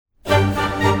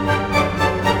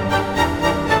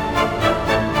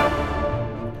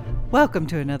Welcome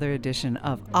to another edition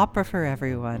of Opera for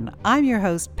Everyone. I'm your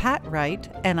host, Pat Wright,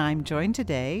 and I'm joined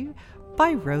today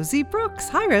by Rosie Brooks.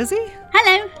 Hi, Rosie.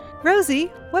 Hello. Rosie,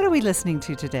 what are we listening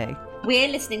to today? We're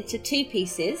listening to two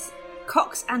pieces,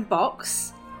 Cox and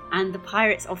Box and The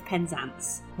Pirates of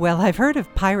Penzance. Well, I've heard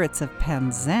of Pirates of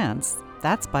Penzance.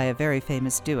 That's by a very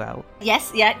famous duo.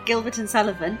 Yes, Gilbert and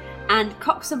Sullivan. And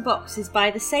Cox and Box is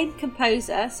by the same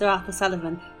composer, Sir Arthur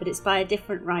Sullivan, but it's by a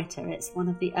different writer. It's one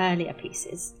of the earlier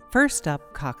pieces. First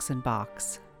up, Cox and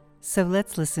Box. So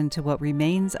let's listen to what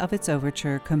remains of its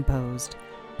overture composed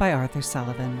by Arthur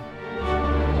Sullivan.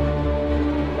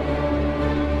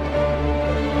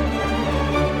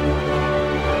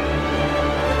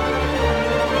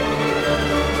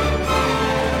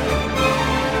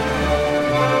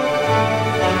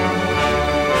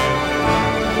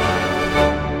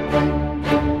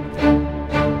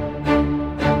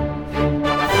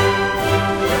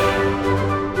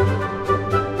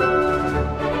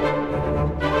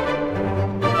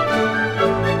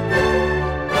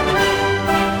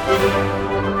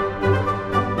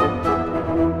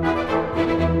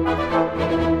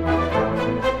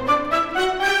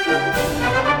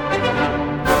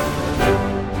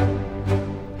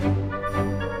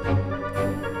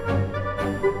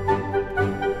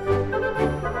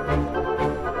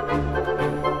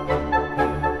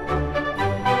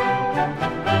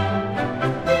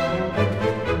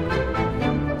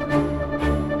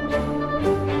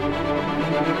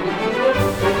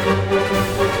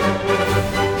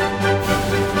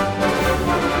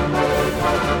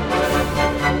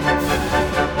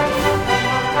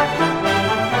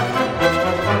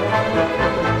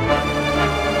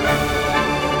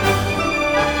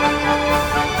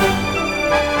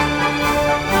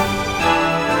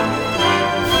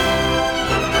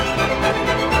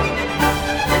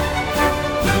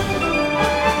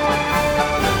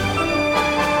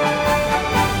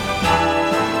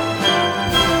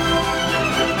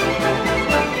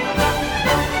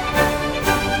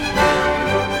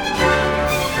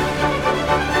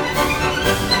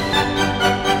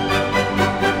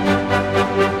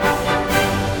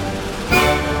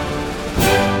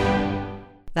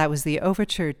 That was the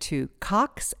overture to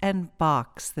Cox and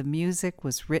Box. The music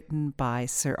was written by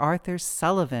Sir Arthur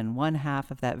Sullivan, one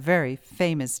half of that very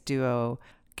famous duo,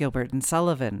 Gilbert and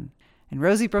Sullivan. And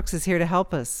Rosie Brooks is here to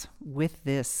help us with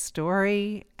this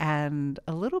story and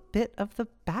a little bit of the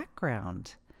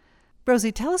background.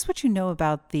 Rosie, tell us what you know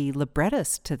about the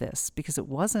librettist to this, because it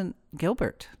wasn't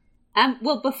Gilbert.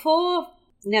 Well, before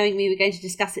knowing we were going to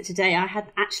discuss it today, I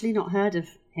had actually not heard of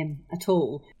him at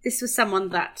all. This was someone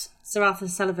that Sir Arthur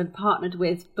Sullivan partnered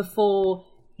with before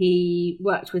he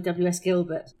worked with W.S.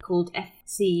 Gilbert, called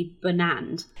F.C.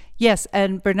 Burnand. Yes,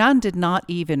 and Burnand did not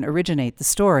even originate the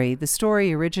story. The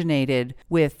story originated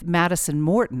with Madison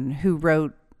Morton, who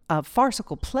wrote a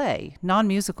farcical play,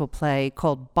 non-musical play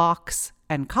called Box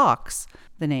and Cox.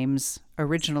 The names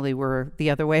originally were the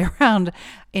other way around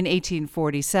in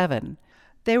 1847.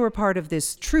 They were part of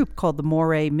this troupe called the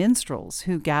Moray Minstrels,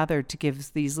 who gathered to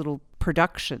give these little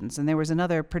productions. And there was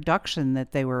another production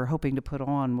that they were hoping to put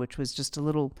on, which was just a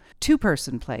little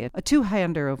two-person play, a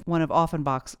two-hander of one of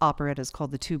Offenbach's operettas called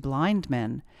The Two Blind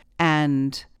Men.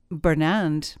 And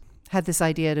Burnand had this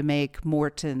idea to make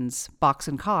Morton's Box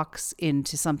and Cox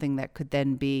into something that could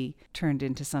then be turned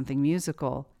into something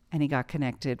musical. And he got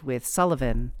connected with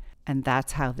Sullivan. And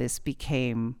that's how this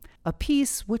became a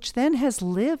piece which then has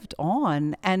lived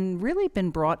on and really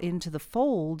been brought into the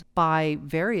fold by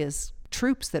various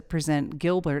troupes that present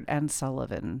Gilbert and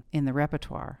Sullivan in the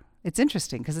repertoire. It's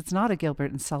interesting because it's not a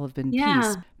Gilbert and Sullivan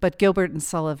piece, but Gilbert and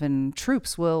Sullivan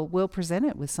troupes will present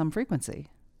it with some frequency.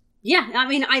 Yeah, I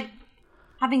mean,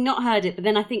 having not heard it, but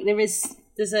then I think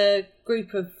there's a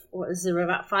group of,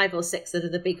 about 5 or 6 that are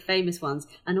the big famous ones,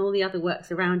 and all the other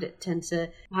works around it tend to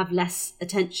have less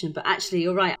attention. But actually,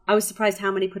 you're right. I was surprised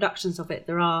how many productions of it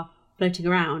there are floating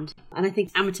around. And I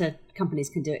think amateur companies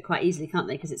can do it quite easily, can't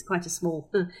they? Because it's quite a small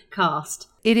cast.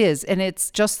 It is, and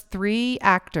it's just 3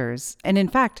 actors. And in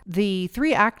fact, the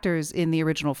 3 actors in the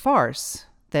original farce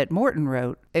that Morton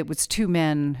wrote, it was 2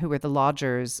 men who were the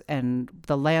lodgers, and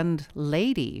the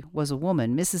landlady was a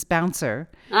woman, Mrs. Bouncer.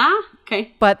 Ah,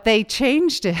 okay. But they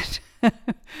changed it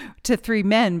to 3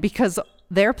 men because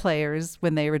their players,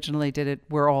 when they originally did it,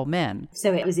 were all men.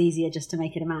 So it was easier just to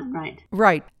make it a man, right?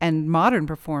 Right. And modern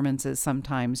performances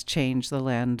sometimes change the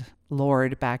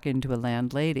landlord back into a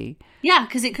landlady. Yeah,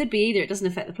 because it could be either. It doesn't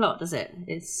affect the plot, does it?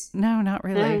 No, not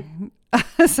really. No.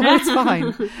 So it's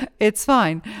fine. It's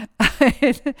fine.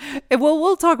 Well,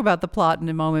 we'll talk about the plot in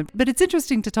a moment, but it's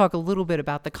interesting to talk a little bit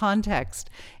about the context.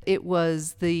 It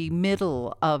was the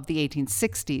middle of the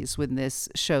 1860s when this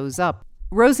shows up.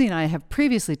 Rosie and I have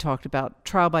previously talked about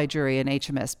Trial by Jury and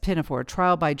HMS Pinafore,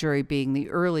 Trial by Jury being the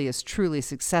earliest truly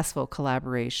successful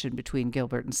collaboration between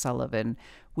Gilbert and Sullivan,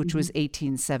 which was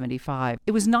 1875.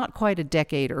 It was not quite a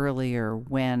decade earlier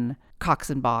when Cox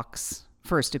and Box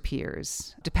first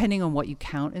appears, depending on what you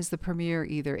count as the premiere,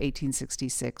 either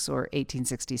 1866 or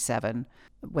 1867,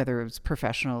 whether it was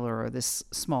professional or this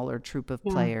smaller troupe of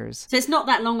players. So it's not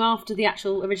that long after the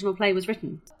actual original play was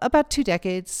written? About 2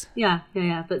 decades. Yeah,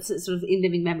 but it's sort of in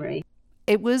living memory.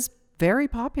 It was very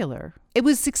popular. It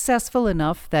was successful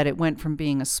enough that it went from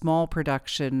being a small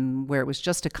production where it was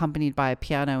just accompanied by a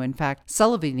piano. In fact,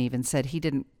 Sullivan even said he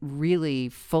didn't really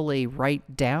fully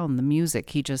write down the music.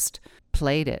 He just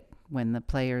played it when the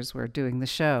players were doing the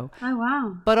show. Oh,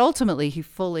 wow. But ultimately, he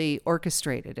fully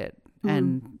orchestrated it.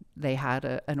 And they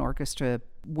had an orchestra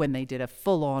when they did a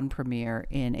full-on premiere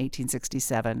in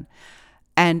 1867.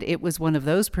 And it was one of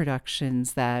those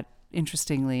productions that,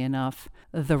 interestingly enough,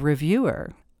 the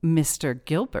reviewer, Mr.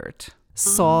 Gilbert,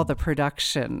 saw the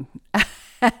production.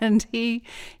 And he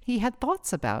had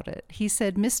thoughts about it. He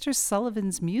said, Mr.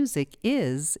 Sullivan's music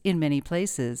is, in many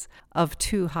places, of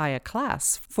too high a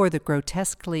class for the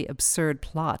grotesquely absurd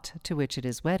plot to which it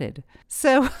is wedded.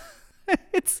 So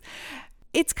it's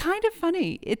kind of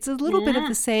funny. It's a little bit of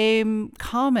the same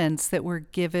comments that were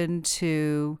given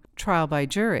to Trial by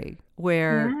Jury,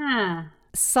 where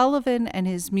Sullivan and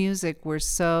his music were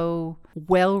so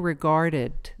well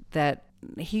regarded that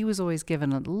he was always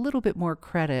given a little bit more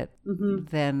credit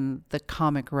than the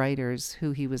comic writers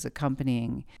who he was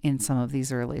accompanying in some of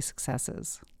these early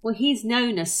successes. Well, he's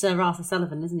known as Sir Arthur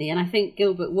Sullivan, isn't he? And I think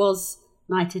Gilbert was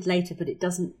knighted later, but it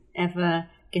doesn't ever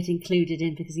get included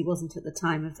in because he wasn't at the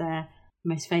time of their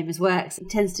most famous works. It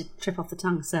tends to trip off the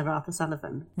tongue, Sir Arthur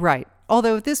Sullivan. Right.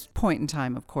 Although at this point in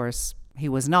time, of course, he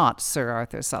was not Sir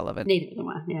Arthur Sullivan. Neither of them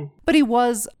were, yeah. But he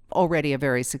was already a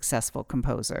very successful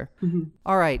composer.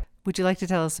 All right. Would you like to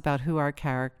tell us about who our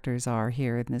characters are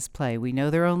here in this play? We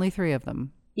know there are only 3 of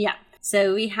them. Yeah.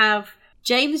 So we have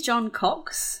James John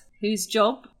Cox, whose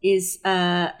job is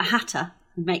a hatter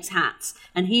who makes hats,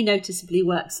 and he noticeably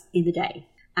works in the day.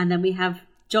 And then we have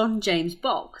John James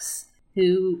Box,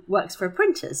 who works for a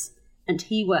printer's, and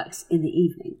he works in the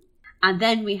evening. And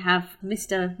then we have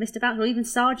Mr. Bouncer, or even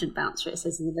Sergeant Bouncer, it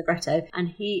says in the libretto, and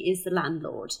he is the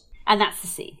landlord. And that's the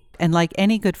scene. And like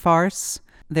any good farce,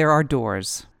 there are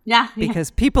doors. Yeah.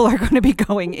 Because people are going to be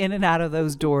going in and out of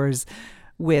those doors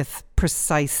with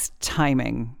precise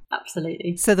timing.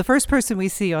 Absolutely. So the first person we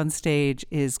see on stage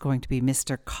is going to be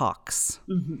Mr. Cox.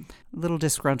 A little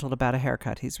disgruntled about a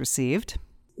haircut he's received.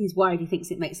 He's worried. He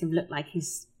thinks it makes him look like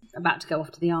he's about to go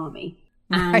off to the army.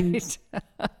 And Right.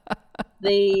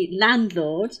 the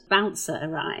landlord, Bouncer,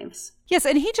 arrives. Yes,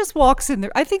 and he just walks in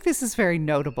there. I think this is very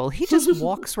notable. He just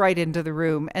walks right into the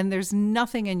room, and there's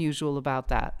nothing unusual about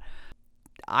that.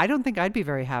 I don't think I'd be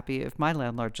very happy if my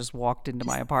landlord just walked into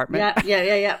my apartment.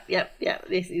 Yeah. Yes,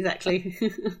 exactly.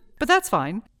 But that's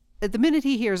fine. The minute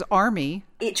he hears army,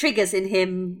 It triggers in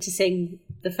him to sing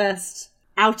the first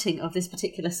outing of this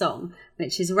particular song,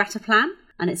 which is Rataplan,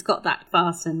 and it's got that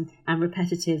fast and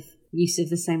repetitive use of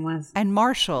the same words. and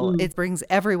martial, it brings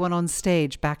everyone on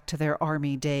stage back to their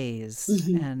army days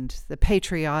and the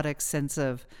patriotic sense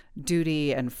of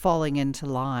duty and falling into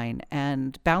line.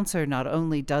 And Bouncer not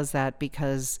only does that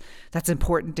because that's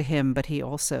important to him, but he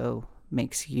also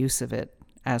makes use of it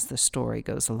as the story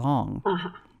goes along.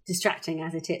 Distracting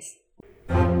as it is.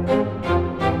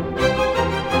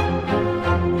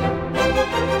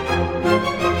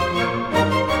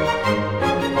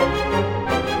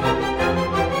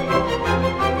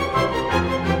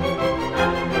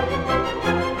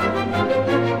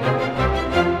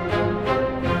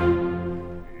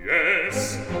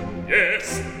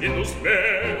 In those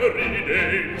very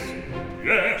days,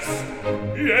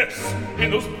 yes,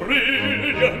 in those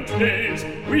brilliant days,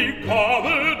 we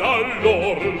gathered our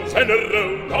laurels and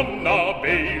rode on our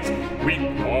bays. We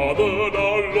gathered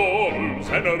our laurels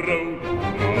and rode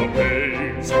on our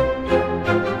bays.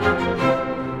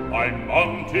 I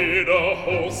mounted a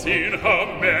horse in Her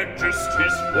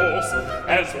Majesty's force,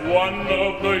 as one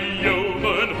of the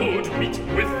yeomen who'd meet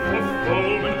with the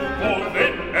foeman for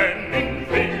then an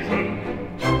invasion.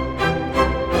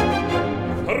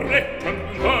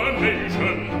 Threatened the nation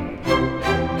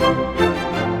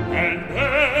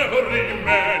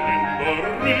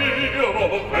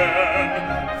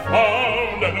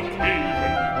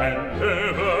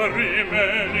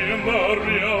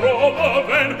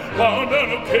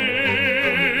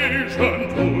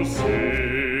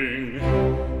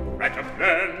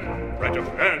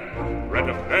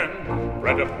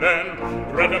plan.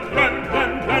 Rat-a-plan,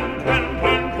 plan, plan, plan,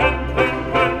 plan, plan, plan,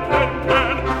 plan, plan,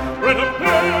 plan. Rat-a-plan,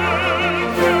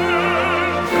 plan, plan.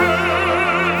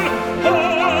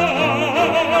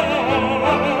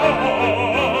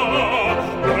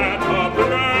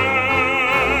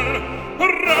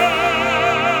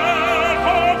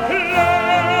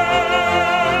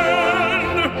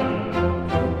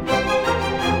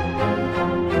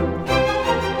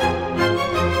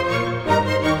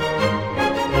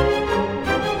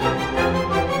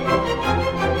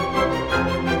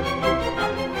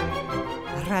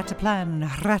 Rataplan,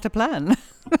 rataplan.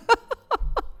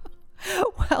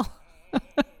 Well,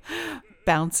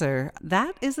 Bouncer,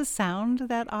 that is a sound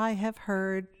that I have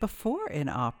heard before in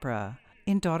opera,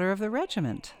 in Daughter of the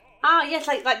Regiment. Ah, yes,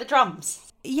 like the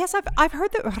drums. Yes, I've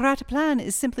heard that rataplan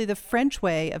is simply the French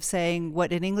way of saying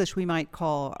what in English we might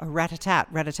call a rat-a-tat,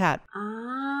 rat-a-tat.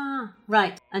 Ah,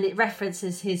 right. And it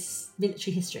references his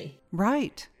military history.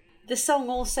 Right. The song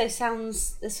also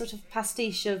sounds a sort of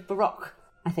pastiche of Baroque.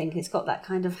 I think it's got that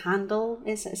kind of handle.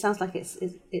 It sounds like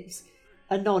it's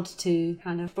a nod to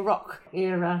kind of Baroque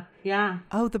era. Yeah.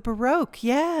 Oh, the Baroque.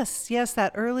 Yes,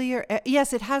 that earlier.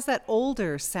 Yes, it has that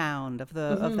older sound of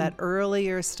of that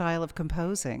earlier style of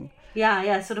composing.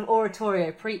 Yeah, sort of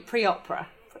oratorio, pre-opera,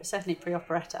 certainly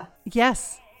pre-operetta.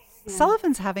 Yes. Yeah.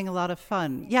 Sullivan's having a lot of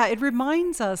fun. Yeah, it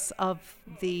reminds us of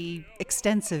the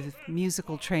extensive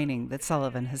musical training that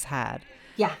Sullivan has had.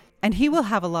 Yeah. And he will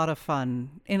have a lot of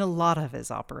fun in a lot of his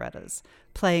operettas,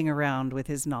 playing around with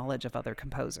his knowledge of other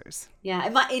composers. Yeah,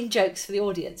 it might in jokes for the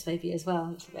audience maybe as well a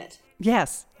little bit.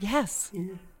 Yes. Yeah.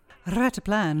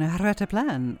 Rataplan,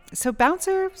 rataplan. So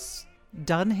Bouncer's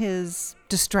done his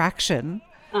distraction,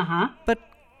 but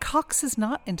Cox is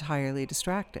not entirely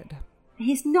distracted.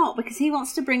 He's not, because he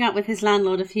wants to bring up with his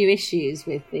landlord a few issues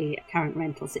with the current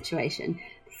rental situation.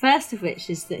 First of which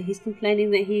is that he's complaining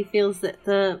that he feels that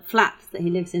the flat that he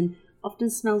lives in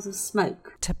often smells of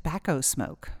smoke. Tobacco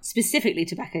smoke. Specifically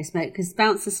tobacco smoke, because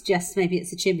Bouncer suggests maybe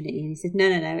it's a chimney. And he said,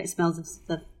 no, it smells of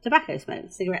the tobacco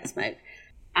smoke, cigarette smoke.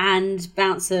 And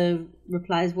Bouncer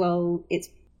replies, well, it's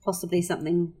possibly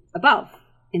something above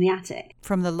in the attic.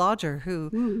 From the lodger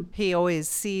who he always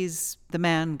sees the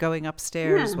man going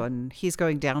upstairs when he's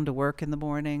going down to work in the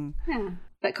morning. Yeah.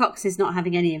 But Cox is not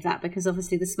having any of that because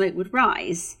obviously the smoke would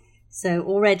rise. So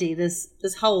already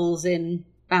there's holes in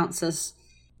Bouncer's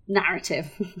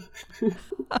narrative.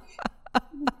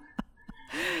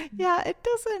 Yeah, it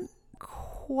doesn't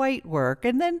quite work.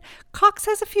 And then Cox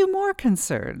has a few more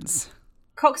concerns.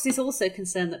 Cox is also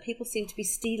concerned that people seem to be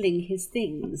stealing his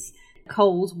things.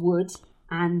 Coals, wood,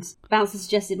 and Bouncer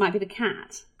suggests it might be the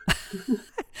cat.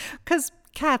 Because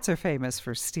cats are famous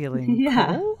for stealing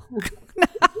coal.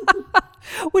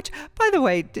 Which, by the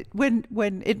way,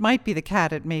 when it might be the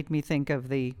cat, it made me think of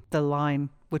the line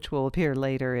which will appear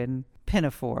later in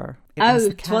Pinafore.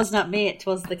 "'Twas not me, it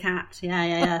was the cat."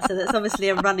 Yeah. So that's obviously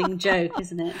a running joke,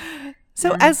 isn't it?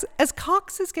 So as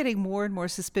Cox is getting more and more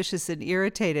suspicious and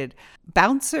irritated,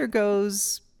 Bouncer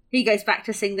goes... He goes back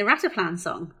to sing the Rataplan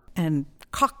song. And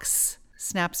Cox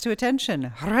snaps to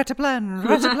attention. Rataplan,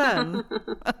 rataplan.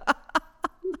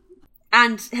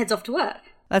 And heads off to work.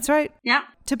 That's right. Yeah.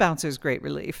 To Bouncer's great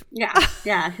relief.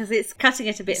 Yeah, because it's cutting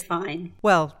it a bit fine.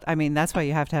 Well, I mean, that's why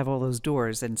you have to have all those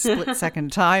doors and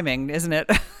split-second timing, isn't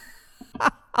it?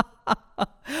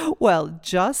 Well,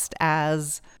 just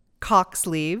as Cox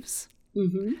leaves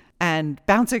and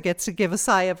Bouncer gets to give a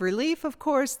sigh of relief, of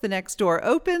course, the next door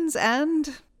opens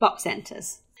and... Box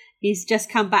enters. He's just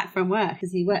come back from work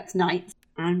because he works nights.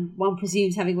 And one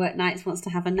presumes, having worked nights, wants to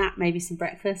have a nap, maybe some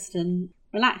breakfast and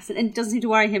relax. And it doesn't seem to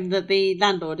worry him that the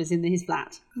landlord is in his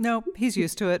flat. No, he's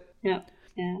used to it. Yeah.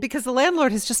 Because the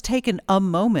landlord has just taken a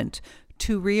moment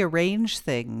to rearrange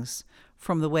things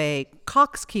from the way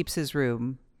Cox keeps his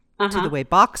room to the way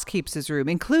Box keeps his room,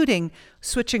 including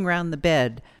switching around the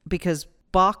bed, because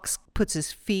Box puts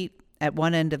his feet at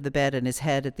one end of the bed and his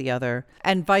head at the other,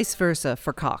 and vice versa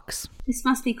for Cox. This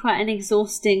must be quite an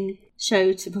exhausting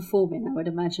show to perform in, I would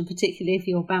imagine, particularly if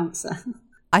you're Bouncer.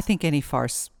 I think any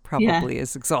farce probably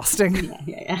is exhausting.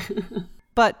 Yeah.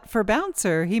 But for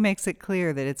Bouncer, he makes it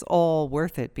clear that it's all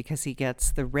worth it because he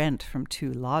gets the rent from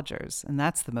 2 lodgers, and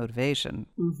that's the motivation.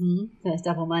 There's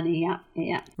double money,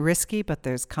 yeah. Risky, but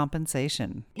there's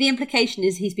compensation. The implication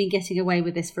is he's been getting away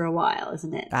with this for a while,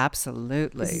 isn't it?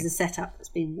 Absolutely. This is a setup that's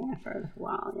been there for a little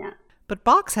while, yeah. But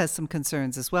Box has some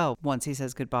concerns as well once he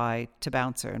says goodbye to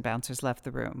Bouncer and Bouncer's left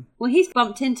the room. Well, he's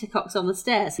bumped into Cox on the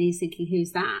stairs and he's thinking,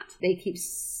 who's that? They keep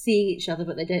seeing each other,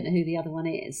 but they don't know who the other one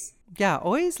is. Yeah,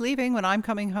 always leaving when I'm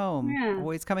coming home. Yeah.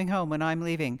 Always coming home when I'm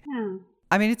leaving. Yeah.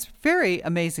 I mean, it's very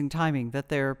amazing timing that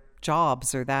they're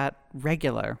jobs are that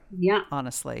regular. Yeah.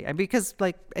 Honestly. And because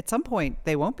like at some point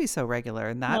they won't be so regular,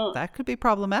 and that could be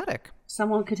problematic.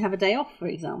 Someone could have a day off, for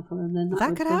example, and then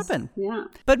that could happen. Yeah.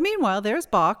 But meanwhile, there's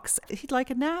Box. He'd like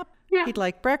a nap. Yeah. He'd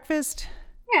like breakfast.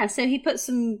 Yeah, so he puts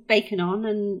some bacon on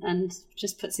and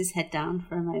just puts his head down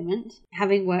for a moment,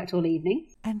 having worked all evening.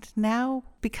 And now,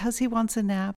 because he wants a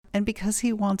nap and because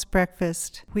he wants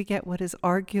breakfast, we get what is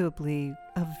arguably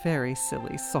a very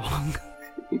silly song.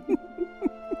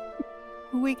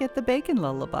 We get the bacon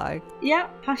lullaby. Yeah,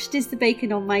 hushed is the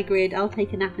bacon on my grid. I'll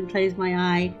take a nap and close my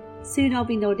eye. Soon I'll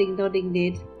be nodding, nodding,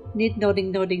 nid. Nid,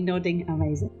 nodding, nodding, nodding.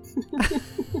 Amazing.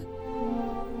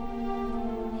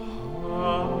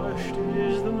 Hushed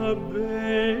is the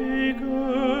bacon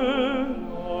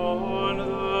on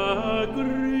the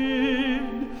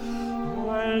grid.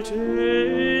 I'll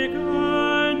take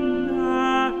a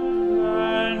nap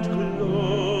and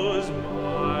close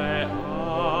my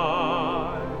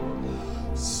eye.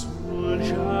 Soon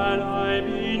shall I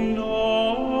be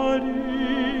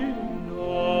nodding,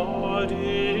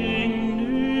 nodding,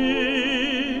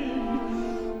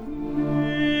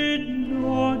 nid,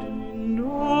 nodding,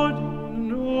 nodding,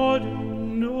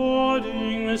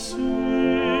 nodding, singing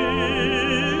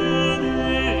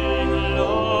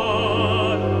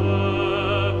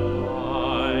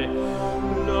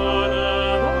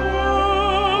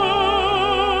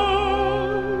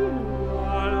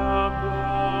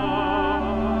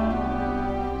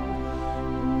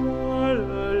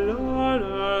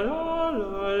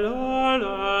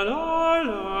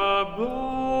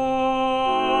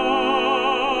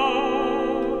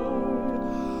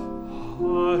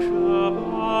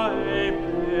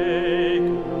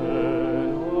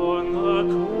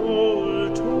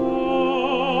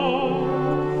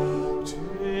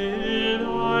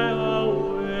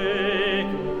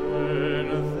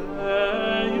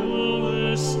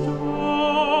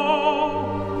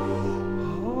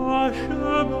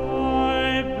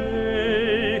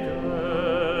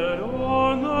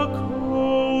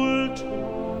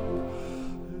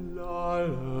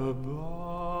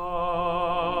lullaby,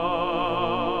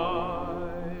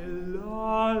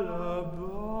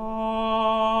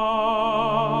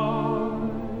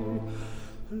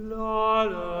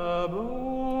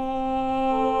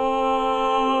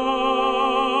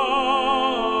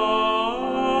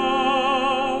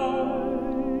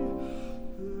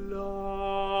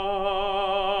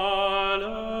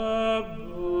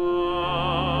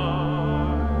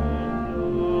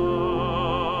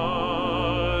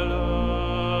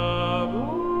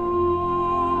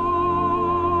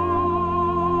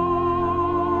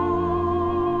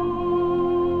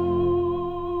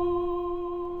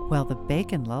 Well, the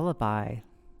bacon lullaby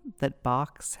that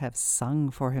Box has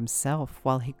sung for himself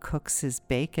while he cooks his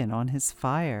bacon on his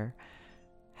fire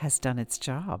has done its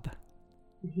job.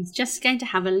 He's just going to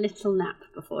have a little nap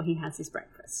before he has his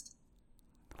breakfast.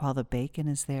 While the bacon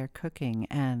is there cooking,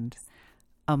 and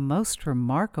a most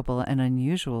remarkable and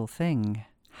unusual thing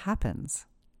happens.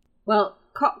 Well,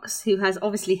 Cox, who has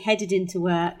obviously headed into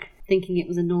work thinking it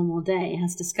was a normal day,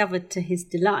 has discovered to his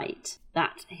delight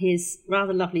that his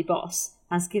rather lovely boss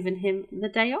has given him the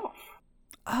day off.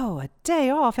 Oh, a day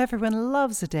off. Everyone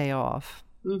loves a day off.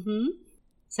 Mm-hmm.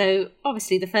 So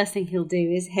obviously the first thing he'll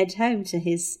do is head home to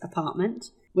his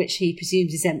apartment, which he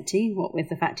presumes is empty, what with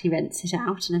the fact he rents it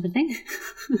out and everything.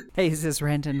 Pays his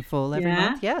rent in full every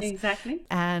month, yes. Exactly.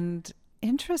 And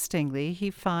interestingly,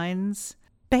 he finds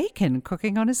bacon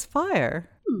cooking on his fire.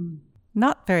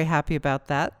 Not very happy about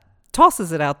that.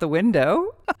 Tosses it out the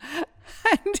window.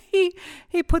 And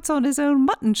he puts on his own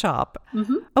mutton chop.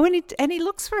 Mm-hmm. Oh, and he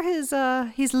looks for his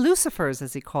lucifers,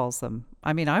 as he calls them.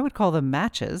 I mean, I would call them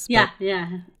matches. Yeah.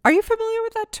 Are you familiar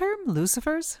with that term,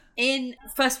 lucifers? In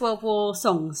First World War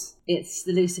songs, it's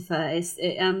the lucifer. It's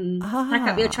pack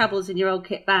up your troubles in your old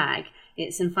kit bag.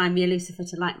 It's and find me a lucifer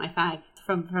to light my fag.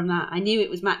 From that, I knew it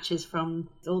was matches from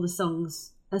all the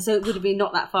songs, and so it would have been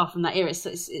not that far from that era. So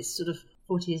it's sort of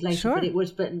 40 years later, sure.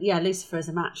 But yeah, Lucifer as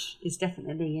a match is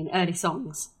definitely in early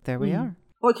songs. There we are.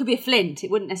 Or it could be a flint.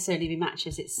 It wouldn't necessarily be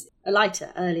matches. It's a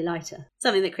lighter, early lighter.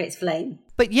 Something that creates flame.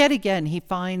 But yet again, he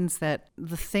finds that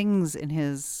the things in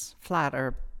his flat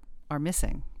are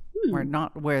missing. Or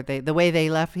not where the way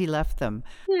he left them.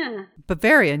 Yeah. But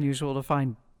very unusual to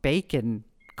find bacon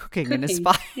cooking in his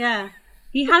fire. Yeah.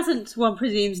 He hasn't, one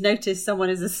presumes, noticed someone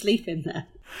is asleep in there.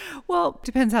 Well,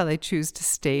 depends how they choose to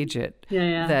stage it.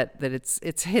 Yeah. That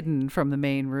it's hidden from the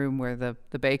main room where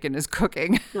the bacon is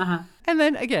cooking. Uh-huh. And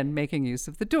then again, making use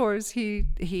of the doors,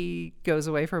 he goes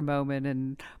away for a moment,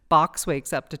 and Box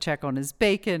wakes up to check on his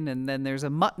bacon, and then there's a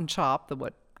mutton chop,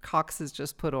 what Cox has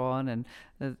just put on, and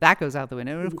that goes out the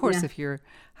window. And of course, if you're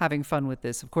having fun with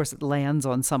this, of course, it lands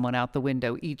on someone out the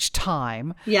window each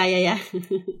time. Yeah.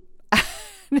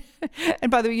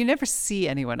 And by the way, you never see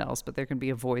anyone else, but there can be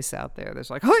a voice out there. There's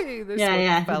like, "Hey, this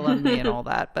one fell on me," and all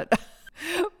that. But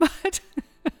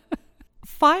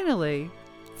finally,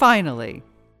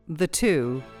 the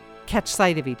two catch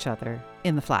sight of each other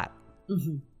in the flat.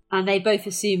 Mm-hmm. And they both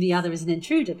assume the other is an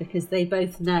intruder because they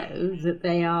both know that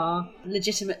they are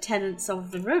legitimate tenants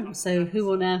of the room. So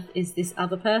who on earth is this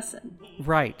other person?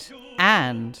 Right.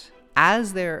 And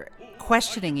as they're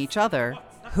questioning each other,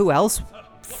 who else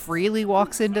freely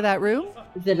walks into that room?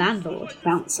 The landlord,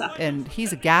 Bouncer. And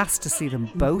he's aghast to see them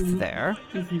both there.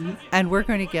 Mm-hmm. And we're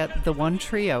going to get the one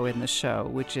trio in the show,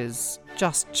 which is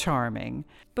just charming.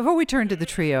 Before we turn to the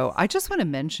trio, I just want to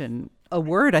mention a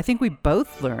word I think we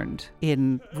both learned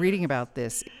in reading about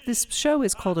this. This show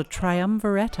is called a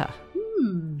triumviretta.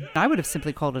 I would have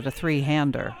simply called it a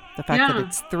three-hander. The fact that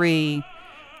it's three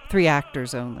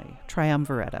actors only.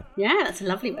 Triumviretta. Yeah, that's a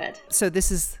lovely word. So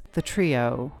this is the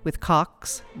trio with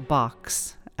Cox,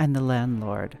 Box, and the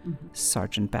landlord,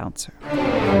 Sergeant Bouncer.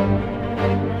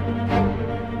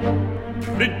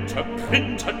 Printer,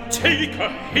 take a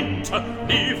hint,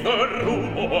 leave the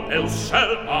room, or else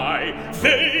shall I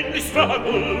vainly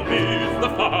struggle with the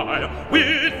fire,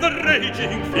 with the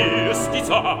raging fierce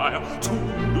desire to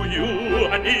do you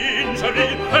an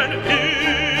injury,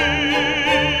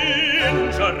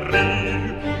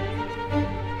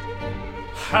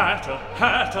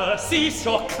 Hatter, cease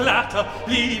your clatter,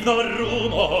 leave the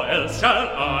room, or else shall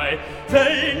I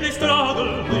vainly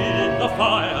struggle with the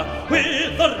fire,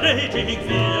 with the raging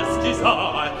fierce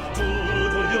desire to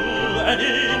do you an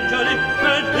injury,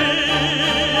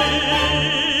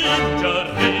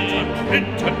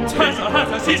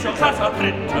 Hatter, cease your clatter,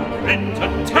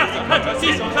 Hatter,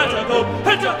 cease your clatter, go,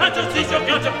 Hatter, cease your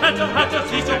clatter, Hatter,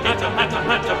 cease your clatter, Hatter,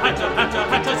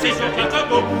 cease your clatter,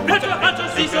 go, Hatter,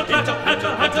 cease your clatter,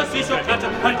 Hatter, cease your clatter,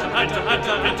 Hatter,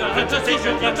 cease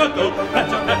your clatter, go,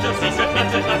 Hatter, cease your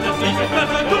clatter, cease your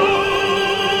clatter, go.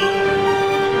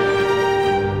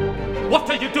 What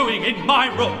are you doing in my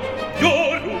room?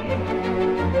 Your room?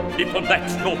 If on that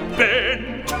you're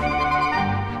bent.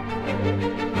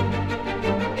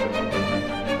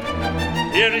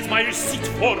 Here is my receipt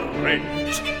for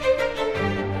rent.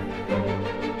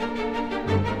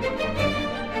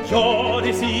 Your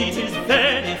receipt is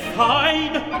very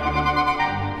fine.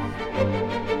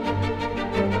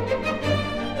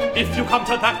 If you come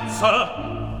to that, sir.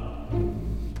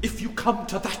 If you come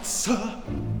to that, sir.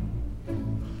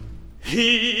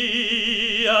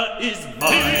 Here is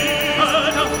mine.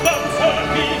 Bouncer,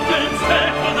 he can stay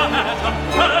for the hatter.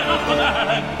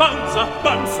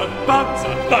 Bouncer.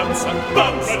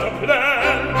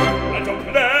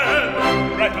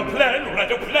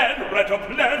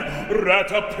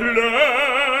 Write a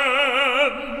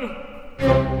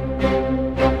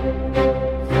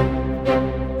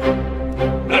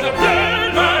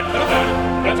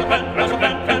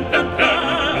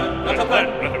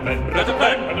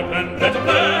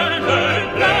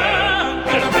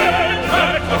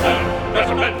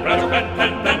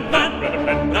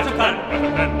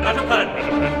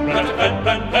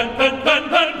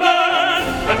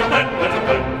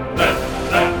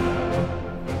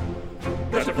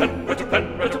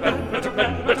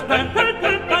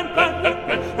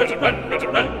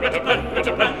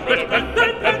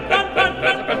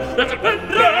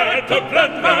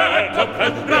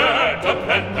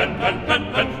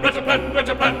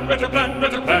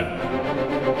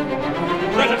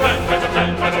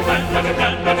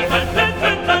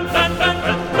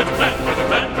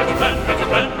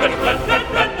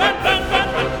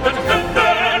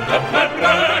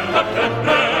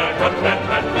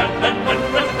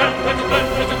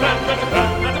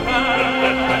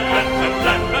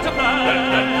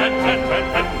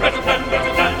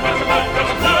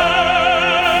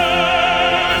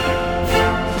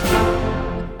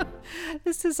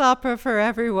Opera for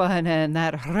everyone, and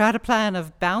that rataplan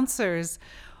of bouncers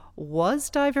was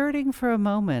diverting for a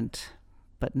moment,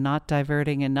 but not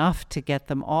diverting enough to get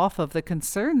them off of the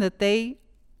concern that they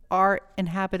are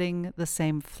inhabiting the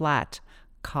same flat,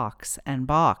 Cox and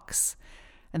Box,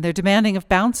 and they're demanding of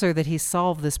Bouncer that he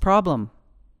solve this problem.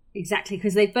 Exactly,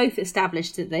 because they've both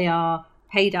established that they are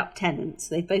paid up tenants.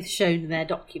 They've both shown their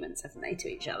documents, haven't they, to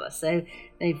each other, so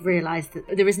they've realised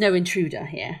that there is no intruder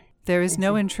here. There is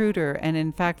no intruder, and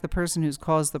in fact, the person who's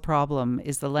caused the problem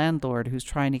is the landlord who's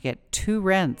trying to get 2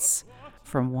 rents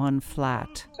from one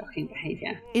flat. Shocking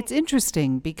behaviour. It's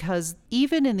interesting because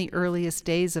even in the earliest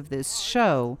days of this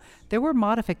show, there were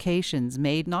modifications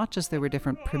made. Not just there were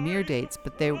different premiere dates,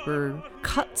 but there were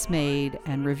cuts made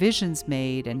and revisions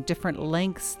made and different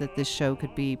lengths that this show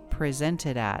could be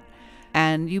presented at.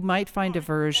 And you might find a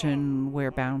version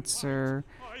where Bouncer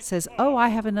says, "Oh, I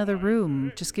have another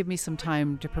room. Just give me some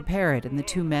time to prepare it." And the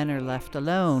two men are left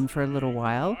alone for a little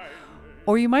while.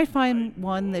 Or you might find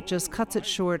one that just cuts it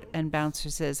short and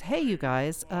Bouncer says, "Hey, you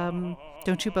guys,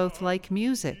 don't you both like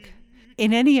music?"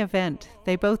 In any event,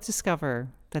 they both discover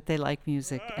that they like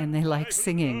music and they like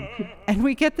singing. And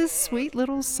we get this sweet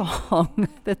little song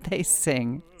that they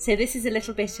sing. So this is a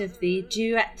little bit of the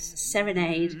duet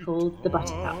serenade called The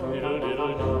Buttercup.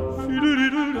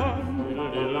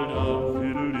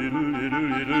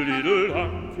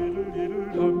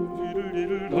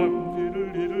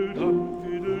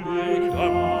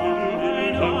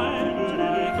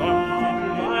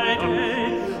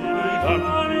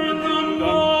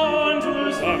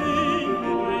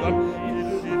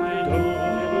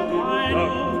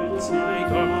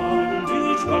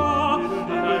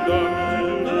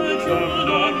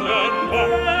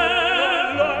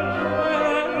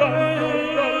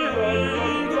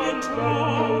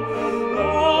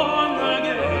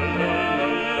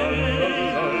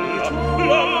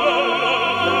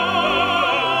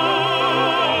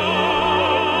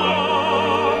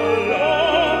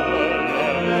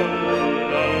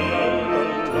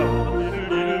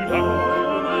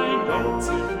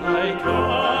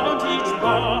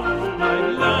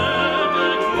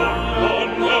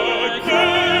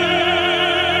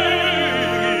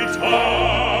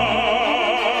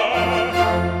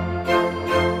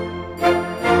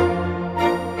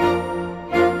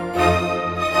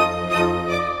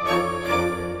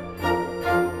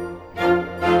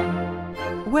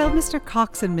 Mr.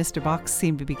 Cox and Mr. Box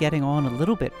seem to be getting on a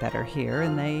little bit better here,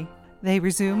 and they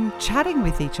resume chatting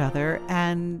with each other,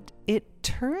 and it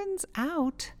turns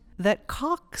out that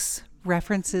Cox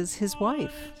references his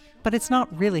wife. But it's not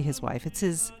really his wife, it's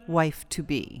his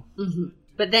wife-to-be. Mm-hmm.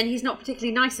 But then he's not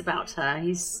particularly nice about her.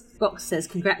 Box says,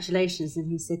 "Congratulations," and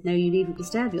he said, "No, you needn't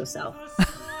disturb yourself."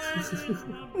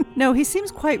 No, he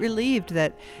seems quite relieved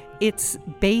that it's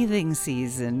bathing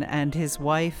season and his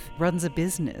wife runs a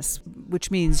business, which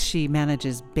means she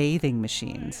manages bathing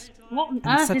machines. What on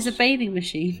earth is a bathing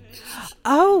machine?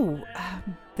 Oh,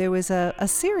 there was a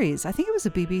series, I think it was a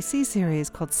BBC series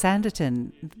called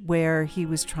Sanditon, where he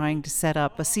was trying to set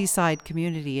up a seaside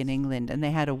community in England, and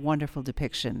they had a wonderful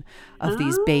depiction of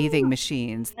these bathing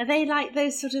machines. Are they like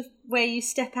those sort of where you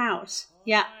step out?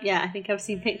 Yeah, I think I've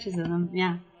seen pictures of them,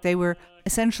 yeah. They were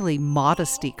essentially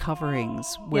modesty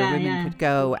coverings where women could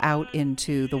go out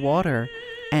into the water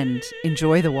and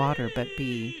enjoy the water, but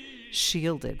be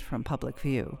shielded from public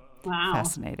view. Wow.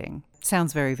 Fascinating.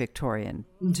 Sounds very Victorian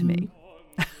to me.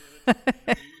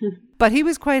 But he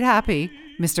was quite happy,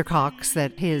 Mr. Cox,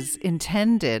 that his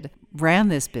intended ran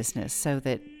this business so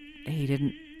that he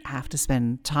didn't have to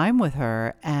spend time with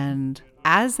her. And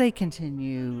as they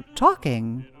continue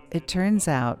talking, it turns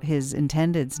out his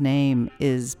intended's name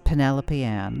is Penelope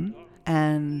Ann,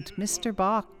 and Mr.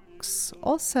 Box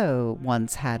also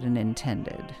once had an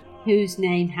intended, whose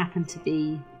name happened to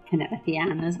be Penelope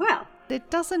Ann as well. It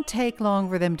doesn't take long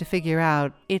for them to figure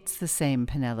out it's the same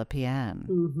Penelope Ann.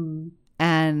 Mm-hmm.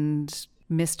 And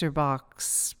Mr.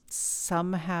 Box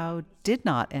somehow did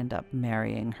not end up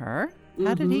marrying her.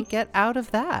 How did he get out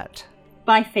of that?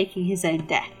 By faking his own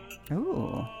death.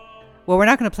 Ooh. Well, we're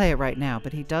not going to play it right now,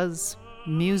 but he does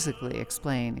musically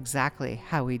explain exactly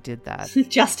how he did that.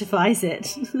 Justifies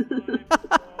it.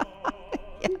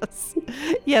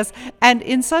 Yes. And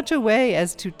in such a way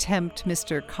as to tempt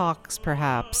Mr. Cox,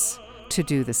 perhaps, to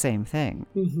do the same thing.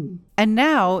 Mm-hmm. And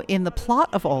now, in the plot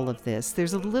of all of this,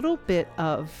 there's a little bit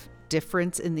of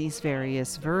difference in these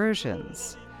various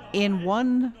versions. In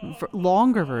one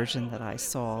longer version that I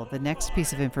saw, the next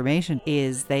piece of information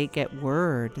is they get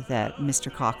word that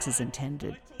Mr. Cox's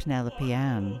intended, Penelope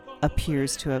Ann,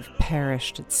 appears to have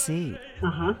perished at sea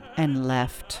and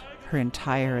left her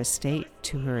entire estate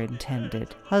to her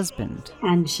intended husband.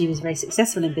 And she was very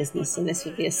successful in business, so this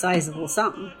would be a sizable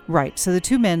sum. Right. So the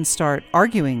two men start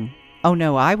arguing, "Oh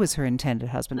no, I was her intended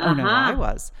husband. Oh no, I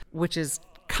was," which is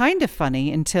kind of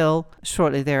funny until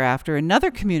shortly thereafter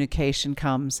another communication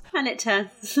comes. And it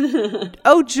turns.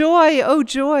 Oh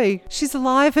joy, she's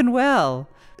alive and well.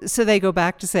 So they go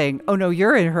back to saying, "Oh no,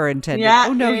 you're in her intended. Yeah,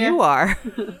 oh no, you are."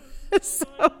 So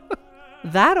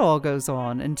that all goes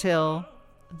on until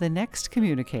the next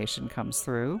communication comes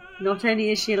through. Not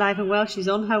only is she alive and well, she's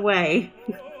on her way.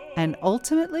 And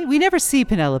ultimately, we never see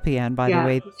Penelope Ann, by the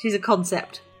way. She's a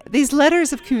concept. These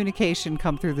letters of communication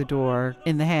come through the door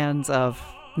in the hands of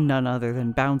none other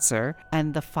than Bouncer.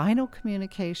 And the final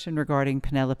communication regarding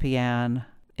Penelope Ann,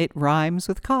 it rhymes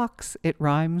with Cox, it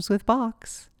rhymes with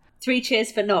Box. 3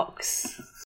 cheers for Knox.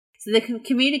 So the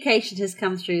communication has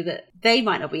come through that they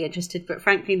might not be interested, but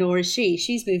frankly, nor is she.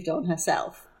 She's moved on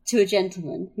herself to a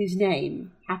gentleman whose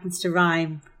name happens to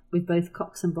rhyme with both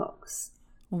Cox and Box.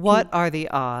 What are the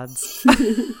odds?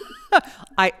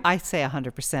 I say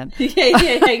 100%.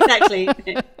 yeah, exactly.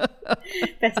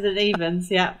 Better than evens,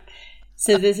 yeah.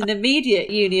 So there's an immediate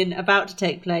union about to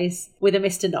take place with a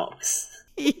Mr. Knox.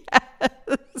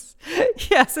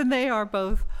 Yes, and they are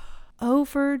both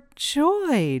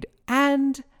overjoyed.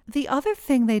 And the other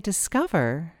thing they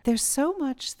discover, there's so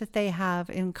much that they have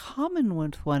in common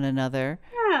with one another.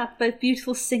 Yeah, both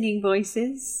beautiful singing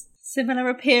voices, similar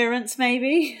appearance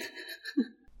maybe.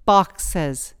 Box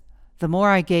says, "The more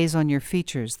I gaze on your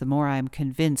features, the more I am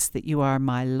convinced that you are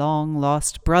my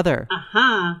long-lost brother."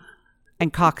 Aha.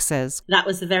 And Cox says, "That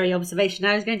was the very observation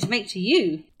I was going to make to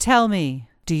you." "Tell me,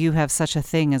 do you have such a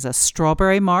thing as a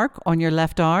strawberry mark on your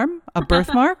left arm? A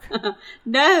birthmark?"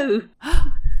 No.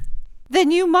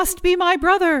 "Then you must be my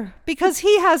brother, because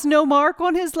he has no mark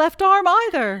on his left arm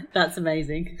either." That's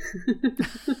amazing.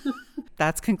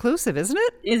 That's conclusive, isn't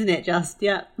it? Isn't it just?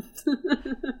 Yeah.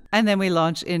 And then we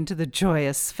launch into the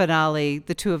joyous finale,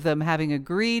 the two of them having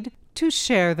agreed to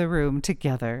share the room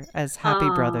together as happy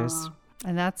brothers.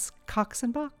 And that's Cox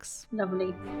and Box.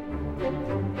 Lovely.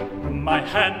 My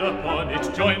hand upon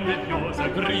it, join with yours,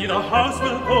 agree the house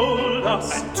will hold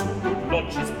us. And 2 good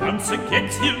lodges, Bouncer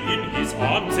gets him in his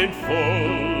arms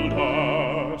enfold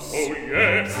us. Oh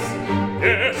yes,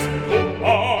 yes, to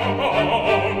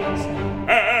arms,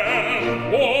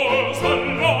 and war's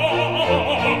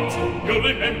alarms. You'll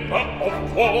remember, of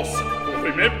course,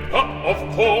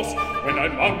 when I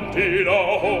mounted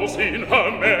a horse in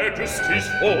Her Majesty's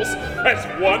force, as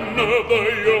one of the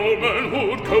yeomen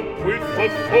who'd cope with the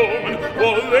foeman,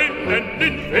 for then an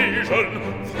invasion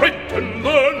threatened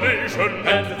the nation,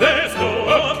 and there's no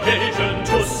occasion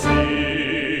to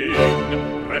sing.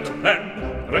 Retaplan,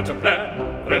 retaplan,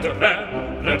 retaplan,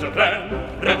 retaplan,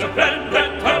 retaplan,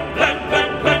 retaplan, plan, plan,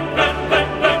 plan,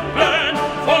 plan, plan,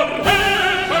 for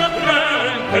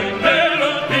retaplan,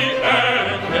 Penelope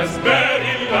Ann has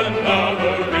married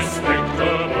another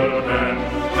respectable man.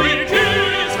 3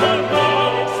 cheers for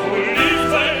Box, who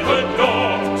lives like the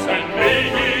dogs, and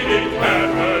making it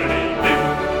happily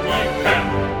live. He can.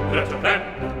 Retaplan,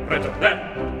 retaplan,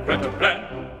 retaplan,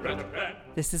 retaplan.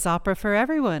 This is Opera for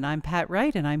Everyone. I'm Pat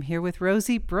Wright, and I'm here with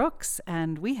Rosie Brooks,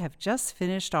 and we have just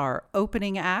finished our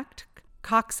opening act,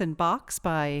 Cox and Box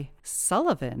by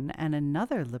Sullivan and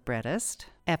another librettist,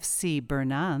 F.C.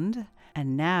 Burnand.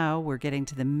 And now we're getting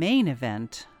to the main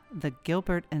event, the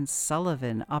Gilbert and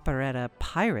Sullivan operetta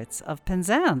Pirates of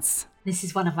Penzance. This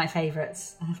is one of my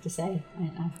favourites, I have to say.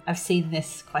 I've seen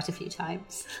this quite a few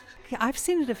times. Yeah, I've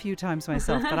seen it a few times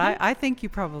myself, but I think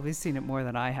you've probably seen it more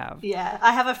than I have. Yeah,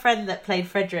 I have a friend that played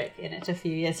Frederick in it a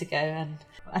few years ago, and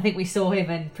I think we saw him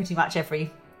in pretty much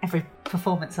every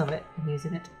performance of it when he was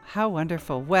in it. How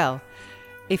wonderful. Well,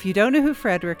 if you don't know who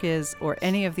Frederick is or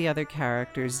any of the other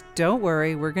characters, don't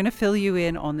worry. We're going to fill you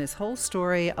in on this whole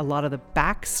story, a lot of the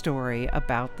backstory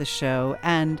about the show.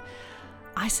 And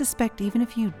I suspect even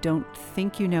if you don't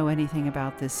think you know anything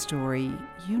about this story,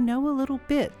 you know a little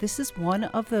bit. This is one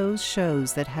of those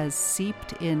shows that has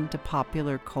seeped into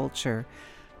popular culture,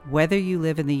 whether you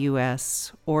live in the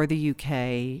US or the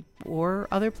UK or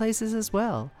other places as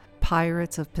well.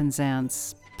 Pirates of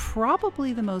Penzance,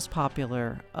 probably the most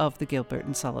popular of the Gilbert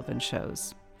and Sullivan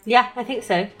shows. Yeah, I think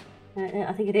so.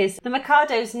 I think it is. The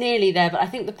Mikado's nearly there, but I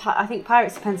think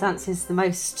Pirates of Penzance is the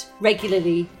most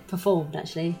regularly performed,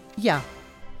 actually. Yeah.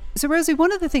 So, Rosie,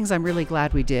 one of the things I'm really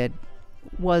glad we did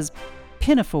was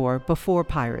Pinafore before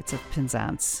Pirates of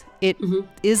Penzance. It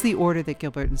is the order that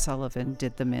Gilbert and Sullivan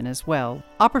did them in as well.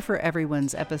 Opera for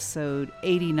Everyone's episode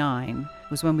 89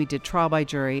 was when we did Trial by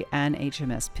Jury and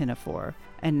HMS Pinafore.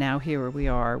 And now here we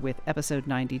are with episode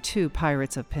 92,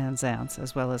 Pirates of Penzance,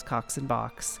 as well as Cox and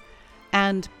Box.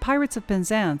 And Pirates of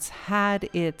Penzance had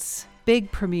its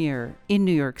big premiere in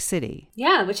New York City.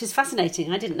 Yeah, which is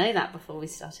fascinating. I didn't know that before we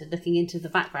started looking into the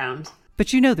background.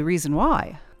 But you know the reason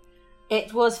why.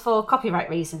 It was for copyright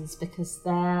reasons, because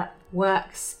their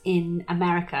works in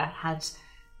America had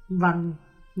run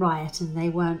riot and they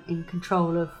weren't in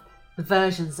control of the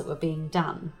versions that were being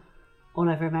done all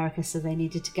over America, so they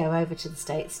needed to go over to the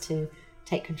States to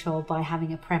take control by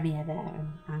having a premiere there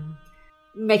and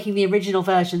making the original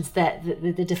versions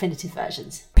the definitive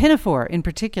versions. Pinafore in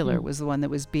particular was the one that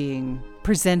was being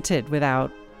presented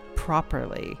without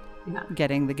properly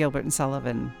getting the Gilbert and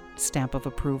Sullivan stamp of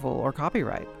approval or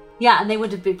copyright. Yeah, and they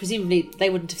would have been, presumably, they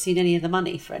wouldn't have seen any of the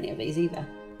money for any of these either.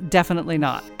 Definitely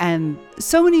not. And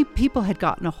so many people had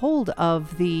gotten a hold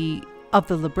of the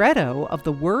libretto, of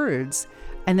the words,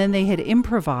 and then they had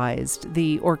improvised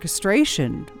the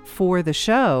orchestration for the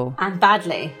show. And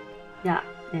badly. Yeah.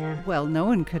 Well, no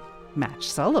one could match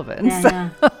Sullivan. Yeah.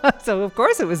 So of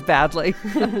course it was badly.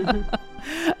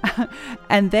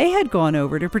 And they had gone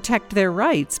over to protect their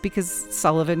rights because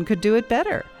Sullivan could do it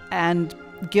better. And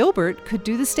Gilbert could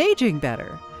do the staging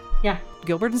better. Yeah.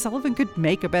 Gilbert and Sullivan could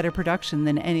make a better production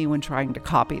than anyone trying to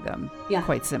copy them,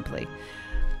 quite simply.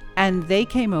 And they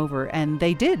came over, and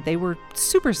they did. They were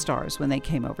superstars when they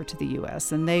came over to the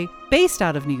U.S. And they, based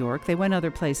out of New York, they went other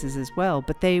places as well,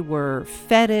 but they were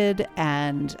feted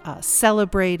and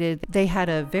celebrated. They had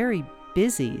a very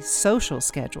busy social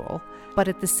schedule, but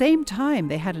at the same time,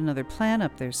 they had another plan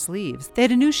up their sleeves. They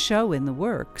had a new show in the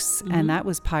works, and that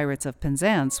was Pirates of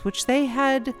Penzance, which they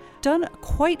had done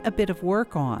quite a bit of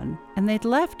work on, and they'd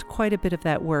left quite a bit of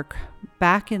that work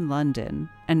back in London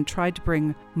and tried to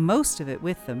bring most of it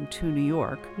with them to New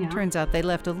York. Yeah. Turns out they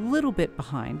left a little bit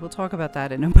behind. We'll talk about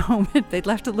that in a moment. They'd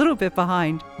left a little bit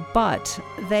behind, but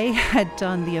they had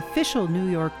done the official New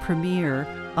York premiere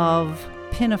of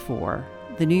Pinafore,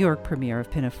 the New York premiere of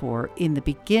Pinafore, in the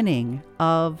beginning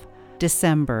of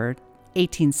December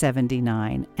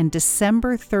 1879, and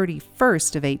December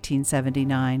 31st of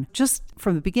 1879, just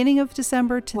from the beginning of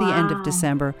December to the end of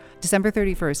December, December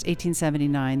 31st,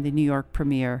 1879, the New York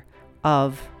premiere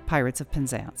of Pirates of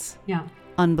Penzance. Yeah.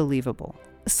 Unbelievable.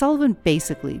 Sullivan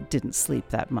basically didn't sleep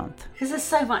that month. Because there's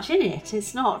so much in it.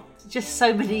 It's not just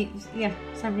so many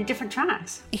different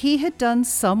tracks. He had done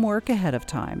some work ahead of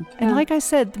time. Yeah. And like I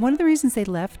said, one of the reasons they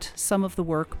left some of the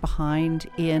work behind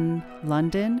in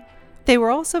London, they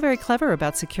were also very clever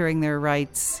about securing their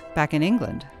rights back in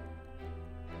England.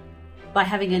 By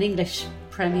having an English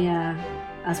premiere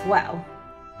as well.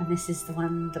 And this is the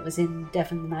one that was in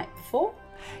Devon the night before?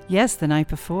 Yes, the night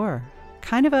before.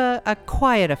 Kind of a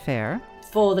quiet affair.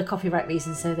 For the copyright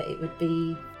reasons, so that it would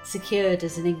be secured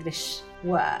as an English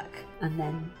work and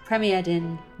then premiered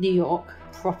in New York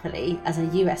properly as a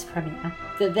US premiere.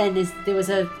 But then there was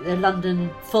a London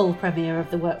full premiere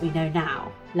of the work we know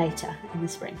now later in the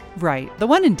spring. Right. The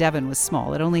one in Devon was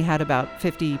small. It only had about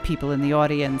 50 people in the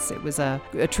audience. It was a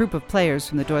troupe of players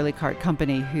from the D'Oyly Carte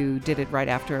Company who did it right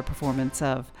after a performance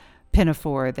of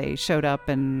Pinafore. They showed up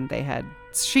and they had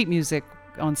sheet music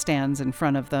on stands in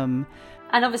front of them.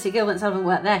 And obviously Gilbert and Sullivan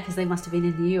weren't there because they must have been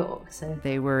in New York. So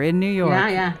they were in New York.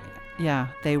 Yeah,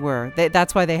 they were.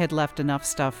 That's why they had left enough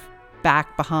stuff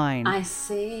back behind. I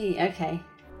see. Okay.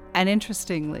 And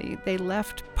interestingly, they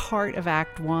left part of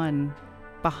Act 1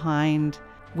 behind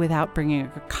without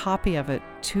bringing a copy of it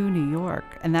to New York.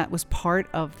 And that was part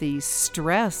of the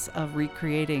stress of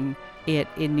recreating it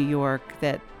in New York,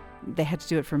 that they had to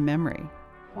do it from memory.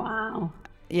 Wow.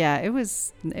 Yeah, it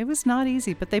was not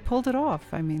easy, but they pulled it off.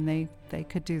 I mean, they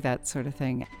could do that sort of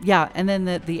thing. Yeah, and then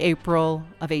the April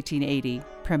of 1880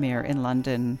 premiere in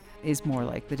London is more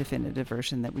like the definitive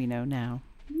version that we know now.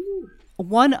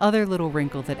 One other little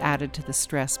wrinkle that added to the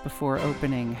stress before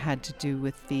opening had to do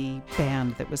with the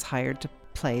band that was hired to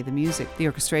play the music, the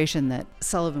orchestration that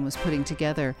Sullivan was putting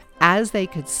together. As they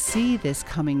could see this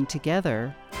coming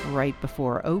together right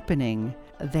before opening,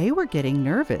 they were getting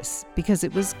nervous because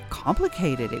it was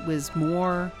complicated. It was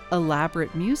more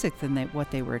elaborate music than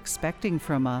what they were expecting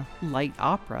from a light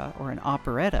opera or an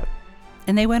operetta.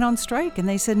 And they went on strike and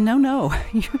they said, no,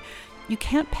 you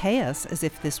can't pay us as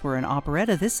if this were an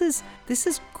operetta. This is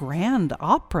grand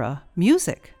opera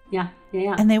music. Yeah.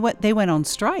 And they went on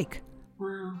strike.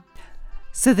 Wow.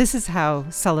 So this is how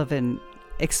Sullivan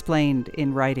explained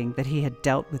in writing that he had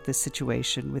dealt with this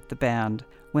situation with the band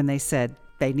when they said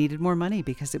they needed more money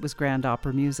because it was grand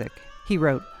opera music. He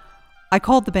wrote, "I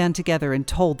called the band together and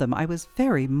told them I was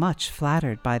very much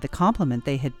flattered by the compliment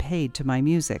they had paid to my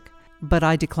music, but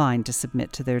I declined to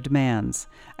submit to their demands.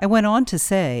 I went on to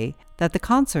say that the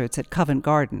concerts at Covent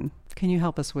Garden..." Can you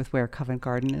help us with where Covent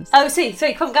Garden is? Oh,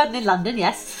 sorry, Covent Garden in London,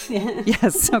 yes.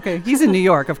 Yes, okay. He's in New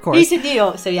York, of course. He's in New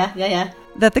York, so yeah.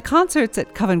 That the concerts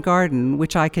at Covent Garden,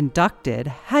 which I conducted,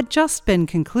 had just been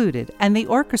concluded, and the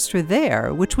orchestra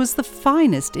there, which was the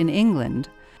finest in England,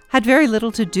 had very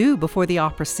little to do before the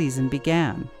opera season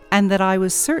began, and that I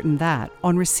was certain that,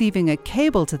 on receiving a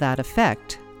cable to that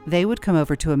effect, they would come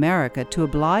over to America to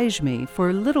oblige me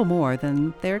for little more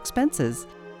than their expenses.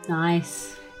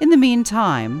 Nice. In the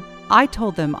meantime, I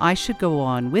told them I should go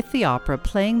on with the opera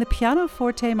playing the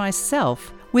pianoforte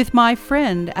myself with my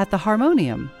friend at the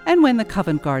harmonium. And when the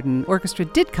Covent Garden Orchestra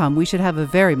did come, we should have a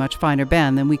very much finer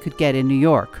band than we could get in New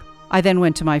York. I then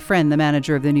went to my friend, the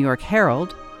manager of the New York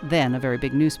Herald, then a very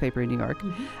big newspaper in New York,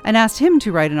 and asked him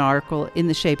to write an article in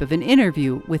the shape of an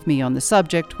interview with me on the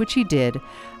subject, which he did,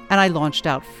 and I launched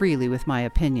out freely with my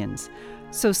opinions.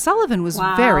 So Sullivan was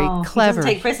very clever. He doesn't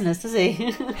take prisoners, does he?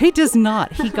 He does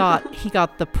not. He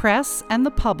got the press and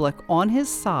the public on his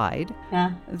side,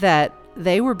 that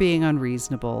they were being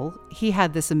unreasonable. He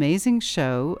had this amazing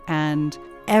show, and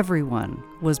everyone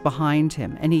was behind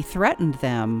him. And he threatened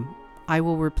them, I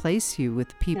will replace you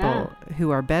with people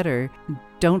who are better.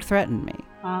 Don't threaten me.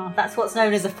 Wow, that's what's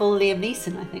known as a full Liam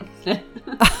Neeson, I think.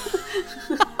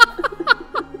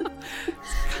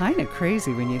 It's kind of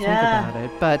crazy when you think about it.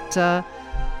 But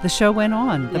the show went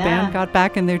on. The band got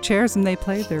back in their chairs and they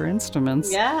played their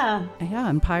instruments. Yeah,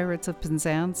 and Pirates of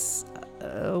Penzance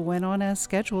went on as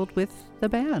scheduled with the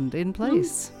band in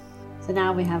place. So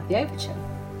now we have the overture.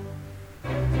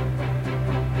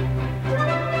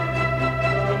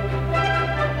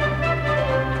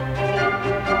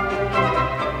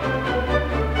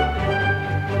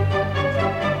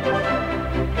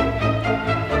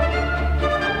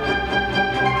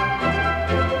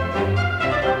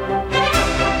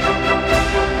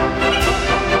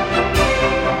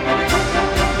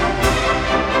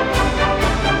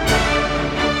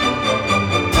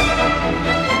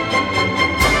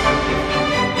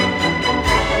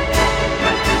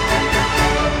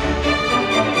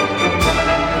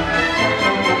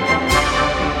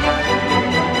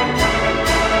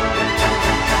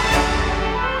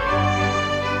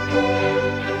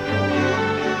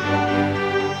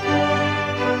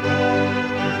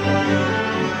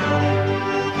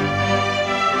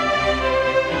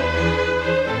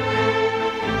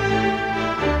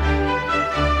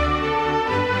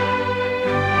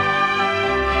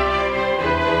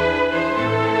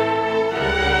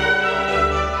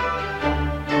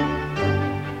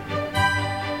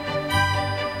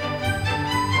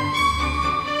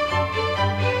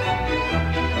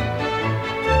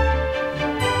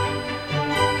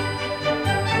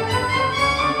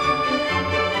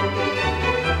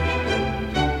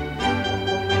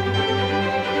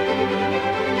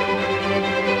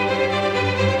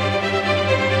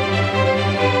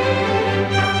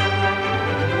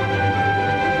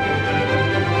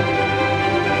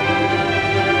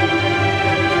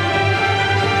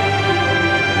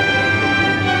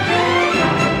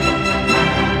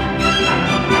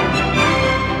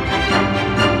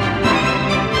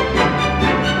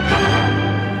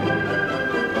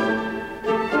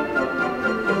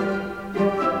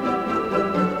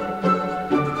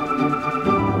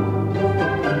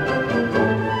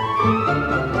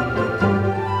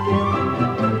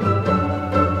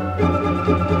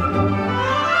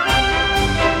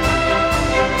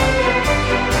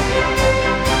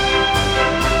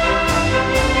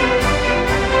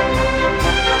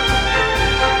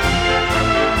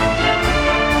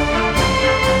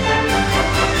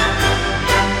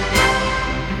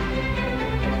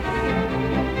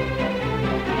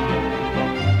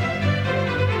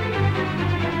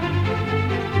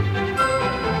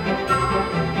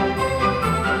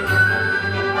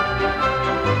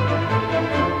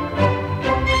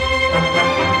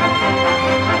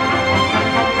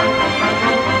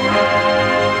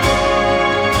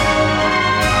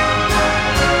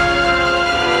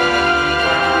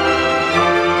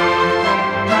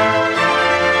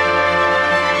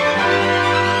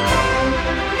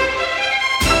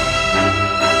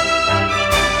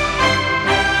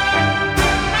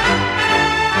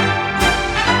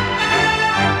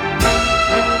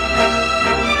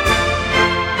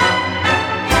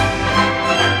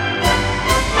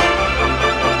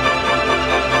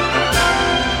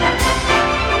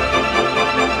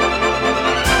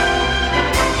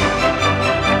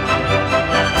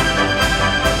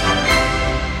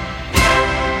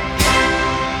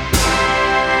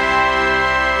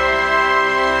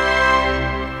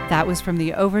 That was from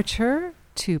the overture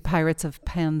to Pirates of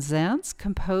Penzance,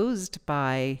 composed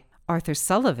by Arthur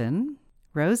Sullivan.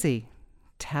 Rosie,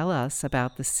 tell us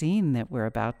about the scene that we're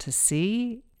about to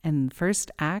see in the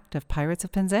first act of Pirates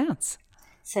of Penzance.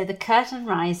 So the curtain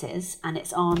rises and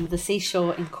it's on the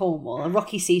seashore in Cornwall, a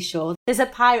rocky seashore. There's a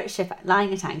pirate ship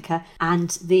lying at anchor and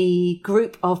the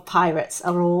group of pirates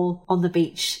are all on the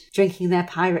beach drinking their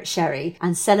pirate sherry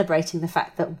and celebrating the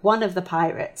fact that one of the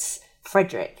pirates,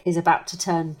 Frederick, is about to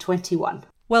turn 21.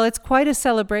 Well, it's quite a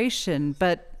celebration,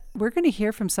 but we're going to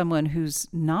hear from someone who's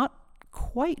not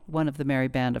quite one of the merry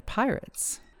band of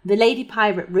pirates. The lady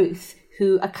pirate Ruth,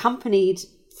 who accompanied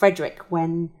Frederick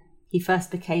when he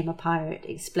first became a pirate,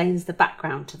 explains the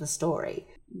background to the story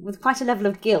with quite a level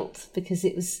of guilt, because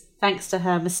it was thanks to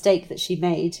her mistake that she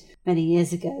made many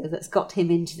years ago that's got him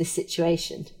into this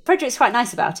situation. Frederick's quite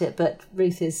nice about it, but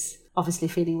Ruth is obviously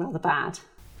feeling rather bad.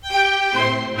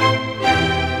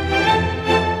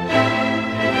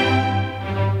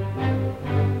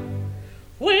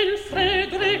 When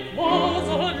Frederick was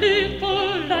a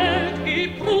little lad, he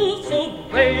proved so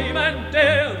brave and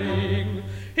daring.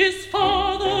 His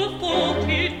father thought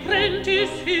he'd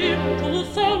prentice him to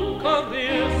some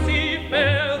career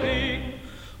seafaring.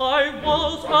 I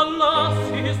was,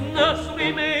 alas, his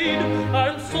nursery maid,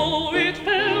 and so it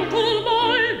fell to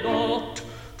my lot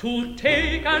to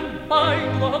take and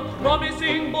bind the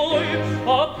promising boy,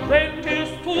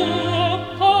 apprentice to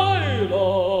a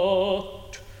pilot.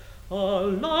 A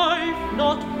life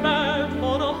not bad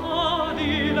for a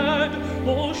hardy lad,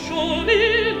 oh,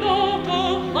 surely not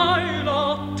a high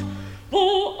lot.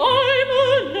 Though I'm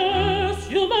a nurse,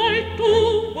 you might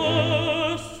do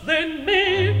worse than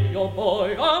make your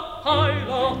boy a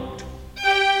pilot.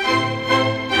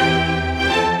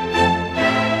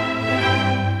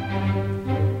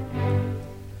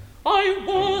 I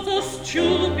was a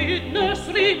stupid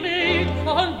nursery maid,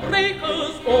 on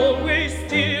breakers always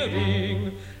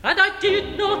steering, and I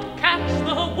did not catch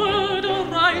the word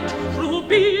aright through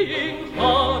being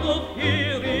hard of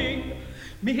hearing,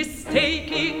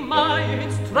 mistaking my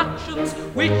instructions,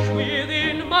 which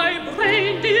within my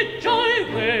brain did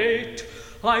gyrate.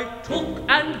 I took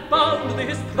and bound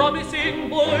this promising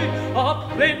boy,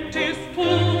 apprentice to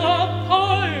a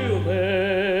pirate.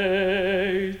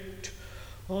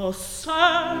 A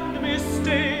sad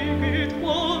mistake it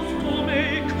was to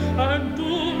make, and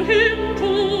doom him to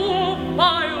a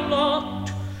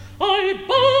pilot. I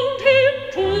bound him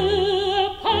to a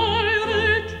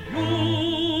pirate,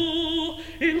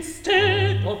 you,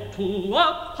 instead of to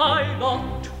a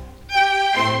pilot.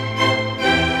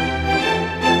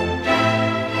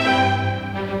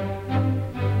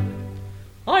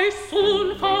 I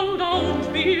soon found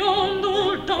out beyond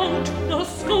all doubt the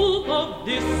scope of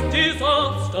this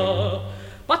disaster,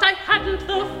 but I hadn't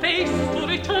the face to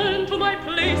return to my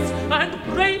place and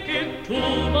break it to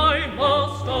my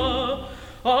master.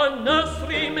 A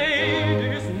nursery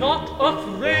maid is not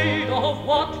afraid of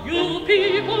what you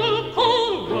people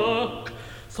call work,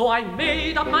 so I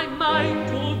made up my mind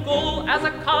to go as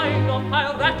a kind of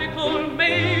piratical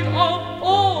maid of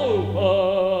all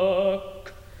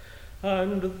work.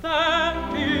 And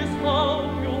that is how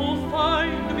you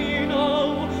find me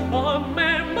now, a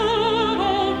member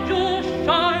of your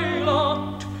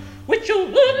Shylock, which you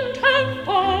wouldn't have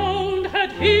found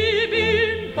had he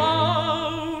been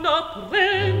bound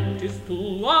apprentice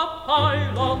to a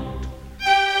pilot.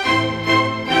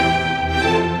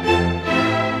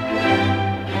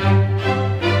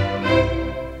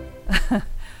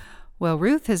 Well,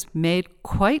 Ruth has made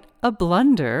quite a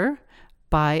blunder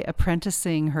by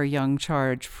apprenticing her young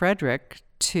charge, Frederick,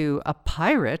 to a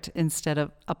pirate instead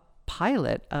of a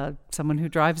pilot, someone who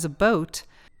drives a boat.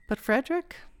 But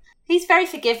Frederick? He's very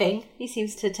forgiving. He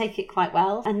seems to take it quite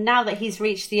well. And now that he's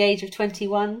reached the age of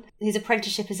 21, his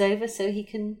apprenticeship is over, so he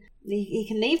can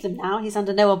leave them now. He's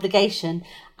under no obligation.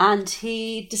 And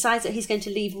he decides that he's going to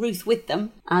leave Ruth with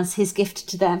them as his gift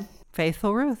to them.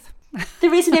 Faithful Ruth.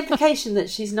 There is an implication that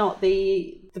she's not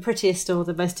the prettiest or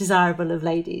the most desirable of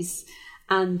ladies.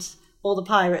 And all the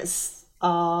pirates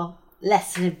are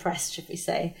less than impressed, should we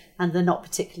say, and they're not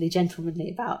particularly gentlemanly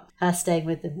about her staying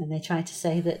with them, and they try to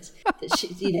say that she,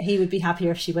 he would be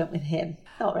happier if she went with him.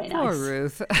 Not very nice. Poor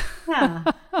Ruth.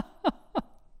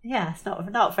 Yeah, it's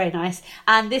not very nice.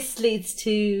 And this leads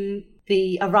to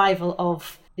the arrival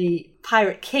of the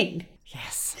Pirate King.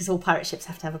 Yes. Because all pirate ships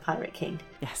have to have a Pirate King.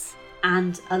 Yes.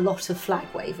 And a lot of flag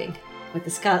waving with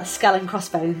the skull and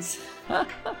crossbones.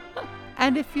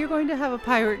 And if you're going to have a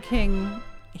pirate king,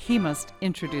 he must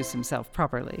introduce himself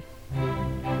properly.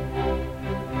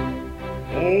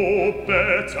 Oh,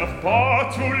 better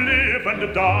far to live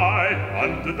and die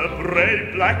under the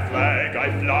brave black flag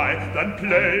I fly than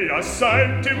play a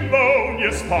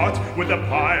sanctimonious part with a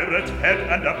pirate head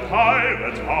and a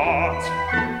pirate heart.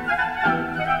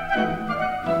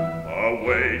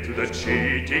 Away to the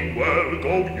cheating world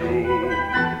go you,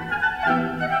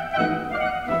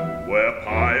 where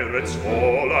pirates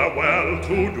all are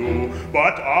well-to-do,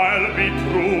 but I'll be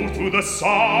true to the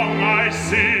song I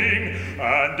sing,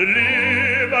 and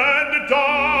live and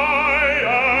die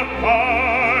a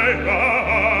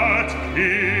pirate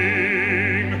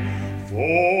king.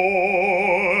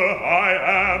 For I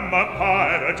am a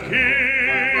pirate king,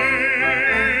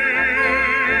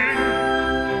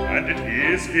 and it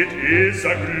is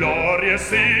a glorious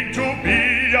thing to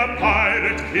be a a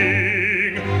pirate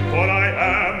king, for I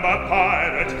am a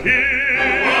pirate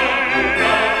king.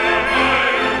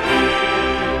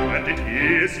 And it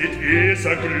is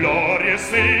a glorious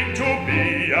thing to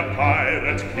be a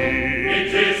pirate king.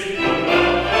 It is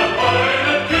hurrah for the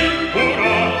pirate king.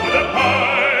 Hurrah for the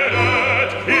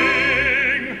pirate king.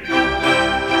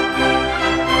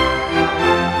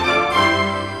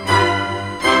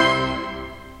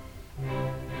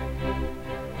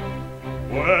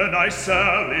 When I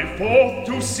sally forth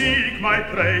to seek my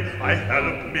prey, I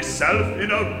help myself in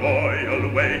a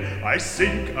royal way. I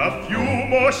sink a few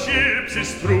more ships,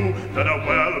 is true, than a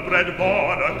well-bred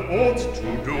monarch ought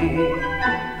to do.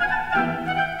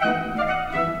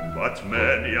 But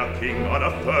many a king on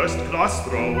a first-class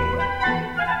throne,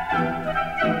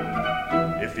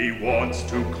 if he wants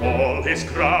to call his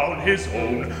crown his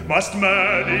own, must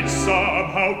manage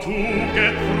somehow to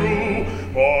get through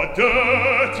more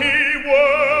dirty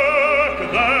work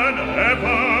than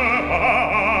ever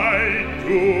I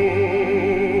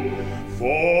do.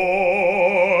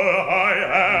 For I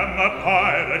am a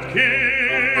pirate king,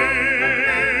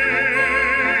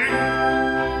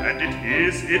 and it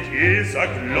is a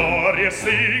glorious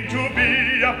thing to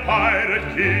be a pirate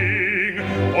king,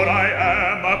 for I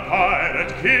am a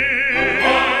pirate king.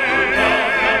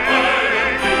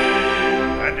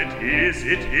 And it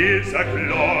is a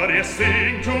glorious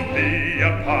thing to be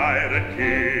a pirate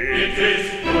king. It is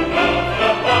hurrah for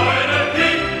the pirate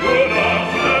king. Hurrah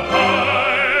for the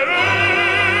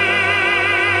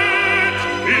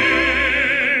pirate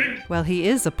king. Well, he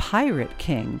is a pirate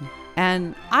king.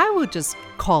 And I would just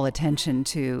call attention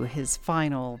to his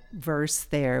final verse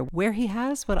there, where he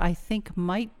has what I think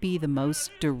might be the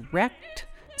most direct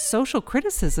social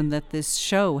criticism that this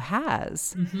show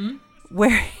has,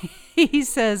 where he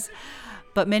says,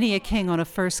 "But many a king on a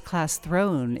first-class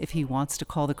throne, if he wants to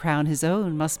call the crown his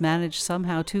own, must manage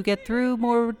somehow to get through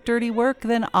more dirty work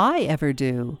than I ever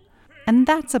do." And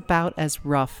that's about as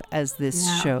rough as this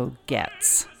show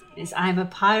gets. I'm a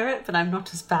pirate, but I'm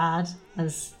not as bad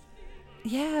as...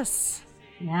 Yes.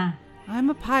 Yeah. I'm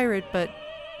a pirate, but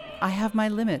I have my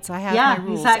limits. I have Yeah, my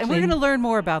rules. exactly. And we're going to learn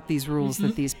more about these rules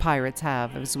that these pirates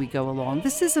have as we go along.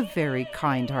 This is a very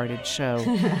kind-hearted show,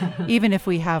 even if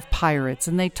we have pirates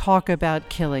and they talk about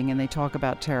killing and they talk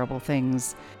about terrible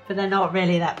things. But they're not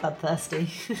really that bloodthirsty.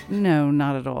 No,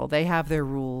 not at all. They have their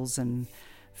rules, and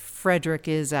Frederick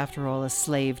is, after all, a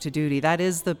slave to duty. That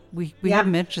is the... We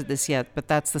haven't mentioned this yet, but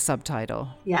that's the subtitle.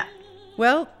 Yeah.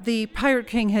 Well, the Pirate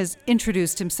King has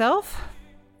introduced himself.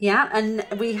 Yeah, and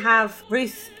we have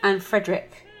Ruth and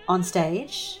Frederick on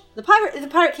stage. The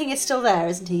Pirate King is still there,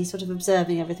 isn't he? He's sort of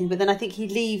observing everything, but then I think he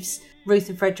leaves Ruth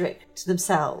and Frederick to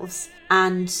themselves,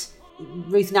 and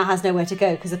Ruth now has nowhere to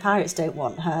go because the pirates don't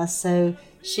want her, so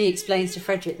she explains to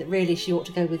Frederick that really she ought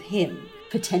to go with him,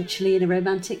 potentially in a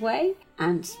romantic way,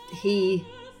 and he,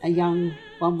 a young,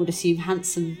 one would assume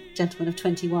handsome gentleman of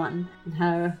 21, and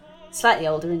her slightly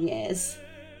older in years.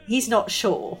 He's not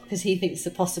sure because he thinks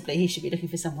that possibly he should be looking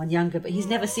for someone younger, but he's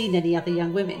never seen any other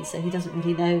young women, so he doesn't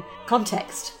really know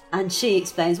context. And she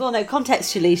explains, well, no,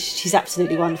 contextually, she's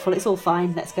absolutely wonderful. It's all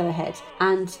fine. Let's go ahead.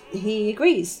 And he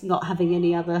agrees, not having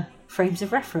any other frames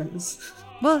of reference.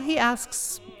 Well, he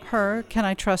asks her, "Can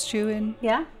I trust you?" And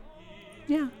Yeah.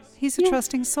 yeah, he's a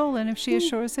trusting soul, and if she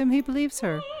assures him, he believes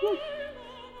her.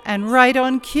 And right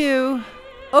on cue,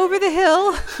 over the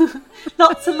hill.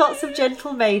 Lots and lots of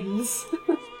gentle maidens.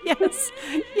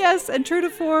 Yes, and true to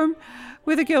form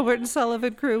with the Gilbert and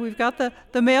Sullivan crew, we've got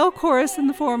the male chorus in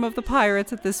the form of the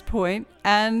pirates at this point,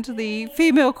 and the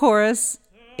female chorus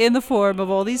in the form of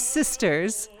all these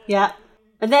sisters. Yeah.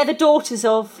 And they're the daughters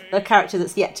of a character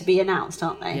that's yet to be announced,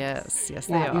 aren't they? Yes,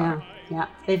 they are. Yeah.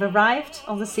 They've arrived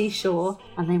on the seashore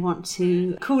and they want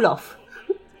to cool off,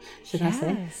 should I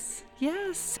say.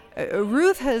 Yes.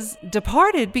 Ruth has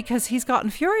departed because he's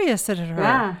gotten furious at her.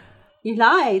 Yeah. You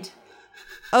lied.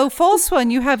 "Oh, false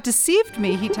one, you have deceived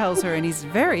me," he tells her, and he's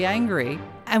very angry.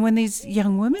 And when these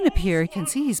young women appear, you can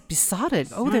see he's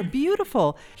besotted. Oh, they're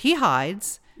beautiful. He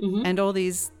hides, and all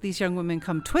these young women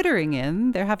come twittering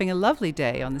in. They're having a lovely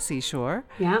day on the seashore.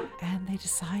 Yeah. And they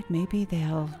decide maybe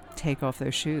they'll take off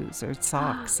their shoes or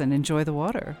socks and enjoy the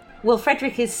water. Well,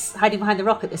 Frederick is hiding behind the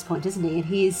rock at this point, isn't he? And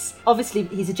he's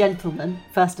a gentleman,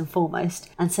 first and foremost,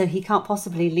 and so he can't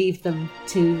possibly leave them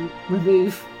to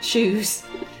remove shoes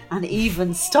and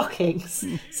even stockings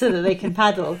so that they can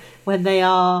paddle when they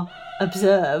are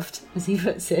observed, as he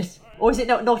puts it. Or is it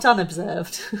not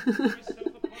unobserved?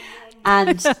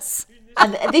 And Yes.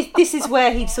 and this is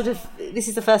where he sort of this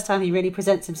is the first time he really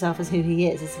presents himself as who he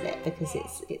is, isn't it? Because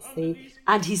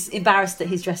and he's embarrassed that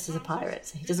he's dressed as a pirate,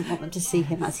 so he doesn't want them to see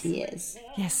him as he is.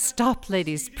 Yes, stop,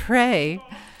 ladies, pray.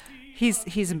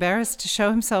 He's embarrassed to show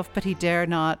himself, but he dare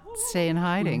not stay in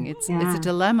hiding. It's a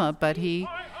dilemma, but he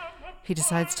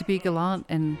decides to be gallant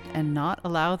and not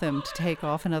allow them to take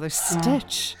off another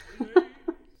stitch.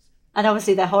 And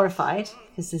obviously they're horrified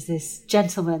because there's this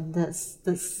gentleman that's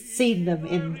seen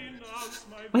them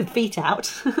with feet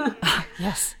out.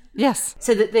 Yes.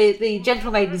 So that the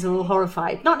gentle maidens are all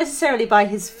horrified, not necessarily by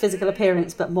his physical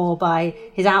appearance, but more by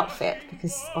his outfit,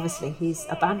 because obviously he's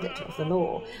a bandit of the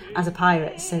law as a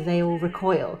pirate, so they all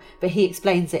recoil. But he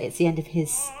explains that it's the end of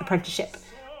his apprenticeship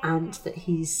and that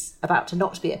he's about to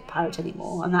not be a pirate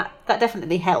anymore, and that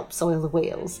definitely helps oil the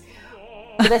wheels.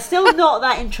 But they're still not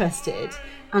that interested,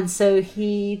 and so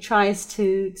he tries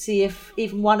to see if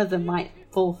even one of them might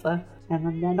fall for him,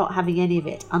 and they're not having any of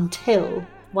it until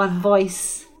one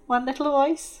little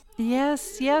voice.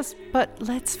 Yes, but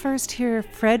let's first hear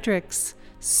Frederick's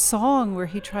song where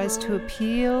he tries to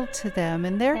appeal to them,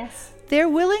 and they're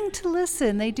willing to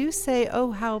listen. They do say,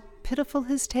 "Oh, how pitiful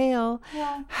his tale,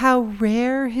 how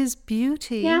rare his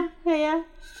beauty." Yeah.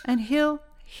 And he'll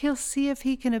see if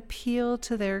he can appeal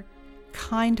to their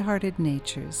kind-hearted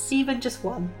natures. Even just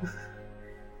one.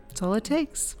 That's all it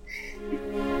takes.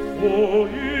 Oh,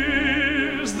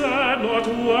 is there not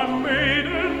one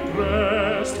maiden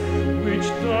breast which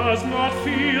does not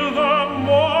feel the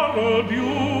moral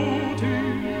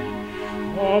beauty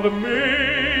of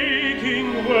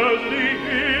making worldly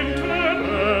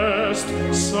interest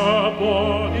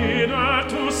subordinate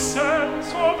to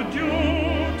sense of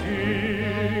duty?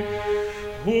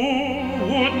 Who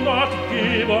would not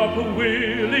give up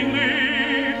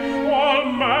willingly all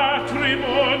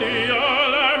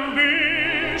matrimonial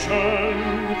ambition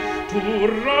to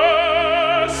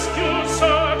rescue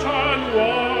such an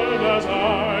one as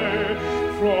I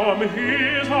from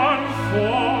his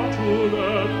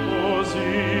unfortunate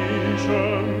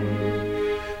position,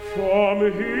 from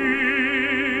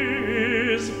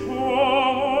his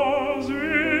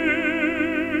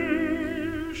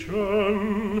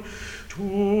position, to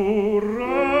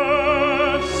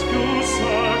rescue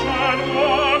such an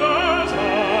one as I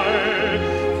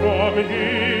from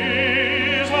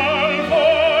his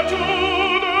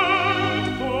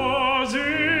unfortunate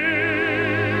position.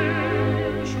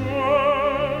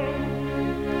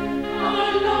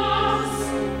 Alas,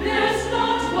 there's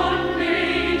not one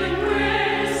maiden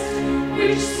breast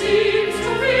which seems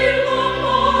to feel the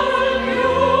moral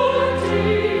beauty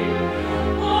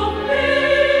of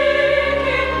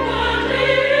making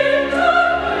worldly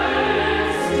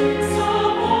interest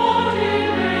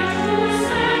subordinate to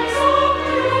sense of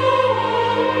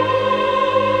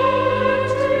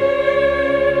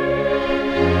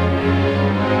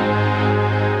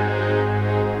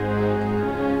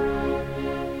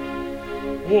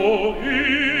Oh,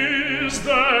 is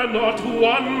there not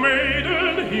one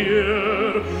maiden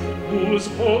here whose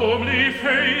homely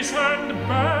face and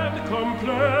bad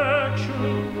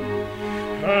complexion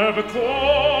have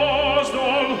caused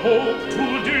all hope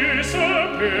to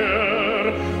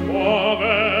disappear of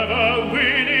ever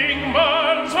winning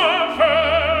man's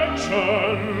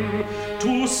affection?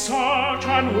 To such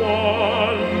an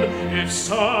one, if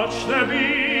such there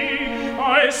be,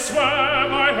 I swear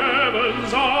by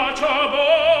heaven's arch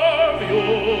above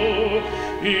you,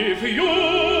 if you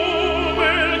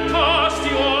will cast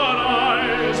your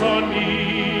eyes on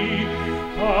me,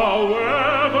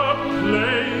 however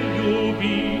plain you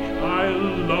be, I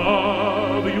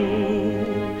love you.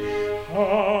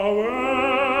 However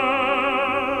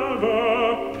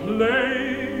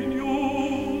plain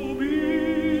you be,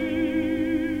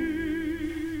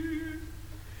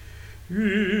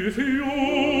 if you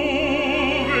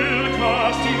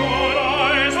cast your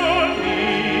eyes on me,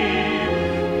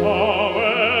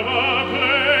 however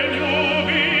plain you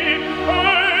be, I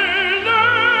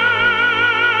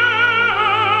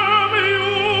love you,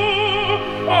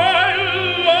 I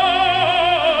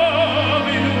love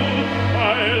you, I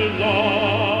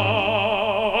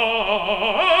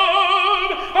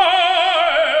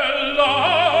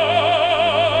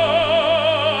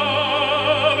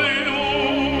love you.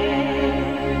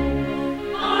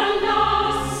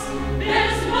 Alas,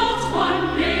 there's not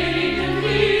one maiden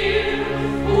here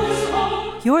whose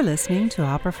hope. You're listening to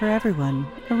Opera for Everyone,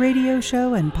 a radio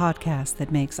show and podcast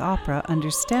that makes opera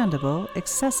understandable,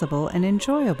 accessible, and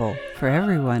enjoyable for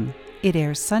everyone. It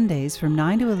airs Sundays from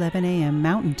 9 to 11 a.m.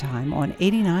 Mountain Time on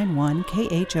 89.1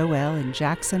 KHOL in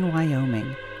Jackson,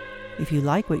 Wyoming. If you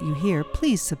like what you hear,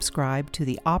 please subscribe to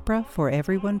the Opera for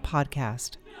Everyone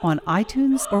podcast on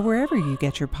iTunes or wherever you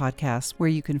get your podcasts, where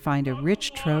you can find a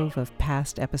rich trove of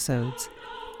past episodes.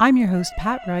 I'm your host,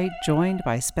 Pat Wright, joined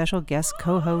by special guest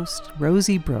co-host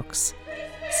Rosie Brooks.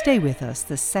 Stay with us.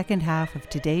 The second half of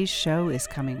today's show is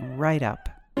coming right up.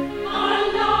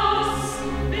 Alas,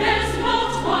 there's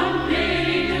not one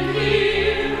maiden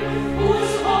here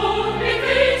whose homely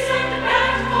face and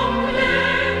bad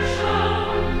complexion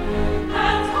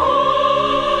hath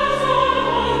caused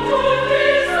all to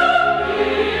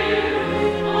disappear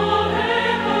of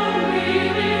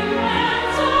ever-reading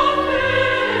hands of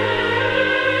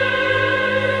affection.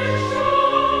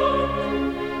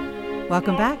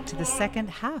 Welcome back to the second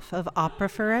half of Opera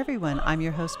for Everyone. I'm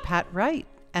your host, Pat Wright,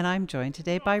 and I'm joined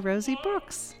today by Rosie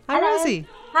Brooks. Hi, Hello. Rosie.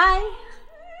 Hi.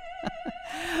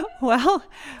 Well,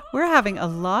 we're having a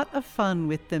lot of fun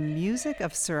with the music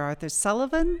of Sir Arthur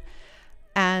Sullivan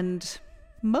and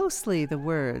mostly the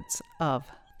words of...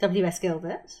 W.S.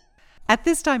 Gilbert. At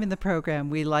this time in the program,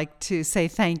 we like to say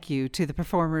thank you to the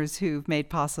performers who've made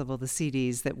possible the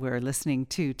CDs that we're listening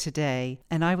to today.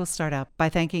 And I will start out by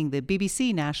thanking the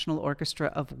BBC National Orchestra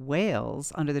of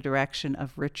Wales under the direction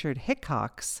of Richard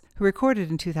Hickox, who recorded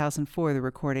in 2004 the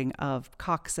recording of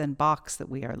Cox and Box that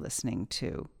we are listening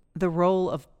to. The role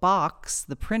of Box,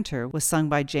 the printer, was sung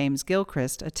by James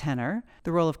Gilchrist, a tenor.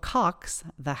 The role of Cox,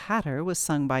 the hatter, was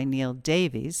sung by Neil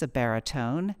Davies, a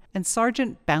baritone. And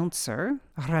Sergeant Bouncer,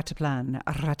 rataplan,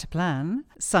 rataplan,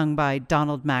 sung by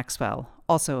Donald Maxwell,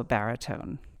 also a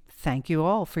baritone. Thank you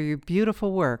all for your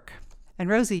beautiful work. And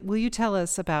Rosie, will you tell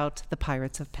us about the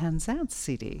Pirates of Penzance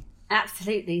CD?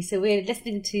 Absolutely. So we're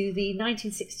listening to the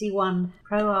 1961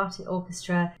 Pro Arte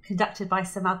Orchestra conducted by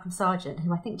Sir Malcolm Sargent,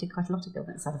 who I think did quite a lot of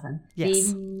Gilbert and Sullivan.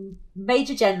 Yes. The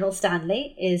Major General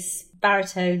Stanley is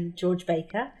baritone George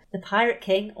Baker. The Pirate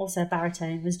King, also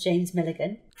baritone, was James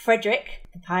Milligan. Frederick,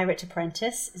 the Pirate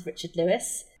Apprentice, is Richard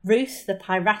Lewis. Ruth, the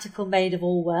piratical maid of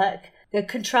all work. The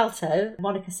contralto,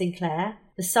 Monica Sinclair.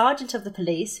 The Sergeant of the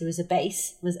Police, who was a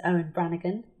bass, was Owen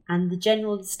Brannigan. And the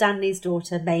General Stanley's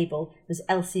daughter, Mabel, was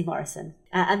Elsie Morrison.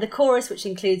 And the chorus, which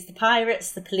includes the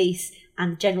pirates, the police,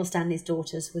 and General Stanley's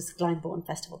daughters, was Glyndebourne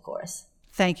Festival Chorus.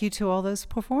 Thank you to all those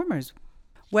performers.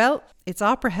 Well, it's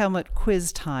Opera Helmet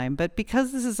quiz time, but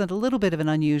because this is a little bit of an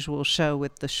unusual show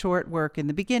with the short work in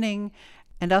the beginning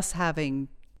and us having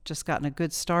just gotten a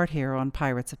good start here on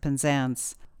Pirates of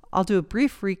Penzance, I'll do a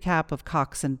brief recap of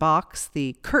Cox and Box,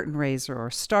 the curtain raiser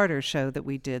or starter show that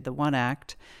we did, the one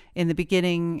act, in the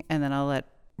beginning, and then I'll let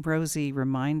Rosie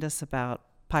remind us about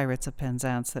Pirates of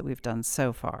Penzance that we've done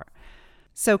so far.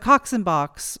 So Cox and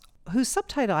Box, whose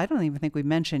subtitle I don't even think we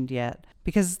mentioned yet,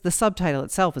 because the subtitle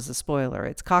itself is a spoiler.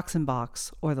 It's Cox and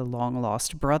Box, or the Long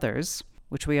Lost Brothers,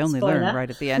 which we only learn right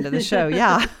at the end of the show.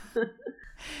 Yeah.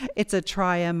 It's a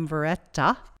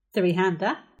triumviretta.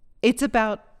 Three-hander. It's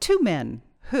about two men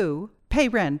who pay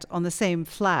rent on the same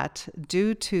flat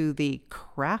due to the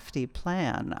crafty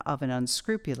plan of an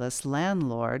unscrupulous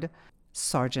landlord,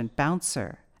 Sergeant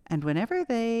Bouncer. And whenever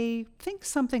they think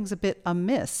something's a bit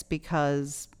amiss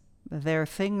because their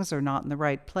things are not in the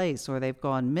right place or they've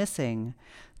gone missing,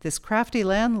 this crafty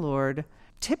landlord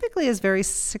typically is very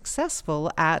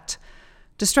successful at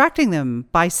distracting them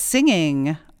by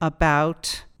singing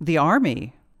about the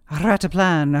army.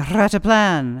 Rataplan,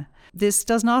 rataplan. This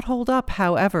does not hold up,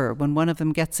 however, when one of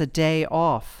them gets a day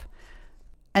off.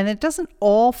 And it doesn't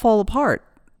all fall apart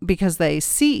because they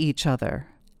see each other.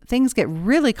 Things get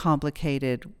really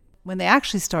complicated when they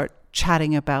actually start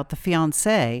chatting about the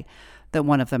fiancé that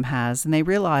one of them has, and they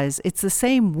realize it's the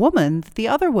same woman that the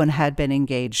other one had been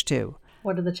engaged to.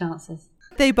 What are the chances?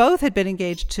 They both had been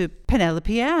engaged to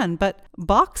Penelope Ann, but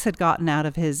Box had gotten out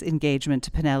of his engagement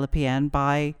to Penelope Ann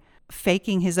by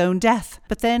faking his own death.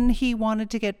 But then he wanted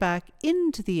to get back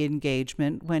into the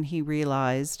engagement when he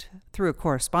realized, through a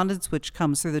correspondence which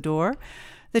comes through the door,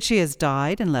 that she has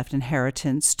died and left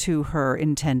inheritance to her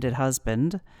intended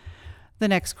husband. The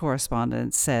next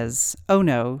correspondence says, oh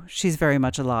no, she's very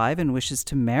much alive and wishes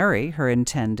to marry her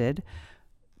intended.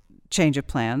 Change of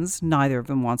plans. Neither of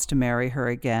them wants to marry her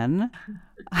again.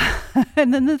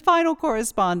 And then the final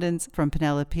correspondence from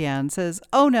Penelope Ann says,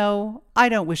 oh no, I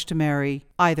don't wish to marry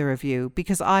either of you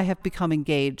because I have become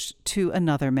engaged to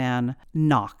another man,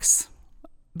 Knox.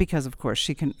 Because, of course,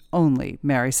 she can only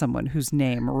marry someone whose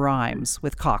name rhymes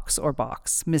with Cox or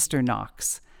Box, Mr.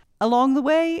 Knox. Along the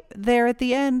way, there at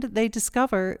the end, they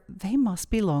discover they must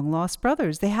be long-lost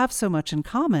brothers. They have so much in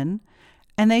common,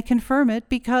 and they confirm it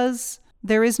because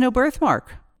there is no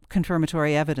birthmark.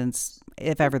 Confirmatory evidence,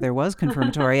 if ever there was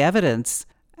confirmatory evidence.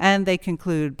 And they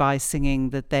conclude by singing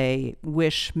that they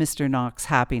wish Mr. Knox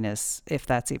happiness, if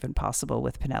that's even possible,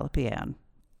 with Penelope Ann.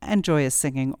 And joy is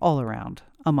singing all around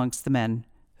amongst the men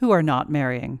who are not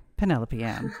marrying Penelope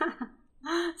Ann.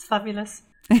 It's fabulous.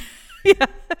 Yeah,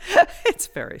 it's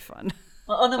very fun.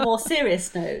 Well, on a more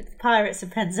serious note, Pirates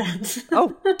of Penzance.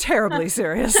 Oh, terribly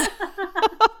serious.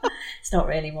 It's not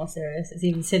really more serious. It's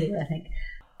even sillier, I think.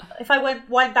 If I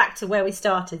wind back to where we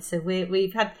started, so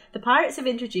we've had the pirates have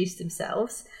introduced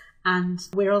themselves, and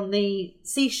we're on the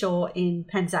seashore in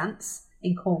Penzance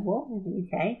in Cornwall in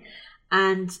the UK.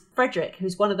 And Frederick,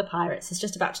 who's one of the pirates, is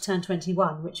just about to turn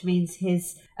 21, which means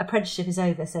his apprenticeship is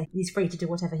over, so he's free to do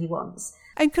whatever he wants.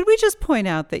 And could we just point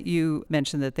out that you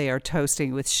mentioned that they are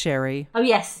toasting with sherry? Oh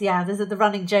yes, yeah. The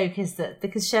running joke is that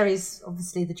because sherry's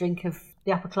obviously the drink of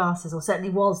the upper classes, or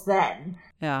certainly was then.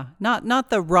 Yeah, not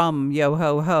the rum yo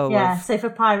ho ho. Yeah, so for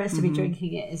pirates to be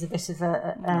drinking it is a bit of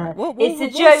a it's a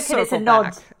joke and it's a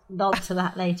circle nod to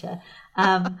that later.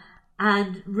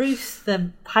 And Ruth,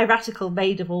 the piratical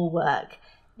maid of all work,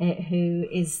 who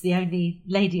is the only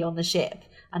lady on the ship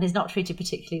and is not treated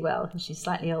particularly well because she's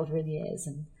slightly older in years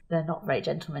and they're not very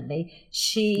gentlemanly.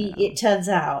 It turns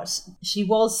out, she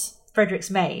was Frederick's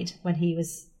maid when he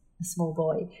was a small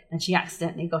boy, and she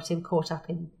accidentally got him caught up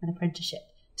in an apprenticeship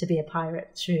to be a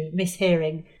pirate through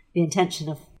mishearing the intention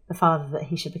of the father that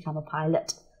he should become a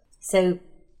pilot. So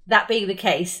that being the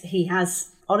case, he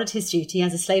has honoured his duty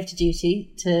as a slave to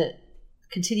duty to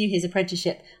continue his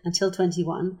apprenticeship until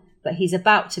 21, but he's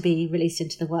about to be released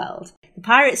into the world. The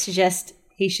pirates suggest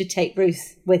he should take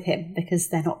Ruth with him because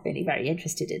they're not really very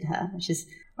interested in her, which is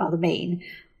rather mean.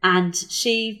 And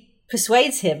she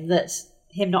persuades him that,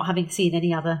 him not having seen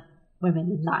any other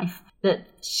women in life, that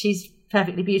she's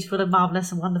perfectly beautiful and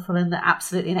marvellous and wonderful and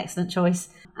absolutely an excellent choice.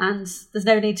 And there's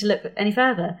no need to look any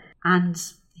further. And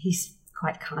he's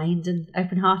quite kind and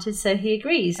open-hearted, so he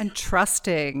agrees. And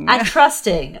trusting. And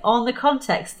trusting on the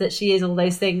context that she is all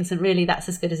those things and really that's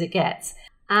as good as it gets.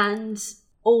 And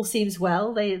all seems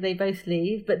well. They both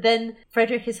leave. But then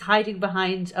Frederick is hiding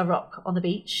behind a rock on the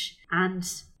beach, and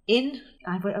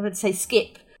I would say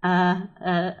skip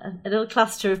a little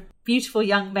cluster of beautiful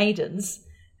young maidens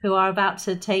who are about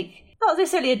to take, not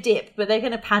necessarily a dip, but they're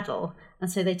going to paddle.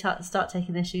 And so they start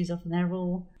taking their shoes off, and they're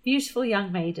all beautiful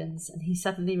young maidens. And he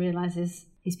suddenly realises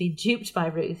he's been duped by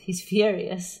Ruth. He's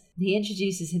furious. And he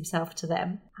introduces himself to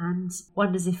them and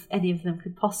wonders if any of them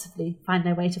could possibly find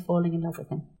their way to falling in love with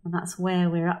him. And that's where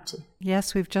we're up to.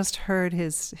 Yes, we've just heard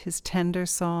his tender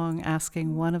song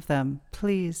asking one of them,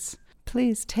 please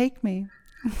take me.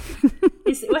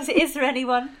 Is there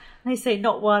anyone? They say,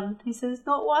 not one. He says,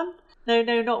 not one? No,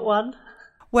 not one.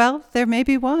 Well, there may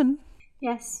be one.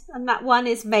 Yes, and that one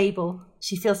is Mabel.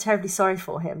 She feels terribly sorry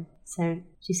for him, so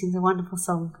she sings a wonderful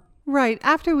song. Right,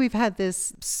 after we've had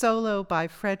this solo by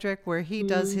Frederick where he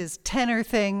does his tenor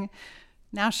thing,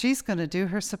 now she's going to do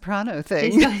her soprano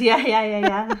thing.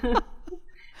 Yeah.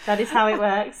 That is how it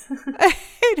works.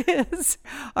 It is.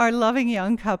 Our loving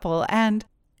young couple. And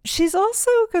she's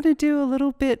also going to do a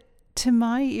little bit, to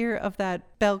my ear, of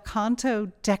that bel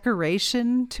canto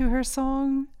decoration to her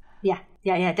song.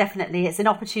 Yeah, definitely. It's an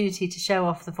opportunity to show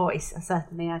off the voice,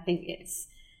 certainly. I think it's,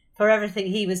 for everything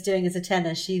he was doing as a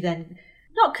tenor, she then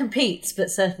not competes, but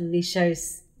certainly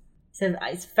shows. So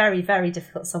it's a very, very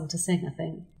difficult song to sing, I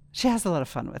think. She has a lot of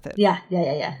fun with it. Yeah.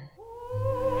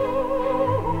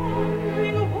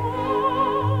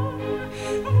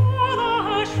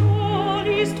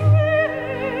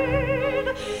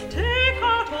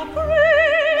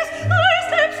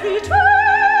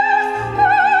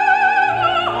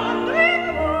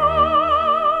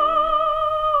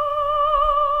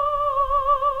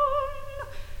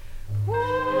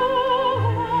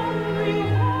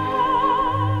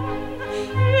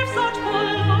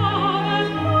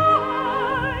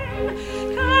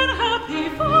 Can happy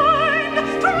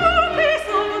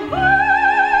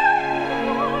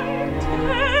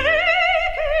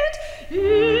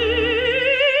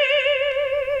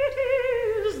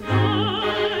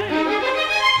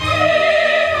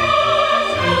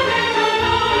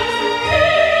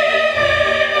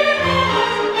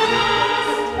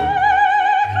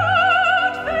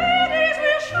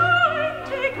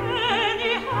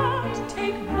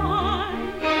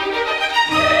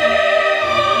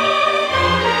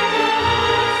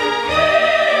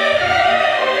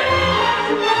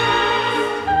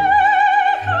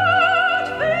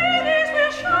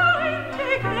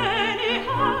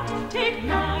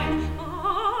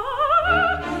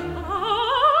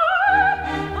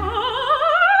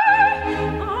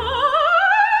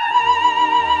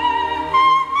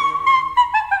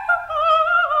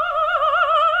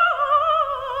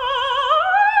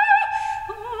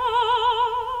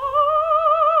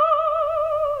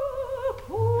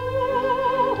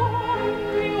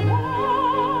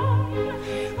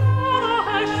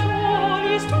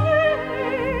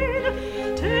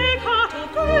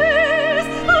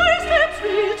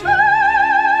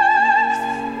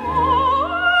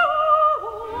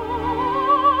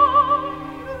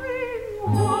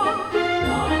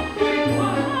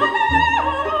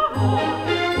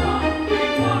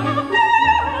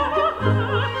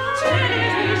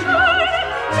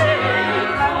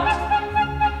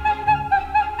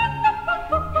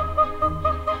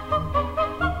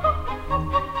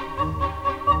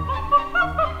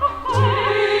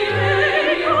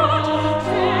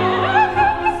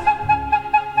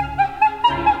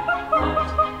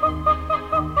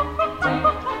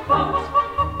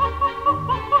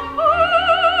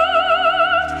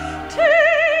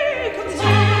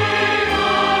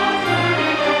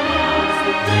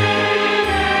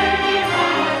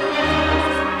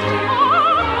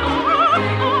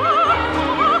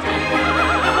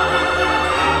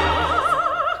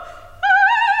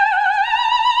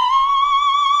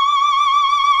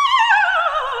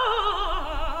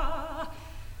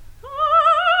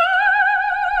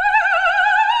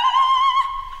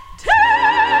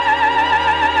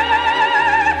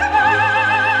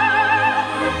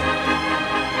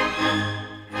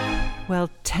Well,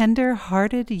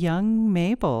 tender-hearted young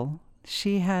Mabel,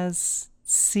 she has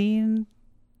seen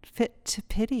fit to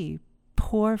pity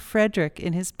poor Frederick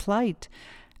in his plight,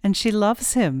 and she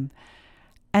loves him.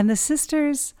 And the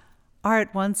sisters are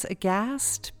at once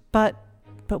aghast, but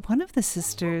one of the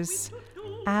sisters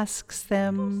asks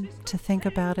them to think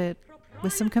about it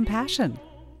with some compassion.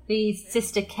 The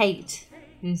sister Kate,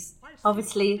 who's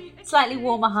obviously slightly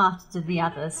warmer hearted than the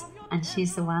others, and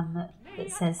she's the one that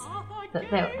says that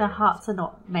their hearts are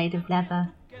not made of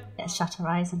leather. Let's shut our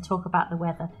eyes and talk about the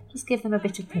weather. Just give them a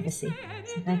bit of privacy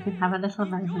so they can have a little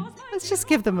moment. Let's just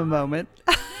give them a moment.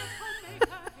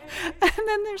 And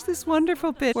then there's this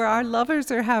wonderful bit where our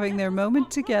lovers are having their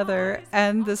moment together,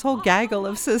 and this whole gaggle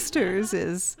of sisters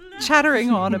is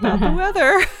chattering on about the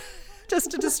weather just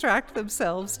to distract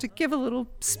themselves, to give a little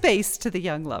space to the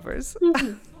young lovers.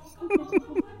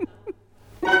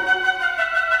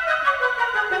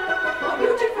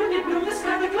 Beautifully blue, the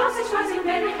sky, the glass is rising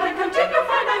very high. Continue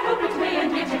fine, I hope it may, and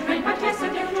yet it rained but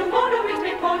yesterday. Tomorrow it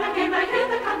may pour again, I hear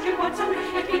the country once a week.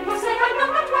 If people say I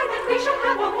know not why, that we shall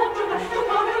have a home to run.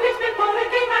 Tomorrow it may pour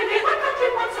again, I hear the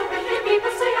country once a week. If people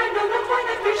say I know not why,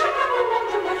 that we shall have a home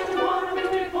to run. Tomorrow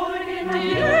it may pour again, I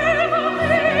hear the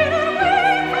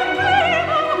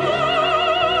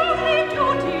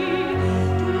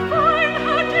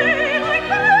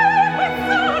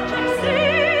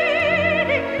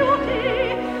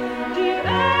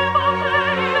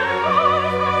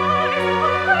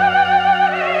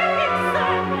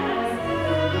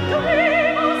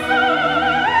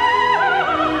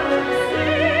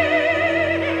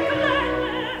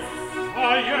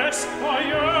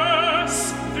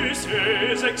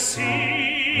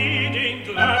exceeding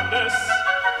gladness.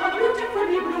 How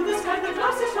beautifully blue the sky, the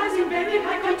glass is rising very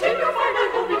high. Continue fine, I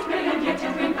hope it may, and yet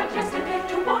it rained but yesterday.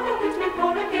 Tomorrow it may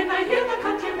pour again, I hear the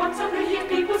country once a week. If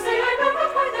people say I know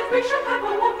not why, that we shall have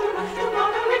a walk to run.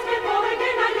 Tomorrow it may pour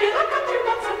again, I hear the country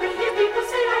once a week. If people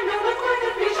say I know not why,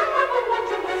 that we shall have a walk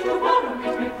to run. Tomorrow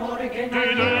it may pour again, I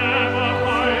hear the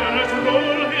pirate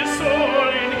roll his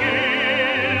soul in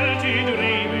guilty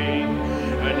dreaming,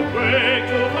 and wake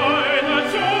to find that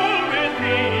soul with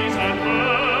peace and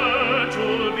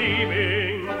virtual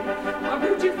beaming. How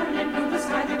beautifully blue the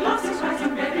sky, the glass is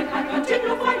rising very high.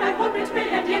 Continue fine, I hope it may,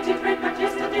 and yet it rained but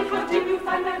yesterday. Continue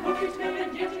fine, I hope it may,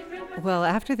 and yet it rained but... Well,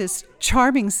 after this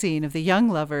charming scene of the young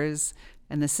lovers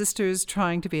and the sisters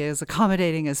trying to be as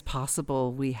accommodating as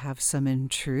possible, we have some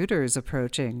intruders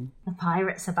approaching. The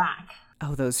pirates are back.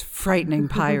 Oh, those frightening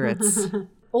pirates.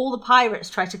 All the pirates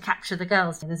try to capture the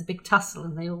girls. There's a big tussle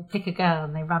and they all pick a girl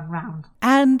and they run round.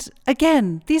 And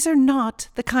again, these are not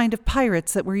the kind of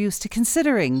pirates that we're used to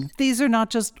considering. These are not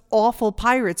just awful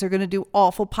pirates who are going to do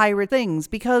awful pirate things,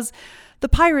 because the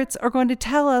pirates are going to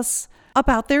tell us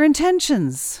about their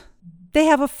intentions. They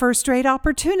have a first-rate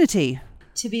opportunity.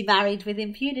 To be married with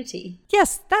impunity.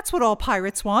 Yes, that's what all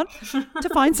pirates want, to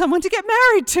find someone to get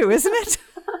married to, isn't it?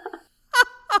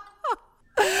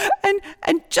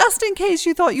 And just in case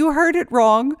you thought you heard it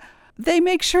wrong, they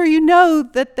make sure you know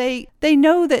that they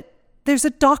know that there's a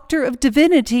doctor of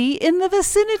divinity in the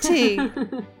vicinity.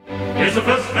 Here's a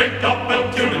first-rate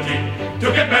opportunity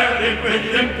to get married with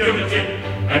impunity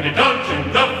and indulge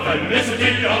in the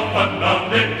felicity of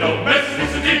unbounded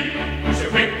domesticity. You should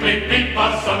quickly be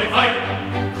personified,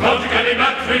 logically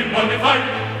matrimonified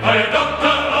by a doctor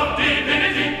of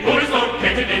divinity who is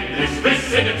located in this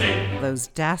vicinity. Those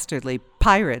dastardly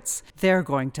pirates, they're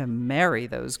going to marry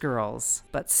those girls.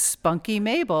 But Spunky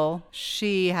Mabel,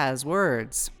 she has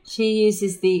words. She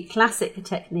uses the classic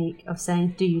technique of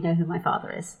saying, "Do you know who my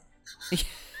father is?"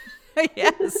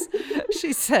 Yes.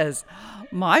 She says,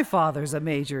 "My father's a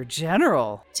major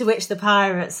general." To which the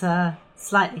pirates are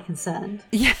slightly concerned.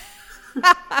 Yes.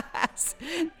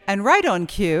 And right on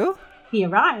cue, he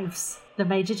arrives, the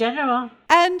Major General.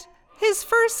 And his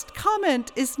first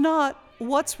comment is not,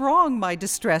 "What's wrong, my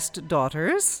distressed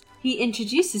daughters?" He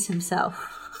introduces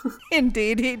himself.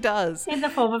 Indeed he does. In the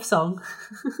form of song.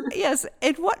 Yes,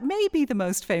 in what may be the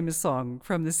most famous song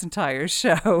from this entire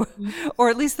show, or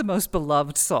at least the most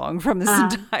beloved song from this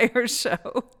entire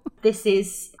show. This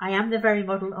is I Am the Very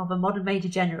Model of a Modern Major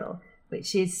General,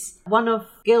 which is one of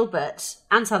Gilbert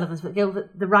and Sullivan's, but Gilbert,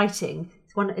 the writing,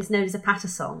 is known as a patter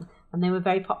song, and they were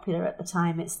very popular at the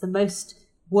time. It's the most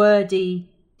wordy,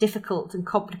 difficult and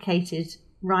complicated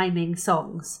rhyming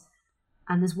songs.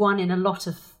 And there's one in a lot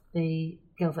of the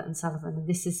Gilbert and Sullivan, and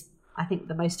this is, I think,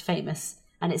 the most famous,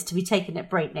 and it's to be taken at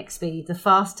breakneck speed. The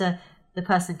faster the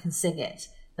person can sing it,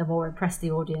 the more impressed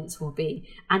the audience will be.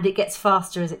 And it gets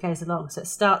faster as it goes along. So it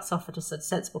starts off at a sort of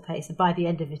sensible pace, and by the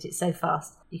end of it, it's so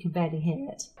fast you can barely hear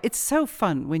it. It's so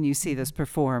fun when you see this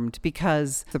performed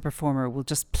because the performer will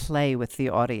just play with the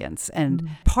audience. And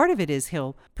part of it is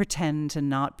he'll pretend to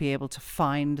not be able to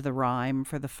find the rhyme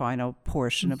for the final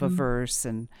portion of a verse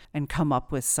and come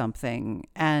up with something.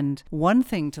 And one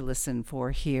thing to listen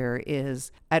for here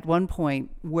is at one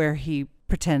point where he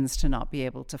pretends to not be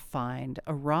able to find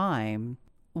a rhyme,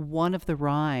 one of the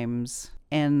rhymes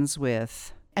ends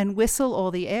with, and whistle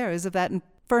all the airs of that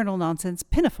infernal nonsense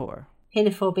Pinafore.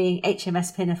 Pinafore being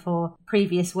HMS Pinafore,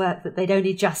 previous work that they'd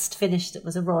only just finished that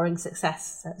was a roaring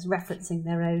success. So it's referencing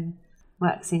their own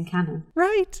works in canon.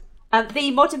 Right.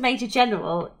 The Modern Major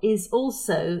General is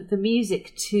also the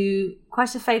music to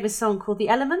quite a famous song called The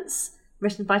Elements,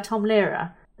 written by Tom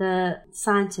Lehrer. The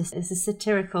scientist is a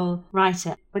satirical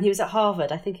writer. When he was at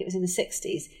Harvard, I think it was in the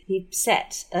 60s, he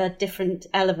set a different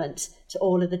element to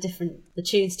all of the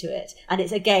tunes to it. And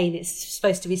it's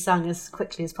supposed to be sung as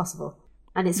quickly as possible.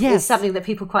 And it's something that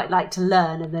people quite like to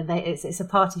learn. And then it's a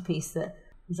party piece that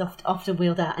is often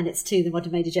wheeled out, and it's to the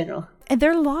Modern Major General. And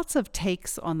there are lots of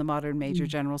takes on the Modern Major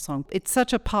General song. It's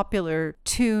such a popular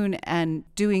tune, and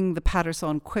doing the patter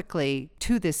song quickly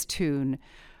to this tune.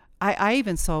 I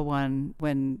even saw one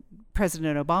when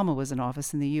President Obama was in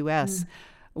office in the U.S.,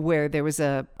 where there was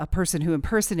a person who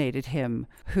impersonated him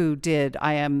who did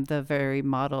I am the very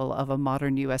model of a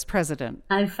modern U.S. president.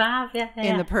 Oh, fab, yeah.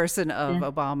 In the person of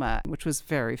Obama, which was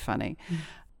very funny.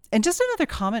 And just another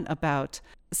comment about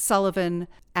Sullivan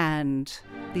and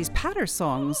these patter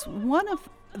songs. One of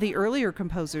the earlier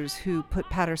composers who put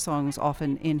patter songs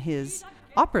often in his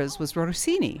operas was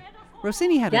Rossini.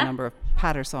 Rossini had a number of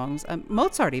patter songs.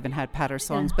 Mozart even had patter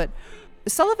songs, but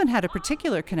Sullivan had a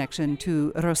particular connection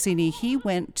to Rossini. He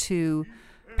went to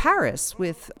Paris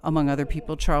with, among other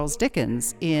people, Charles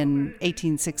Dickens in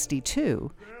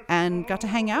 1862 and got to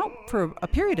hang out for a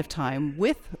period of time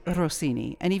with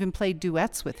Rossini and even played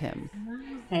duets with him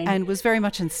and was very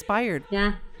much inspired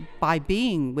by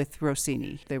being with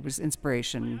Rossini. There was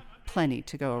inspiration plenty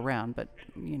to go around, but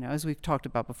as we've talked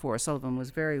about before, Sullivan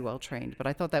was very well trained, but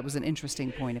I thought that was an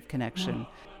interesting point of connection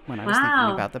when I was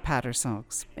thinking about the patter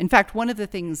songs. In fact, one of the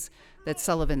things that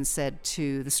Sullivan said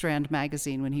to the Strand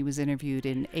magazine when he was interviewed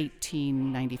in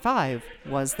 1895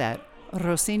 was that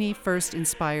Rossini first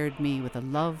inspired me with a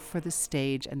love for the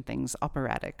stage and things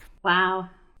operatic. Wow.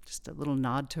 Just a little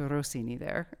nod to Rossini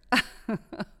there.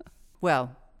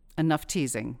 Well, enough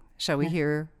teasing. Shall we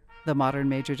hear the Modern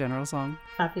Major General song?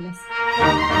 Fabulous.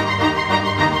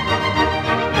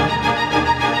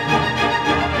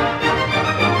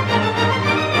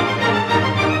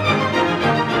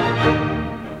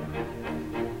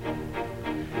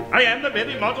 I am the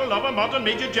very model of a modern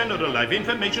major general. I've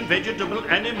information, vegetable,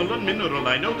 animal, and mineral.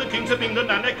 I know the kings of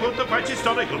England, and I quote the facts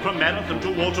historical, from Marathon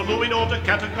to Waterloo in order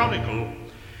categorical.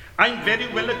 I'm very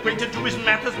well acquainted to his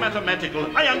matters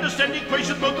mathematical. I understand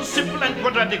equations both the simple and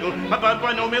quadratical. About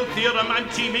binomial theorem, I'm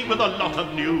teeming with a lot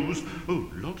of news. Oh,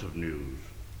 lot of news.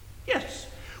 Yes,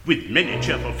 with many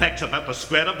cheerful facts about the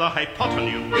square of the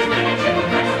hypotenuse. With many cheerful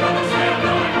facts about the square of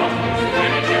the hypotenuse. With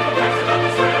many cheerful facts about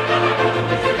the square of the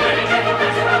hypotenuse. With many cheerful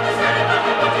facts about the square of the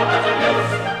hypotenuse.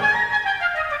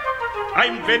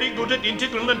 I'm very good at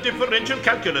integral and differential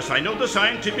calculus. I know the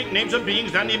scientific names of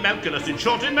beings and animalculous. In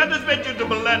short, in matters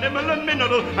vegetable, animal, and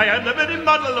mineral, I am the very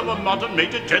model of a modern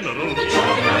major general. In short,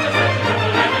 in matters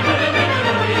vegetable, animal, and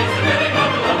mineral, he is the very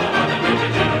model of a modern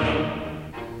major general.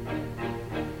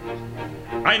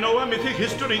 I know a mythic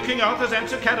history, King Arthur's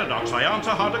answer paradox. I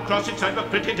answer hard across it, I've a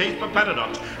pretty taste for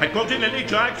paradox. I quote in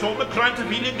elegiacs all the crimes of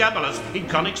Heliogabalus. In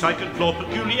conics I can floor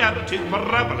peculiarities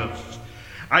parabolous.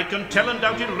 I can tell and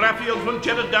doubt in Raphael's from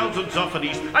Gerardown's and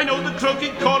Zophanies. I know the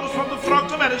croaking chorus from the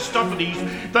frogs of Aristophanes.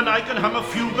 Then I can hum a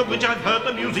fugue of which I've heard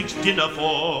the music's dinner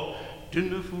for.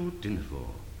 Dinner for, dinner for.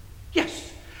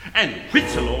 Yes, and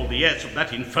whistle all the airs of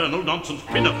that infernal nonsense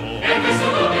Pinafore. And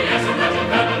whistle all the airs of that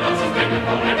infernal nonsense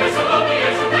Pinafore. And whistle all the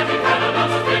airs of that infernal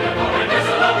nonsense Pinafore. And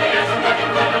whistle all the airs of that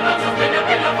infernal nonsense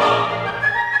Pinafore.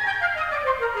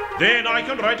 Then I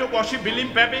can write a washing bill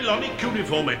in Babylonic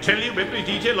cuneiform and tell you every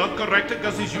detail of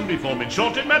Caractacus' uniform. In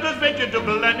short, in matters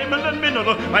vegetable, animal, and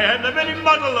mineral, I am the very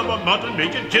model of a modern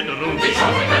major general. In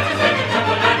short, in matters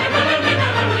vegetable, animal, and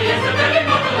mineral, he is the very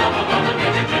model of a modern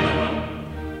major general.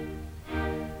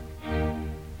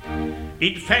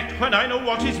 In fact, when I know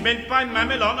what is meant by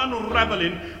mamelon and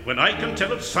ravelin, when I can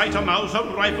tell at sight a Mauser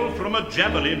rifle from a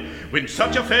javelin, when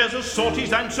such affairs as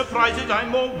sorties and surprises I'm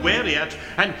more wary at,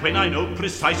 and when I know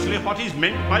precisely what is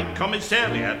meant by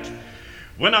commissariat,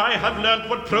 When I have learnt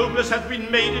what progress has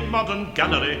been made in modern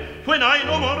gunnery, when I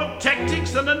know more of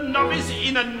tactics than a novice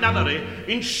in a nunnery,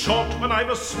 in short, when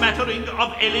I've a smattering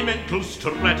of elemental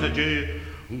strategy.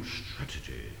 Oh,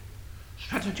 strategy,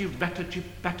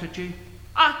 strategy.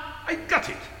 Ah, I got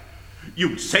it.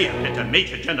 You say a better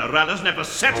Major General has never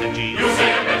strategy. You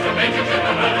say a better Major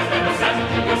General has never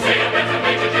strategy. You say a better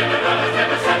Major General has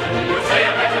never strategy. You say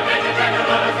a better Major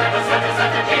General has never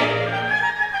strategy.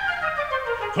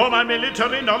 For my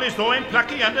military knowledge, though I'm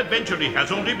plucky and adventurous,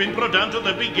 has only been brought down to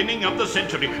the beginning of the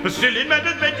century. But still in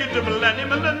matters vegetable,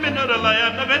 animal and mineral, I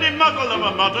am the very model of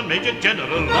a modern Major General.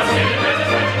 But still in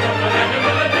matters vegetable,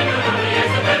 animal and mineral, he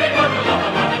is the very model of a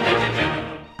modern Major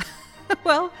General.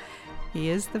 Well, he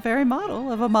is the very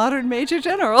model of a modern Major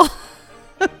General.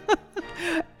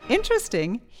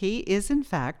 Interesting, he is in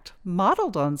fact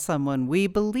modeled on someone we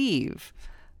believe.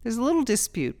 There's a little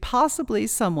dispute, possibly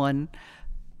someone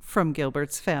from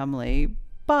Gilbert's family,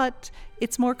 but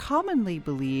it's more commonly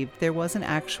believed there was an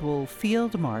actual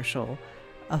field marshal,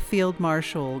 a Field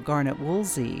Marshal Garnet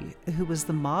Wolsey, who was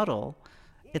the model,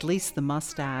 at least the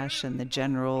mustache and the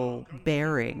general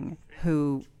bearing,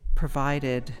 who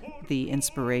provided the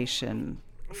inspiration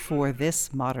for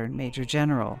this modern Major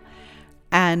General.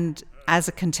 And as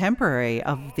a contemporary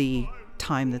of the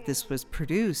time that this was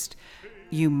produced,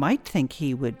 you might think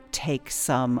he would take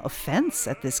some offense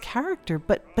at this character,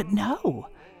 but no.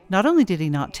 Not only did he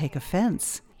not take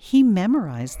offense, he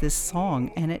memorized this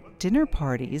song, and at dinner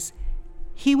parties,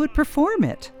 he would perform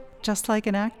it. Just like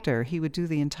an actor, he would do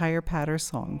the entire Patter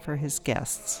song for his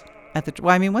guests.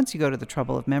 Once you go to the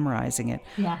trouble of memorizing it,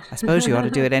 Yeah. I suppose you ought to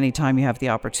do it any time you have the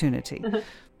opportunity.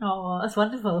 Oh, that's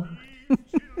wonderful.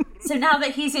 So now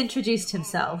that he's introduced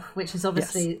himself, which is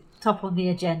obviously top on the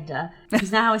agenda,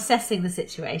 he's now assessing the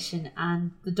situation,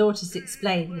 and the daughters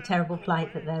explain the terrible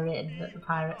plight that they're in, that the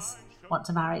pirates want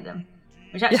to marry them,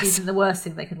 which actually isn't the worst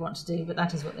thing they could want to do, but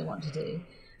that is what they want to do.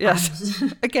 Yes.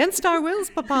 Against our wills,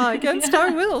 Papa, against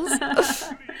our wills.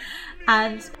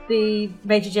 And the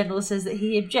Major General says that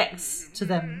he objects to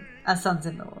them as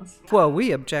sons-in-laws. Well,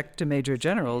 we object to Major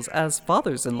Generals as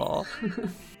fathers-in-law.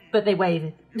 But they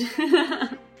waive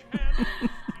it.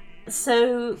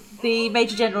 So the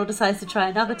Major General decides to try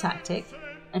another tactic,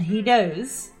 and he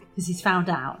knows, because he's found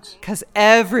out. Because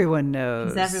everyone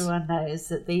knows. Because everyone knows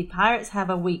that the pirates have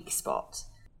a weak spot,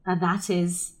 and that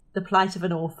is the plight of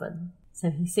an orphan.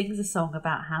 So he sings a song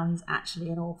about how he's actually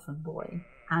an orphan boy,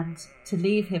 and to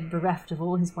leave him bereft of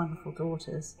all his wonderful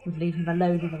daughters would leave him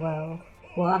alone in the world.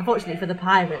 Well, unfortunately for the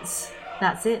pirates,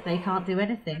 that's it. They can't do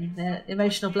anything. Their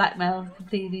emotional blackmail is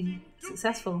completely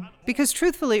successful. Because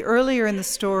truthfully, earlier in the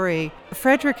story,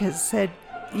 Frederick has said,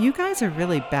 you guys are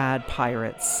really bad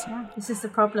pirates. Yeah, this is the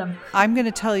problem. I'm going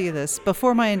to tell you this.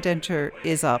 Before my indenture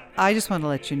is up, I just want to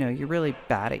let you know you're really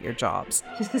bad at your jobs.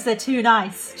 Just because they're too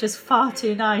nice. Just far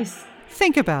too nice.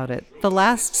 Think about it. The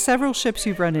last several ships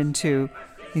you've run into,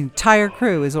 the entire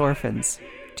crew is orphans.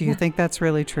 Do you think that's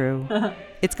really true?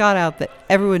 It's got out that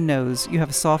everyone knows you have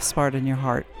a soft spot in your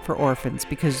heart for orphans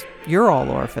because you're all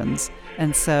orphans.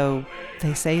 And so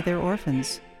they say they're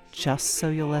orphans just so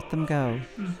you'll let them go.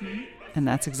 Mm-hmm. And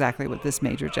that's exactly what this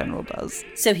Major General does.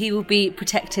 So he will be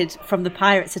protected from the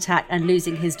pirates' attack and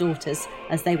losing his daughters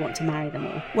as they want to marry them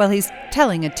all. Well, he's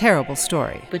telling a terrible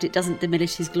story. But it doesn't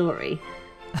diminish his glory.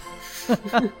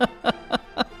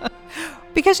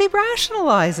 Because he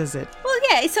rationalizes it. Well,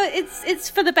 yeah, so it's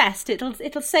for the best.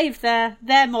 It'll save their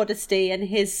modesty and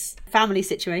his family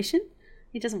situation.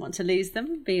 He doesn't want to lose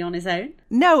them, be on his own.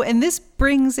 No, and this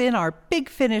brings in our big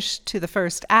finish to the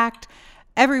first act.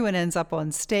 Everyone ends up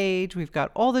on stage. We've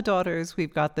got all the daughters.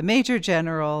 We've got the Major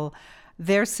General.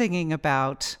 They're singing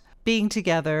about being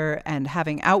together and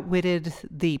having outwitted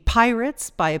the pirates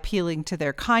by appealing to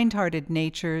their kind-hearted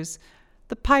natures.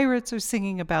 The pirates are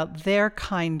singing about their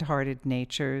kind-hearted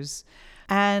natures.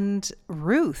 And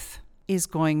Ruth is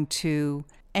going to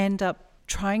end up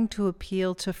trying to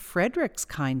appeal to Frederick's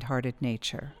kind-hearted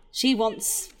nature. She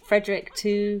wants Frederick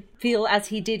to feel as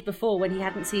he did before when he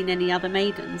hadn't seen any other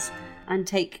maidens and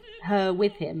take her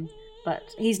with him. But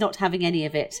he's not having any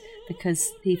of it because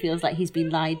he feels like he's been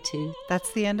lied to.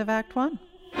 That's the end of Act 1.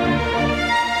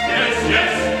 Yes,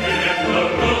 yes, we left the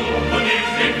room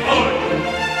beneath the fort.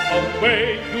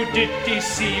 Away you did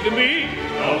deceive me.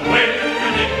 Away you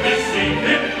did deceive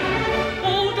him.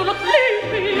 Oh, do not leave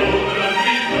me. Oh, do not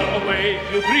leave him. Away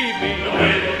you grieve me.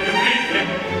 Away you grieve him.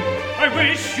 I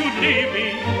wish you'd leave me.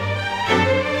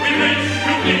 We wish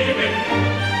you'd leave him.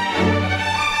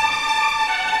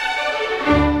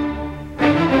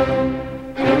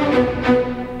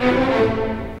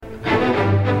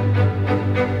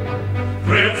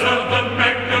 Prince of the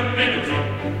magnanimity,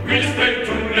 we respect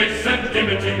to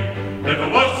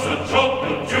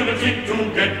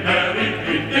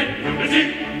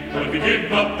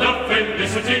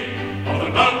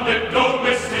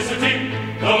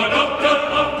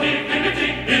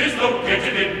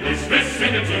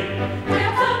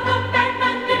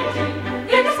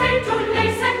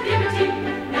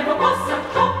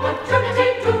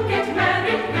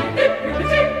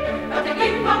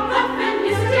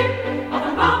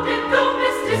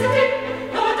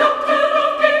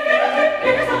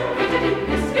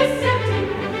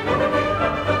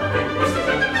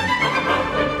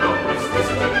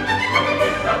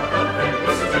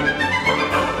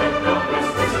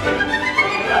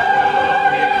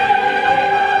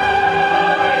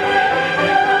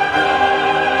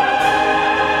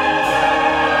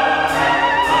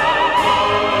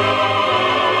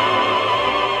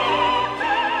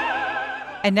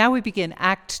And now we begin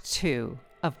Act 2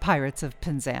 of Pirates of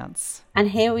Penzance.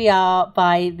 And here we are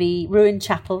by the ruined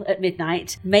chapel at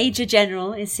midnight. Major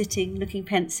General is sitting looking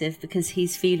pensive because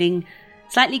he's feeling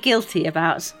slightly guilty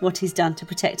about what he's done to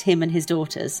protect him and his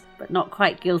daughters, but not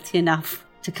quite guilty enough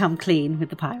to come clean with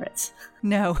the pirates.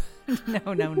 No,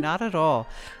 not at all.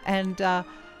 And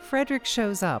Frederick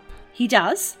shows up. He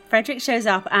does. Frederick shows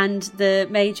up, and the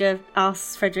Major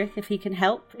asks Frederick if he can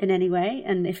help in any way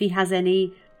and if he has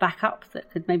any backup that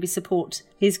could maybe support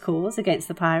his cause against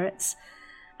the pirates.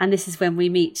 And this is when we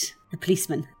meet the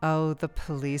policeman. Oh, the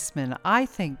policeman. I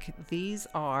think these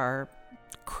are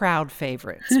crowd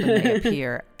favorites when they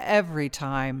appear every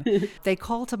time. They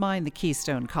call to mind the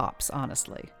Keystone Cops,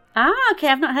 honestly. Ah, okay.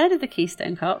 I've not heard of the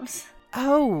Keystone Cops.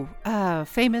 Oh,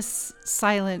 famous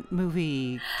silent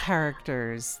movie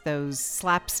characters, those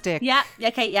slapstick. Yeah,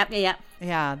 okay, yeah.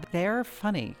 Yeah, they're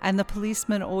funny. And the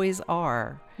policemen always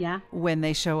are. Yeah. When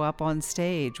they show up on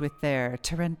stage with their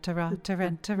tarantara,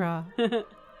 tarantara.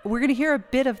 We're going to hear a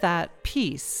bit of that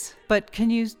piece, but can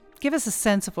you give us a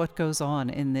sense of what goes on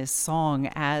in this song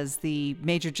as the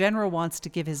Major General wants to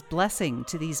give his blessing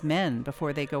to these men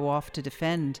before they go off to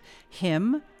defend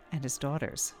him and his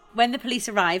daughters? When the police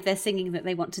arrive, they're singing that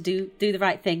they want to do the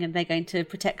right thing and they're going to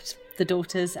protect the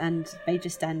daughters and Major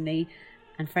Stanley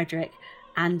and Frederick.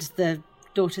 And the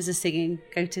daughters are singing,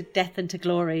 go to death and to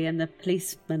glory. And the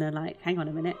policemen are like, hang on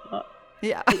a minute, what?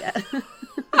 Yeah.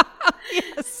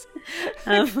 Yes.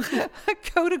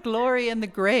 Go to glory in the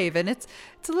grave. And it's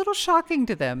a little shocking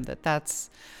to them that's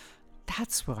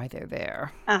why they're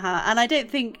there. And I don't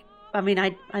think, I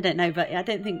don't know, but I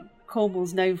don't think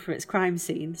Cornwall's known for its crime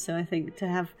scene, so I think to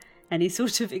have any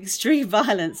sort of extreme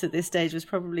violence at this stage was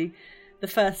probably the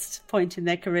first point in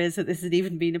their careers that this had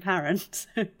even been apparent.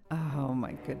 Oh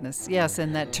my goodness. Yes,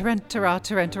 and that tarantara,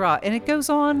 tarantara. And it goes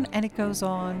on and it goes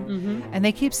on. Mm-hmm. And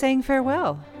they keep saying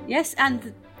farewell. Yes,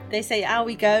 and they say, "Ah,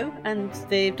 we go," and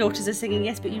the daughters are singing,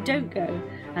 "Yes, but you don't go."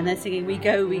 And they're singing, "We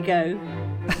go, we go."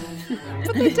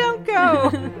 But they don't go.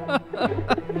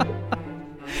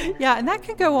 Yeah, and that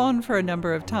can go on for a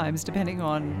number of times, depending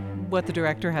on what the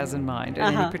director has in mind in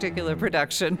any particular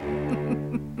production.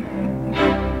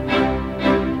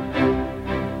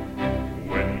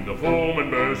 When the foam and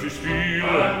mercies feel,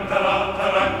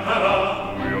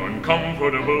 we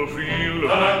uncomfortable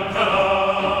feel,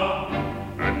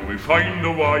 and we find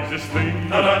the wisest thing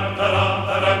is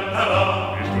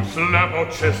to slap our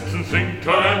chests and sing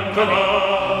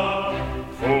tarantara.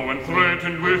 For when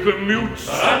threatened with the mutes,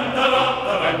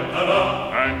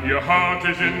 and your heart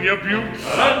is in your boots,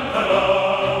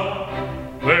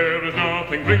 there is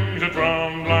nothing brings a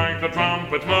drum like the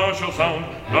trumpet's martial sound,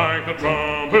 like the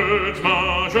trumpet's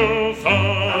martial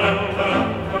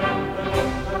sound.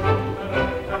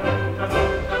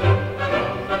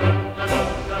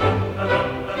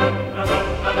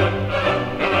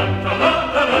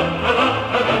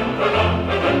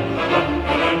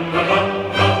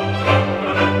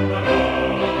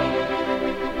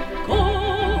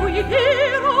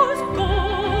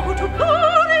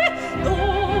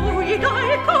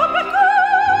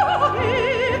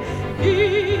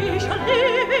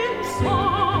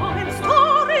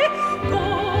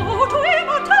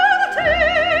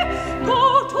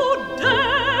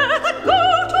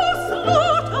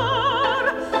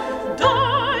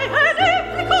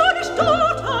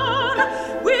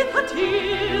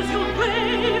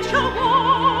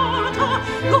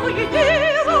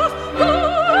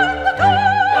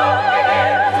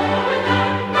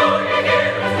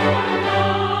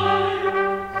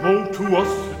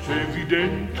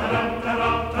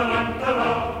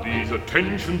 These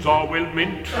attentions are well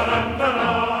meant.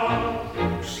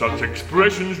 Such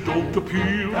expressions don't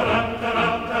appeal.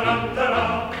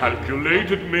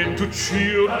 Calculated men to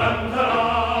cheer,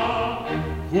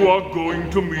 who are going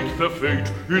to meet their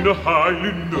fate in a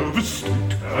highly nervous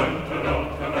state.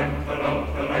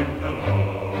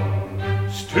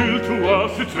 Still to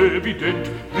us it's evident,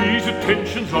 these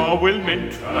attentions are well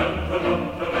meant.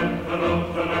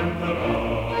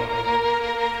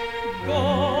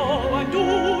 Go and do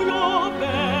your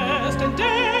best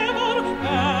endeavor,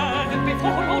 and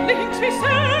before our links we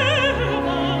sever,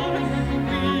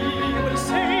 we will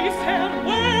say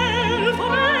farewell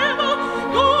forever.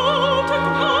 Go to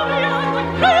glory and the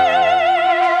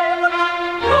grave.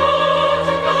 Go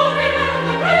to glory and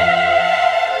the grave.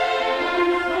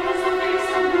 Those of these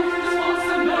and ruthless, false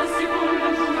and merciful,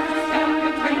 and ruthless, and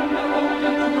the tender, old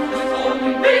and ruthless, all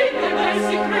we make the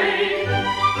mercy crave.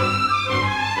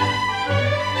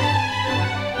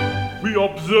 We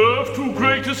observe two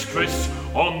greatest stress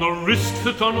on the wrist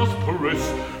that on us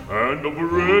press, and of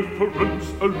reference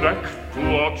elect to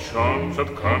our chance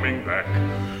of coming back.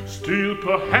 Still,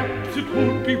 perhaps it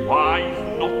would be wise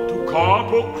not to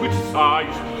carp or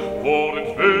criticize, for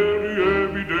it's very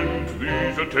evident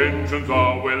these attentions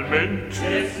are well meant.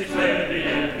 Yes, it's very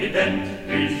evident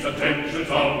these attentions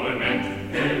are well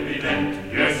meant.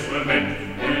 Evident, yes, well meant.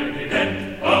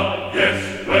 Evident, ah,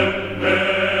 yes, well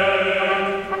meant.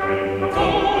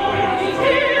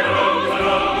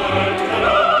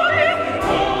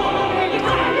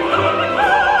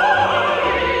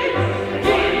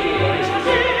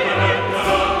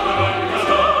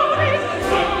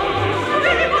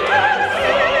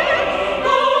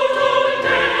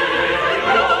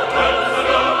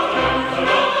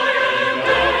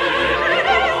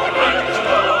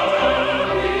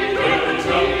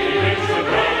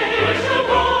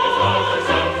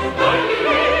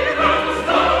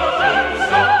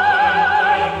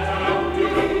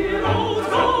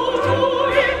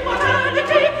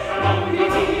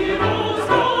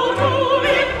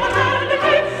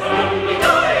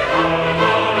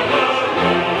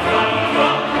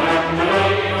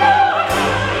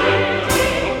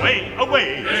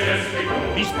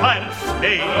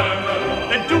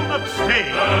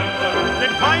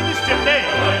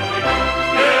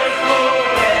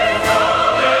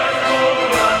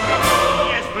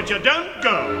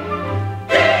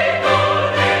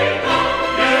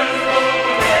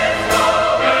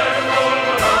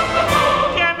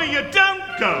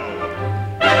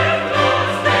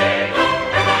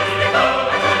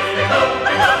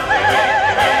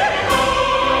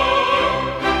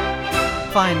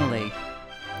 Finally,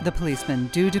 the policemen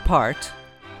do depart,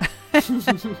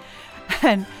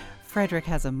 and Frederick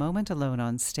has a moment alone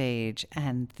on stage,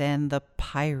 and then the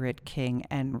Pirate King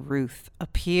and Ruth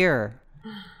appear.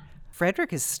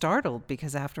 Frederick is startled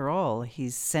because, after all,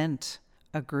 he's sent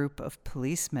a group of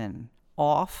policemen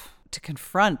off to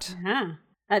confront. Uh-huh.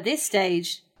 At this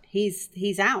stage,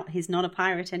 he's out. He's not a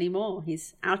pirate anymore.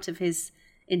 He's out of his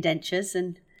indentures,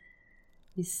 and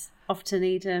he's off to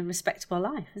lead a respectable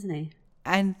life, isn't he?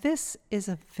 And this is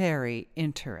a very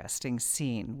interesting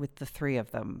scene with the three of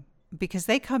them, because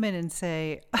they come in and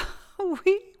say, oh,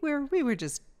 we were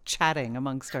just chatting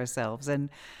amongst ourselves, and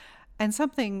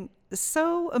something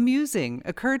so amusing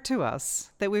occurred to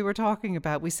us that we were talking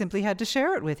about. We simply had to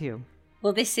share it with you.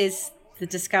 Well, this is the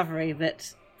discovery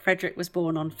that Frederick was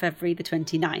born on February the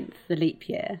 29th, the leap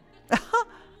year.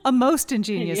 A most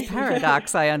ingenious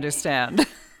paradox, I understand.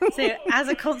 So as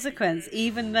a consequence,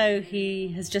 even though he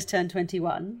has just turned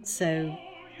 21, so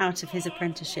out of his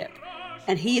apprenticeship,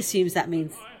 and he assumes that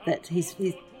means that he's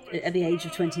at the age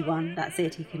of 21, that's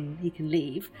it, he can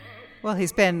leave. Well,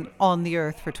 he's been on the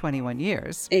earth for 21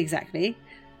 years. Exactly.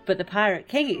 But the Pirate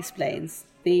King explains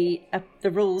the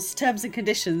rules, terms and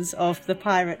conditions of the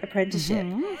pirate apprenticeship.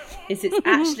 It's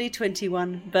actually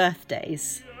 21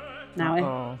 birthdays.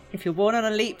 Now, if you're born on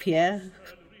a leap year,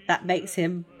 that makes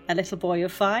him a little boy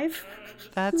of 5.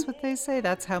 That's what they say.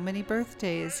 That's how many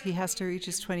birthdays he has to reach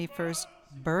his 21st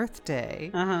birthday.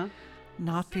 Uh-huh.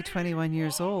 Not be 21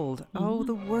 years old. Oh,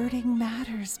 the wording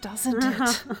matters, doesn't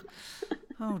it?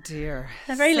 Oh, dear.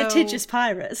 They're very litigious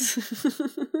pirates.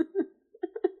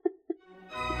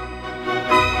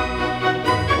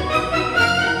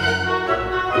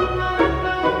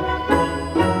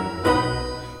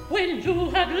 When you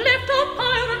had left our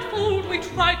pirate fold, we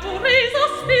tried to raise our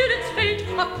spirits faint,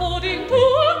 according to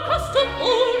our custom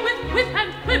old, with whip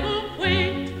and quibble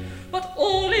quaint. But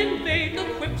all in vain the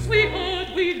quips we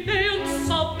heard, we lay and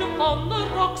sobbed upon the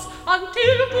rocks,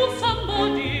 until to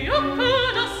somebody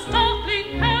occurred a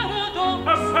startling paradox.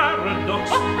 A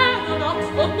paradox. A paradox,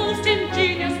 a most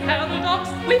ingenious paradox.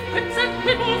 With quips and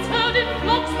quibbles heard in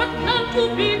flocks, but none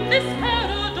to beat this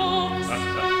paradox.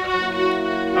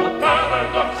 A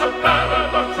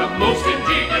paradox, a most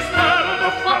ingenious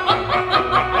paradox.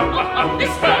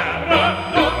 This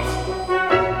paradox.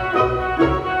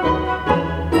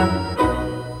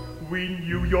 We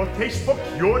knew your taste for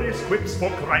curious quips, for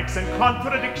cranks and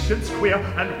contradictions queer,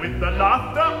 and with the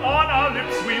laughter on our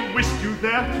lips we wished you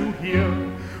there to hear.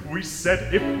 We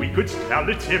said if we could tell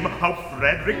it him, how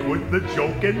Frederick would the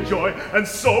joke enjoy, and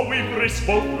so we risked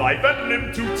both life and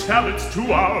limb to tell it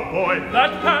to our boy.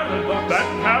 That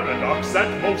paradox,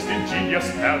 that most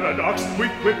ingenious paradox,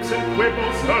 with quips and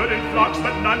quibbles heard in flocks,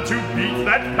 but none to beat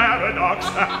that paradox.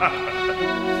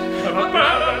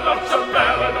 a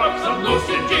paradox, a most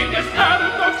ingenious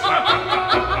paradox.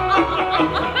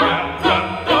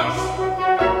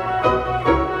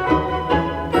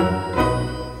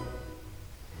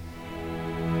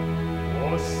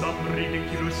 For some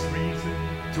ridiculous reason,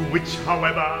 to which,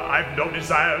 however, I I've no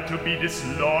desire to be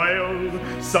disloyal.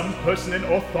 Some person in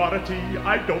authority,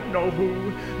 I don't know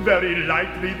who, very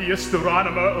likely the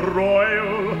astronomer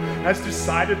royal, has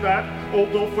decided that,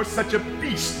 although for such a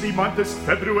beastly month as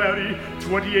February,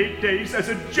 28 days as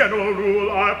a general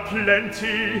rule are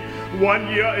plenty, 1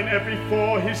 year in every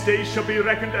 4 his days shall be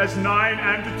reckoned as 9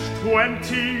 and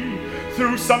 20.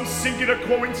 Through some singular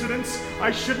coincidence,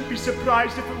 I shouldn't be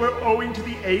surprised if it were owing to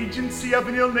the agency of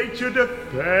an ill-natured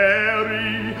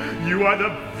fairy. You are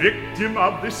the victim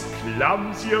of this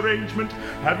clumsy arrangement,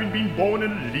 having been born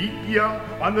in leap year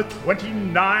on the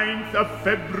 29th of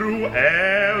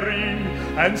February.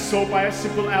 And so by a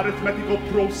simple arithmetical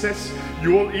process,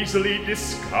 you will easily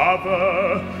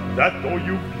discover that though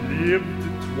you've lived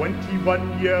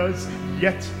 21 years,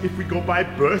 yet, if we go by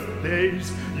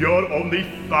birthdays, you're only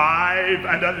 5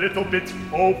 and a little bit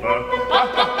over.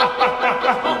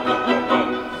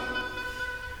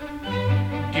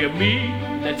 Dear me,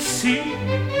 let's see.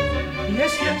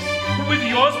 Yes, yes, with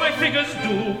yours my figures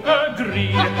do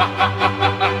agree.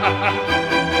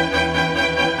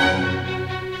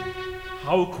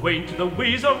 How quaint the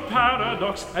ways of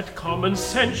paradox, at common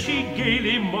sense she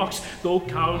gaily mocks, though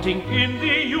counting in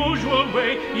the usual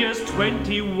way, years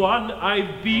 21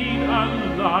 I've been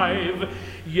alive,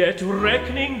 yet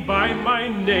reckoning by my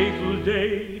natal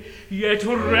day, yet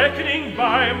reckoning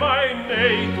by my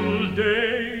natal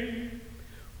day.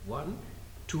 1,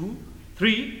 2,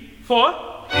 3, 4,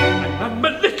 I'm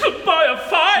a little boy of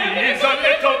 5. He's a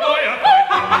little boy of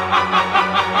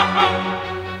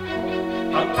 5.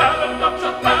 A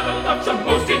paradox, a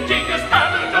most ingenious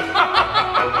paradox.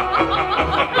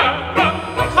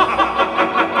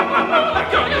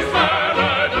 Curious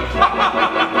paradox.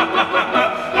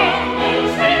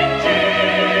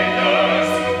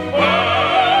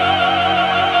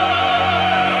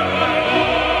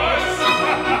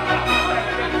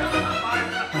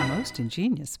 A most ingenious paradox. A most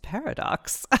ingenious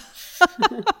paradox.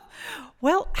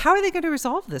 Well, how are they going to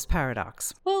resolve this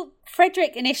paradox? Well,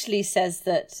 Frederick initially says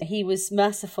that he was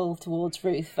merciful towards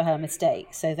Ruth for her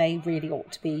mistake, so they really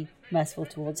ought to be merciful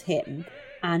towards him.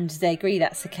 And they agree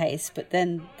that's the case, but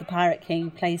then the Pirate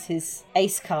King plays his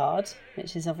ace card,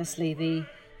 which is obviously the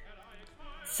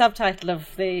subtitle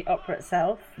of the opera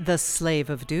itself. The Slave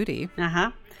of Duty.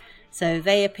 So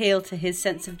they appeal to his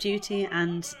sense of duty,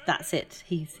 and that's it.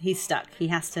 He's stuck. He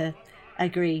has to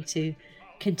agree to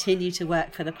continue to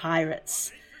work for the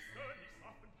pirates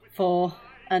for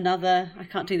another, I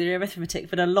can't do the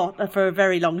arithmetic, but for a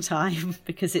very long time,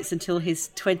 because it's until his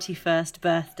 21st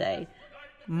birthday.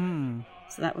 So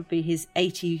that would be his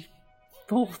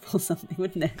 84th or something,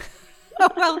 wouldn't it? Oh,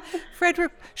 well,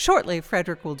 Frederick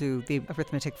will do the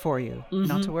arithmetic for you,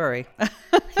 not to worry.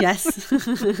 Yes.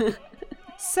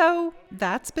 So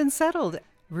that's been settled.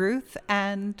 Ruth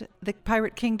and the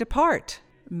Pirate King depart.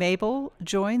 Mabel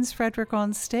joins Frederick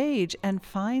on stage and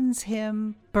finds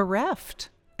him bereft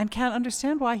and can't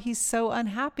understand why he's so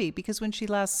unhappy, because when she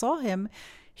last saw him,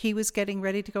 he was getting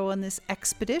ready to go on this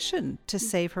expedition to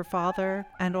save her father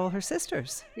and all her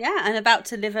sisters. Yeah, and about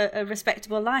to live a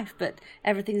respectable life, but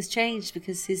everything's changed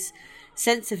because his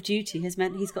sense of duty has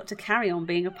meant he's got to carry on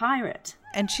being a pirate.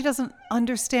 And she doesn't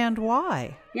understand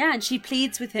why. Yeah, and she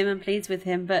pleads with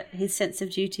him, but his sense of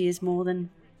duty is more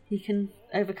than he can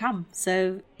overcome.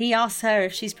 So he asks her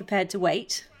if she's prepared to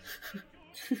wait.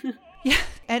 Yeah,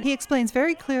 and he explains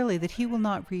very clearly that he will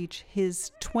not reach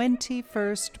his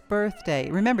 21st birthday.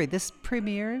 Remember, this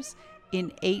premieres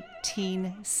in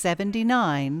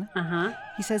 1879.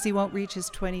 He says he won't reach his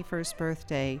 21st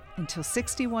birthday until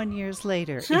 61 years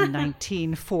later in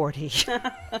 1940.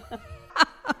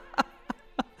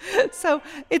 So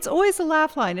it's always a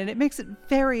laugh line, and it makes it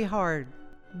very hard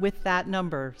with that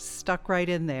number stuck right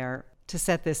in there to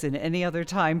set this in any other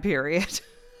time period.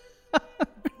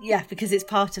 Yeah, because it's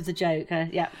part of the joke.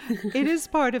 Yeah. It is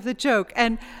part of the joke.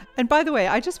 And by the way,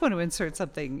 I just want to insert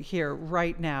something here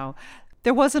right now.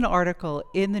 There was an article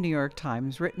in the New York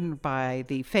Times written by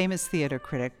the famous theater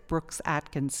critic Brooks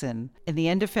Atkinson in the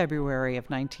end of February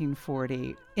of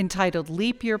 1940 entitled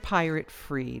 "Leap Year Pirate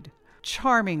Freed."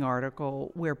 Charming article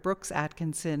where Brooks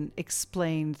Atkinson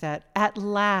explained that at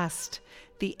last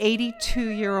the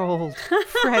 82-year-old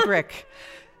Frederick,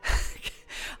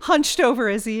 hunched over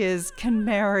as he is, can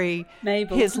marry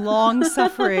Mabel. his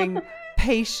long-suffering,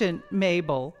 patient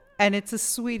Mabel. And it's the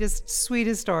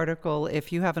sweetest article.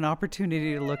 If you have an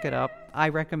opportunity to look it up, I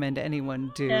recommend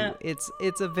anyone do. Yeah.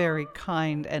 It's a very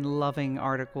kind and loving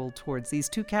article towards these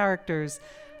two characters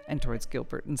and towards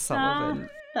Gilbert and Sullivan.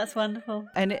 That's wonderful.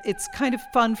 And it's kind of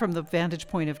fun from the vantage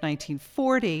point of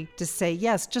 1940 to say,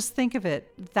 yes, just think of it.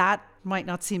 That might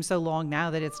not seem so long now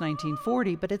that it's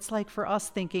 1940, but it's like for us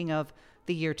thinking of the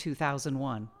the year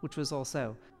 2001, which was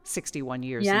also 61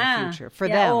 years in the future for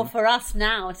yeah, them. Or for us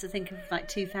now to think of like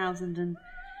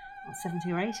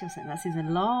 2070 or 80 or something. That seems a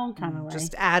long time away.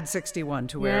 Just add 61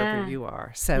 to wherever Yeah. you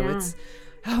are. So Yeah. it's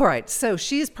all right. So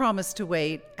she's promised to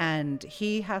wait, and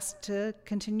he has to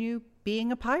continue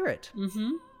being a pirate.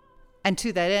 Mm-hmm. And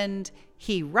to that end,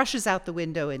 he rushes out the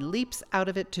window and leaps out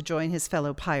of it to join his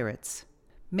fellow pirates.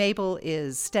 Mabel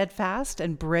is steadfast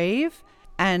and brave,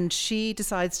 and she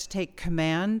decides to take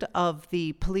command of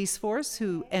the police force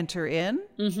who enter in.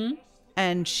 Mm-hmm.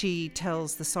 And she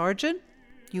tells the sergeant,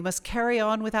 "You must carry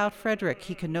on without Frederick.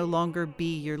 He can no longer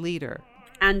be your leader."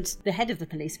 And the head of the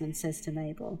policemen says to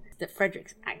Mabel that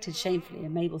Frederick's acted shamefully,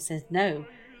 and Mabel says, no,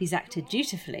 he's acted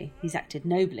dutifully, he's acted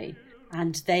nobly.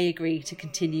 And they agree to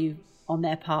continue on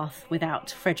their path without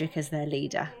Frederick as their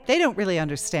leader. They don't really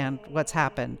understand what's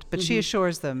happened, but she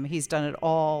assures them he's done it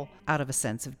all out of a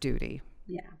sense of duty.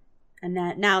 Yeah. And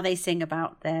now they sing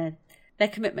about their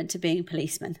commitment to being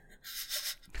policemen.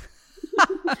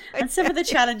 And some of the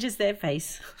challenges they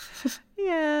face.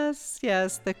 Yes,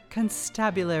 the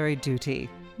constabulary duty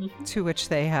to which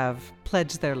they have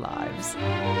pledged their lives.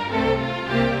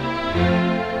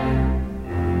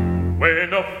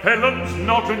 When a felon's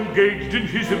not engaged in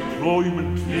his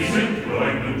employment,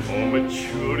 or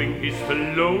maturing his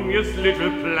felonious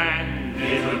little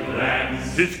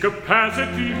plans, his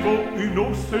capacity for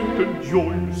innocent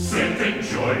enjoyment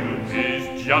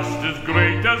is just as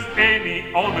great as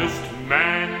any honest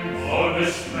man's.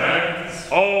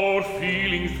 Our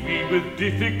feelings we with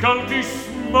difficulty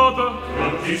smother,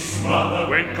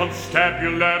 when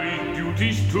constabulary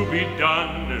duties to be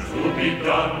done.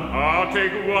 I'll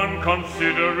take one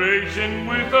consideration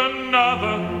with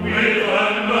another.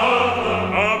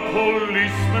 A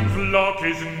policeman's lot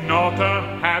is not a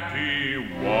happy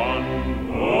one.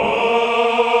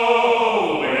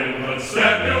 Oh, when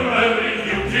constabulary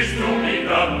duties to be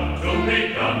done,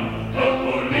 a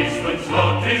policeman's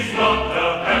lot is not a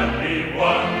happy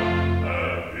one.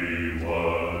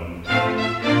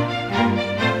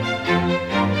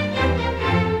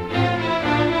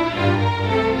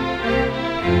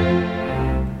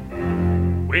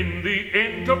 When the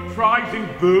enterprising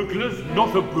burglar's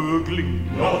not a burgling,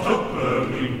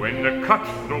 when the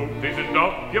cutthroat isn't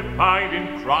occupied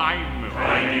in crime,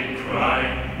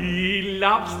 he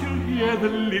loves to hear the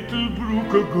little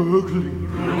brook a-gurgling,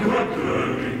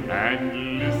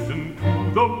 and listen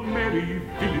to the merry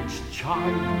village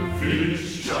chime.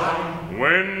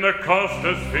 When the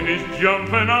coster's finished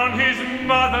jumping on his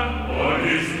mother,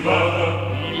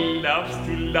 he loves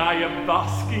to lie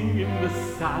a-basking in the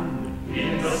sun.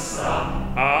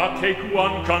 I'll take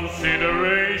one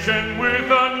consideration with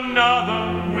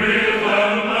another.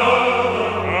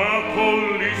 A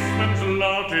policeman's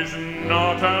lot is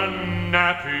not a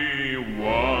nappy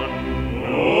one.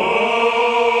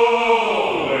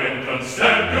 Oh, when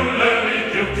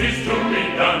constabulary duties to be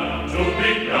done,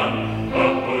 a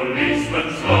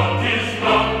policeman's lot is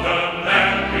not a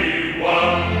nappy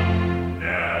one.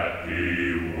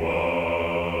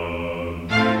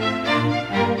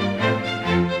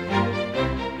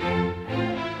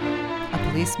 A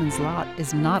policeman's lot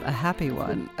is not a happy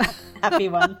one. Happy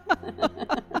one.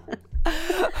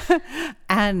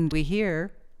 And we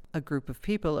hear a group of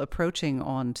people approaching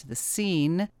onto the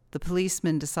scene. The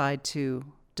policemen decide to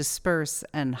disperse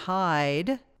and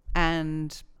hide,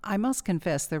 and I must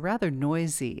confess they're rather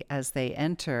noisy as they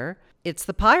enter. It's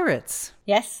the pirates.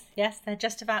 Yes, they're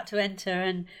just about to enter,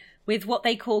 and with what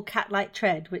they call cat-like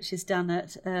tread, which is done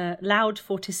at loud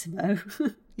fortissimo.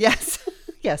 Yes.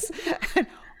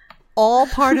 All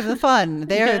part of the fun.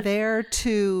 They're there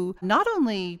to not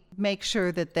only make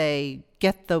sure that they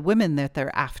get the women that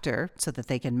they're after so that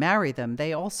they can marry them,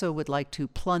 they also would like to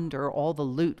plunder all the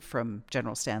loot from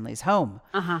General Stanley's home.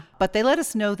 But they let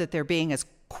us know that they're being as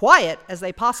quiet as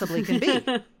they possibly can be.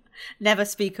 Never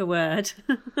speak a word.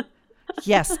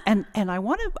 Yes, and I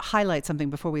want to highlight something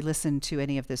before we listen to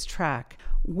any of this track.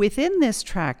 Within this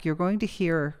track, you're going to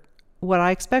hear what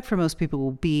I expect for most people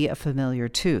will be a familiar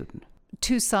tune.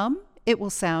 To some, it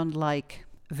will sound like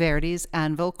Verdi's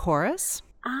Anvil Chorus.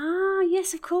 Ah,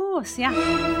 yes, of course, yeah.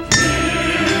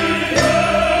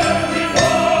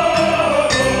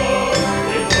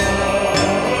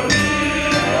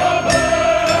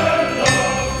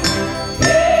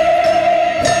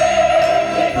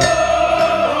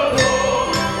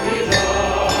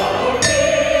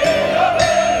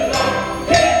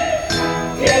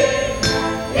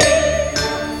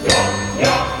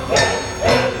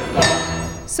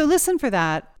 So listen for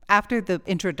that after the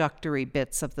introductory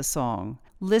bits of the song.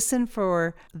 Listen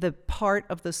for the part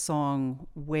of the song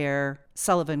where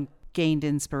Sullivan gained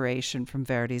inspiration from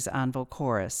Verdi's Anvil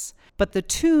Chorus. But the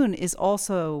tune is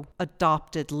also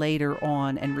adopted later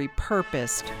on and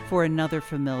repurposed for another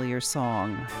familiar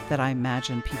song that I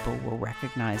imagine people will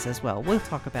recognize as well. We'll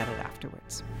talk about it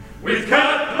afterwards. With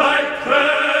cat-like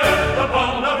tread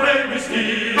upon a brave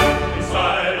steed, in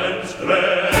silence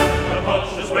dread, the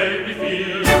cautious way we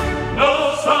feel.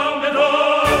 No sound at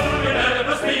all, we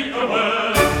never speak a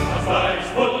word, as lies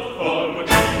foot forward,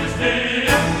 we stay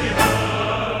behind.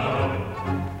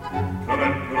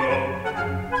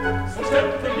 So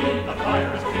stealthily the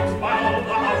fire is lit by all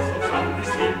the household sound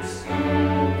sleeps.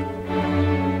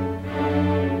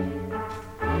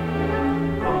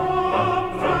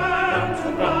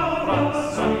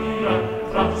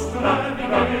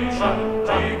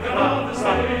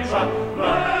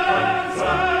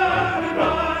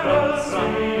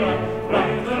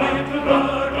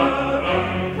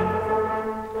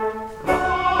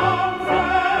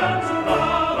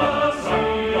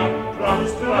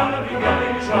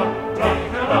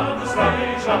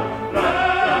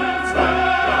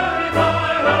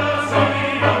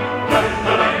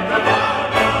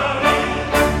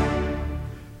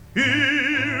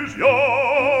 Here's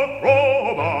your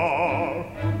crowbar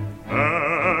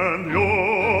and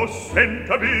your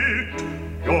centre-bit.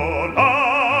 Your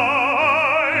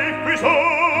life is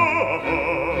over.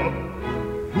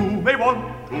 You may want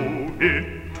to hit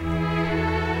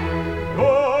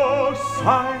your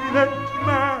silent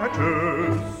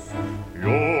matters.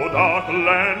 Your dark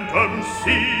lantern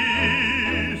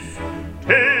sees.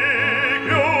 Take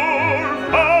your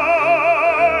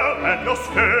fire and your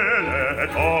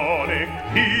skeletonic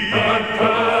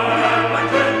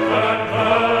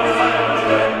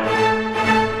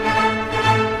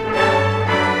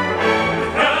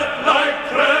Cat-like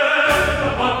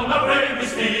tread upon a brave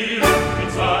steed, in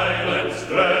silence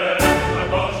dread, the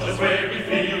cautious way we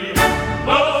feel.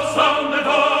 No sound at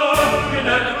all, we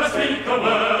never speak a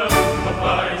word, but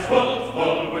flies both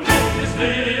forward in his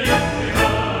sleep.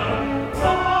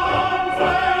 From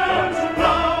friends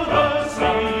round the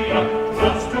sea,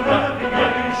 trust to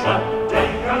navigation,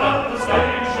 take another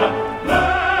station.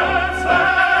 Let's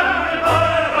fly by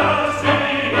the sea.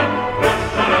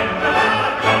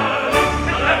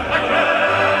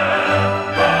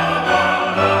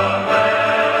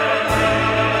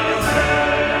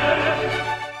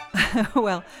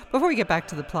 Well, before we get back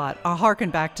to the plot, I'll harken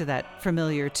back to that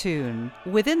familiar tune.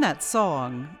 Within that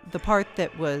song, the part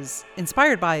that was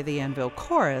inspired by the Anvil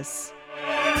Chorus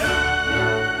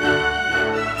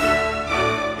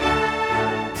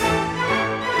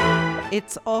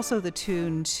it's also the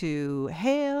tune to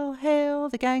Hail, Hail,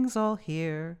 the gang's all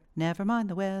here. Never mind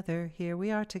the weather, here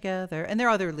we are together. And there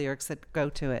are other lyrics that go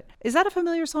to it. Is that a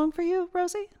familiar song for you,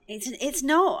 Rosie? It's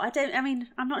not.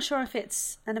 I'm not sure if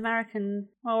it's an American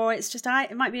or it's just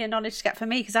it might be a knowledge gap for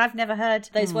me because I've never heard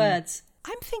those words.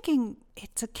 I'm thinking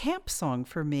it's a camp song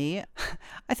for me.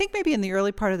 I think maybe in the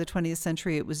early part of the 20th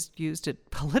century it was used at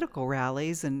political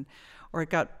rallies or it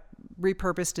got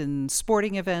repurposed in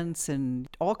sporting events in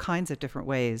all kinds of different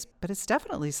ways. But it's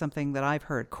definitely something that I've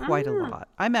heard quite a lot.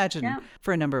 I imagine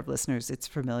for a number of listeners it's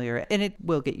familiar and it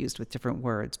will get used with different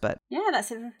words. But yeah,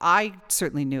 that's it. I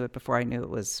certainly knew it before I knew it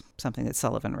was something that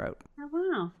Sullivan wrote. Oh,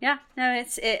 wow. Yeah. No,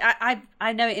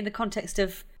 I know it in the context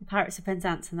of Pirates of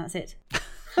Penzance and that's it.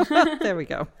 There we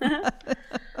go.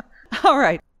 All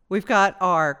right. We've got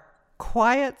our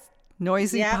quiet,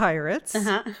 noisy pirates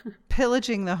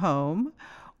pillaging the home.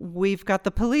 We've got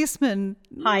the policeman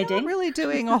hiding, not really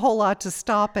doing a whole lot to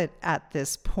stop it at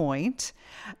this point.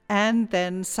 And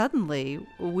then suddenly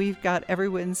we've got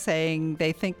everyone saying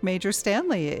they think Major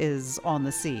Stanley is on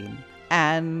the scene.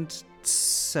 And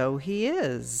so he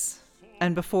is.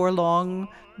 And before long,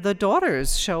 the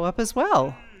daughters show up as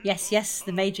well. Yes,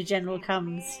 the Major General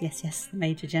comes. Yes, the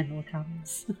Major General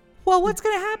comes. Well, what's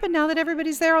going to happen now that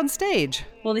everybody's there on stage?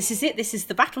 Well, this is it. This is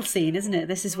the battle scene, isn't it?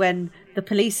 This is when the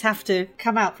police have to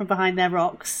come out from behind their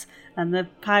rocks and the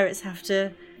pirates have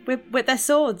to whip their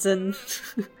swords and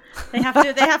they have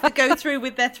to go through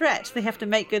with their threat. They have to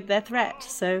make good their threat.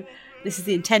 So this is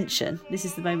the intention. This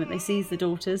is the moment they seize the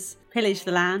daughters, pillage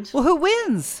the land. Well, who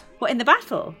wins? What, in the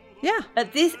battle? Yeah.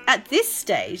 At this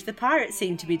stage, the pirates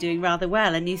seem to be doing rather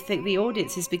well, and you think the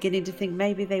audience is beginning to think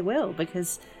maybe they will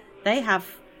because they have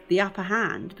the upper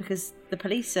hand because the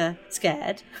police are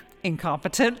scared.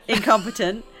 Incompetent,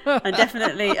 and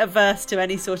definitely averse to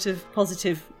any sort of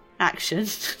positive action.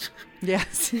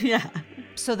 Yes. Yeah.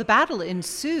 So the battle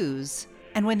ensues,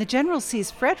 and when the general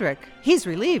sees Frederick, he's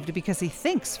relieved because he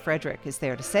thinks Frederick is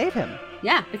there to save him.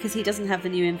 Yeah, because he doesn't have the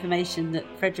new information that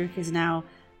Frederick is now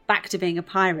back to being a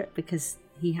pirate because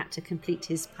he had to complete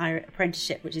his pirate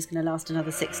apprenticeship, which is going to last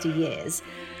another 60 years.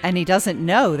 And he doesn't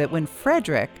know that when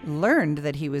Frederick learned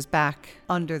that he was back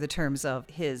under the terms of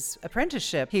his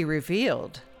apprenticeship, he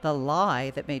revealed the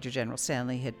lie that Major General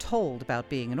Stanley had told about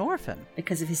being an orphan.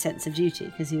 Because of his sense of duty,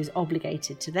 because he was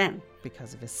obligated to them.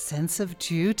 Because of his sense of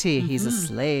duty. He's a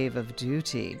slave of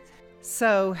duty.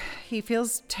 So he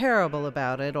feels terrible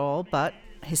about it all, but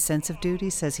his sense of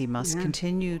duty says he must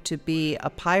continue to be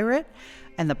a pirate.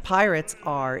 And the pirates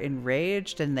are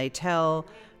enraged, and they tell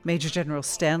Major General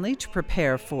Stanley to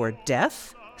prepare for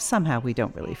death. Somehow we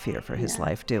don't really fear for his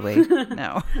life, do we?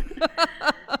 No.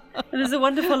 And there's a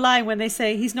wonderful line when they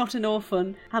say he's not an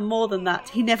orphan, and more than that,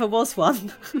 he never was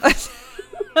one.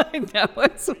 I know,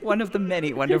 it's one of the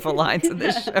many wonderful lines in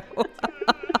this show.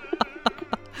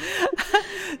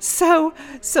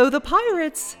 So the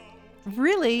pirates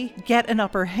really get an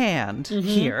upper hand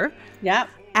here. Yeah.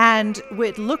 And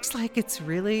it looks like it's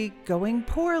really going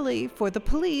poorly for the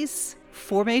police,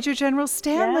 for Major General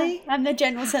Stanley. Yeah. And their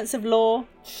general sense of law.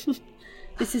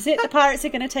 This is it. The pirates are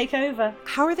going to take over.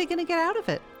 How are they going to get out of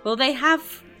it? Well, they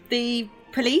have the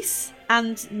police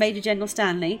and Major General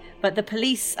Stanley, but the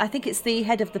police, I think it's the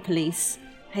head of the police,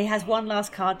 he has one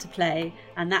last card to play,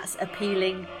 and that's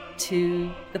appealing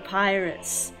to the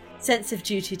pirates' sense of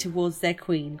duty towards their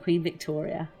queen, Queen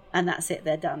Victoria. And that's it,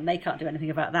 they're done. They can't do anything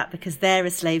about that because they're a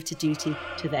slave to duty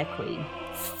to their queen.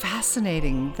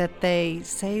 Fascinating that they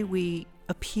say we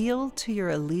appeal to your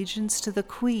allegiance to the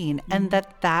queen and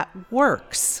that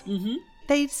works.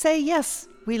 They say, yes,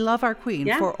 we love our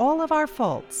queen for all of our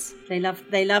faults. They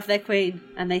love their queen,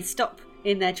 and they stop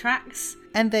in their tracks.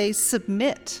 And they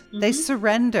submit. They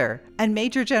surrender. And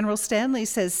Major General Stanley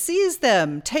says, seize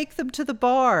them, take them to the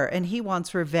bar. And he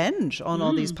wants revenge on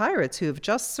all these pirates who have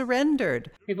just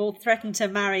surrendered. Who've all threatened to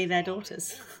marry their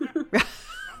daughters.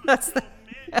 That's the...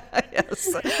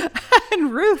 Yes.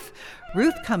 And Ruth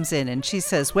comes in and she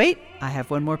says, wait, I have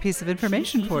one more piece of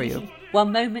information for you.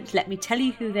 One moment, let me tell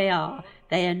you who they are.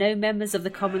 They are no members of the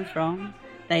common throng.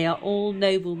 They are all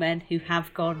noblemen who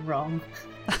have gone wrong.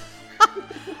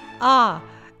 Ah,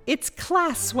 it's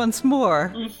class once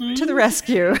more to the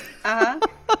rescue.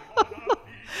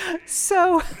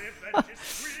 So,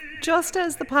 just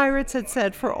as the pirates had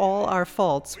said, for all our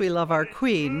faults, we love our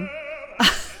queen,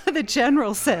 the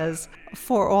general says,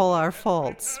 for all our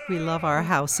faults, we love our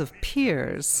house of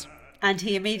peers. And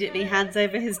he immediately hands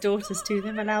over his daughters to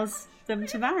them, allows them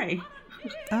to marry.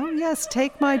 Oh, yes,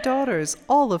 take my daughters,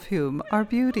 all of whom are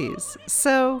beauties.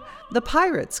 So the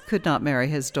pirates could not marry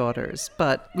his daughters,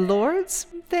 but lords,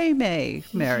 they may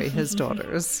marry his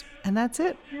daughters. And that's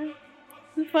it. Yeah.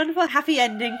 Wonderful, happy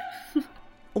ending.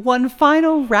 One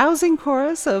final rousing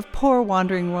chorus of Poor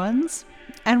Wandering Ones,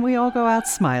 and we all go out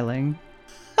smiling.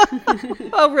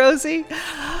 Oh, Rosie,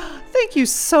 thank you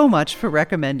so much for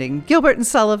recommending Gilbert and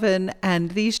Sullivan and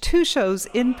these two shows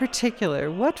in particular.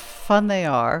 What fun they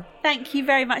are. Thank you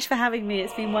very much for having me.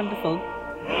 It's been wonderful.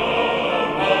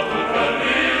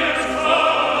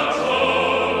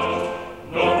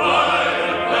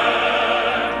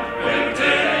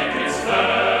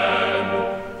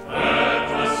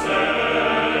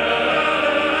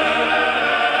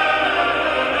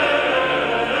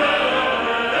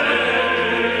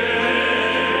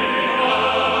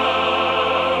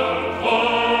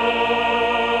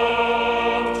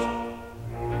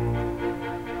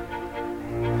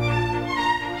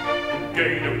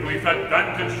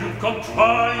 Advantage you've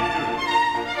contrived,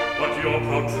 but your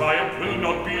proud triumph will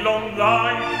not be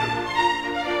long-lived.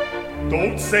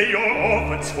 Don't say you're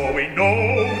orphans, for we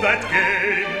know that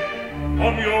game.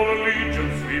 On your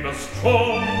allegiance we've a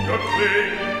stronger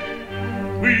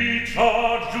claim. We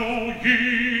charge you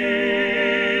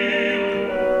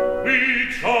yield, we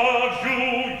charge you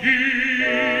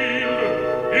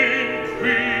yield, in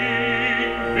Queen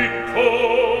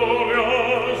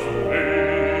Victoria's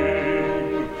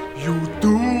name. You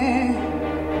do?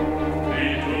 We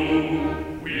do,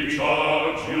 we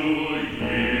charge you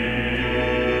yield,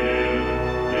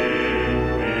 in Queen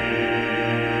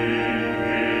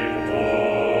Victoria's name.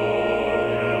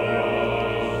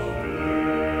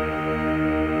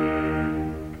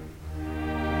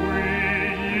 We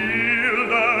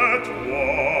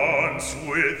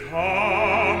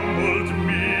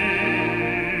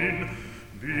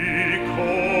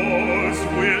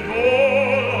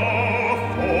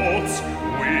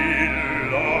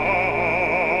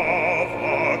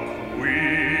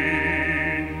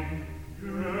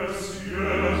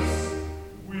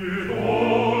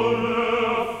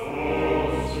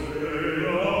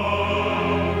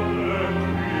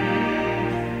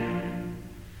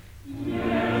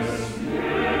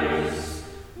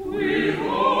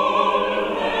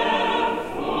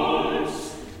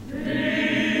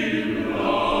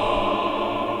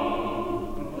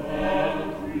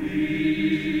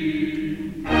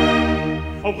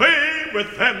away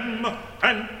with them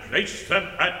and place them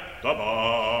at the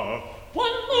bar.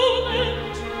 One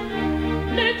moment,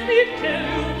 let me tell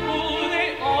you who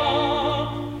they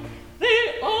are.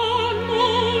 They are no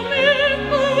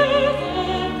members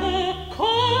of the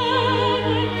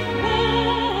common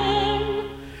throng.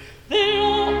 They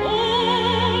are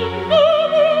all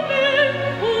noblemen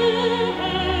who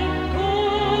have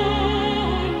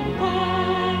gone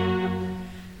wrong.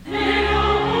 They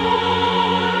are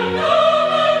all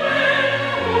noblemen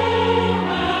who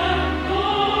have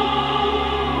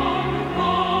gone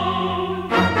wrong.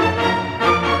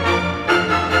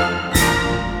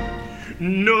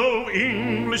 No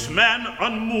Englishman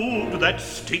unmoved that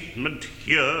statement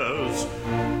hears,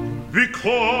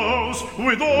 because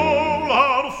with all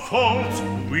our faults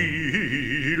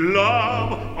we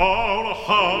love our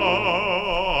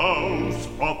House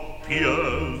of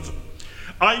Peers.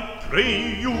 I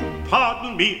pray you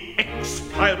pardon me,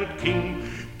 ex-pirate king.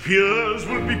 Peers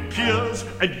will be peers,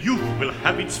 and youth will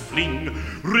have its fling.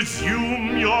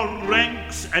 Resume your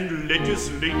ranks and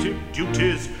legislative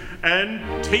duties,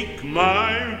 and take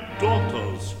my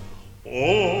daughters,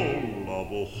 all of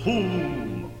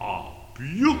whom are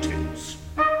beauties.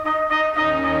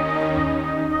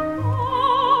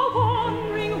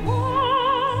 Wandering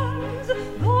ones,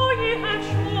 though ye have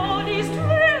shorn his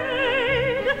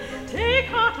trade, take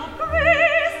heart of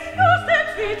grace, your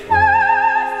steps retrace.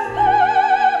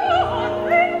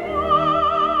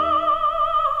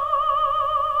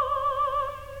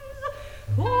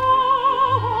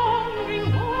 Wandering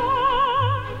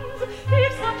ones,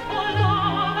 if such for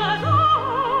love as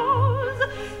ours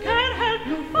can help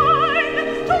you find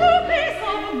true peace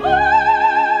of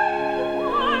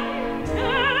mind,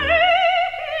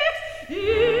 take it, it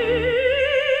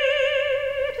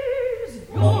is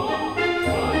yours.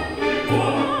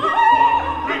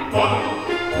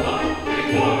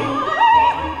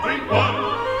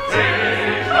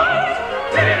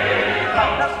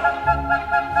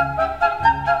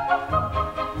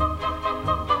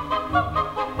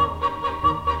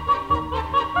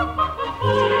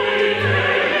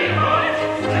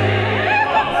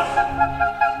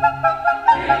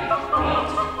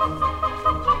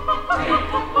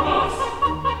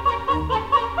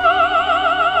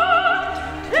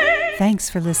 Thanks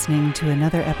for listening to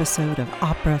another episode of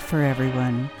Opera for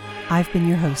Everyone. I've been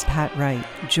your host, Pat Wright,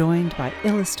 joined by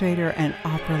illustrator and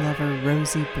opera lover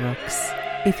Rosie Brooks.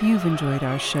 If you've enjoyed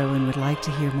our show and would like to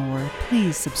hear more,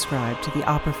 please subscribe to the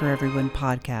Opera for Everyone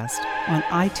podcast on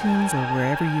iTunes or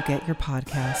wherever you get your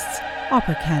podcasts.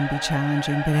 Opera can be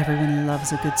challenging, but everyone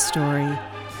loves a good story,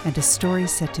 and a story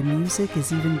set to music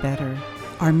is even better.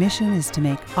 Our mission is to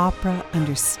make opera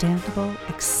understandable,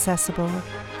 accessible,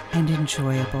 and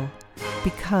enjoyable,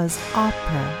 because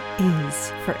opera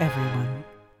is for everyone.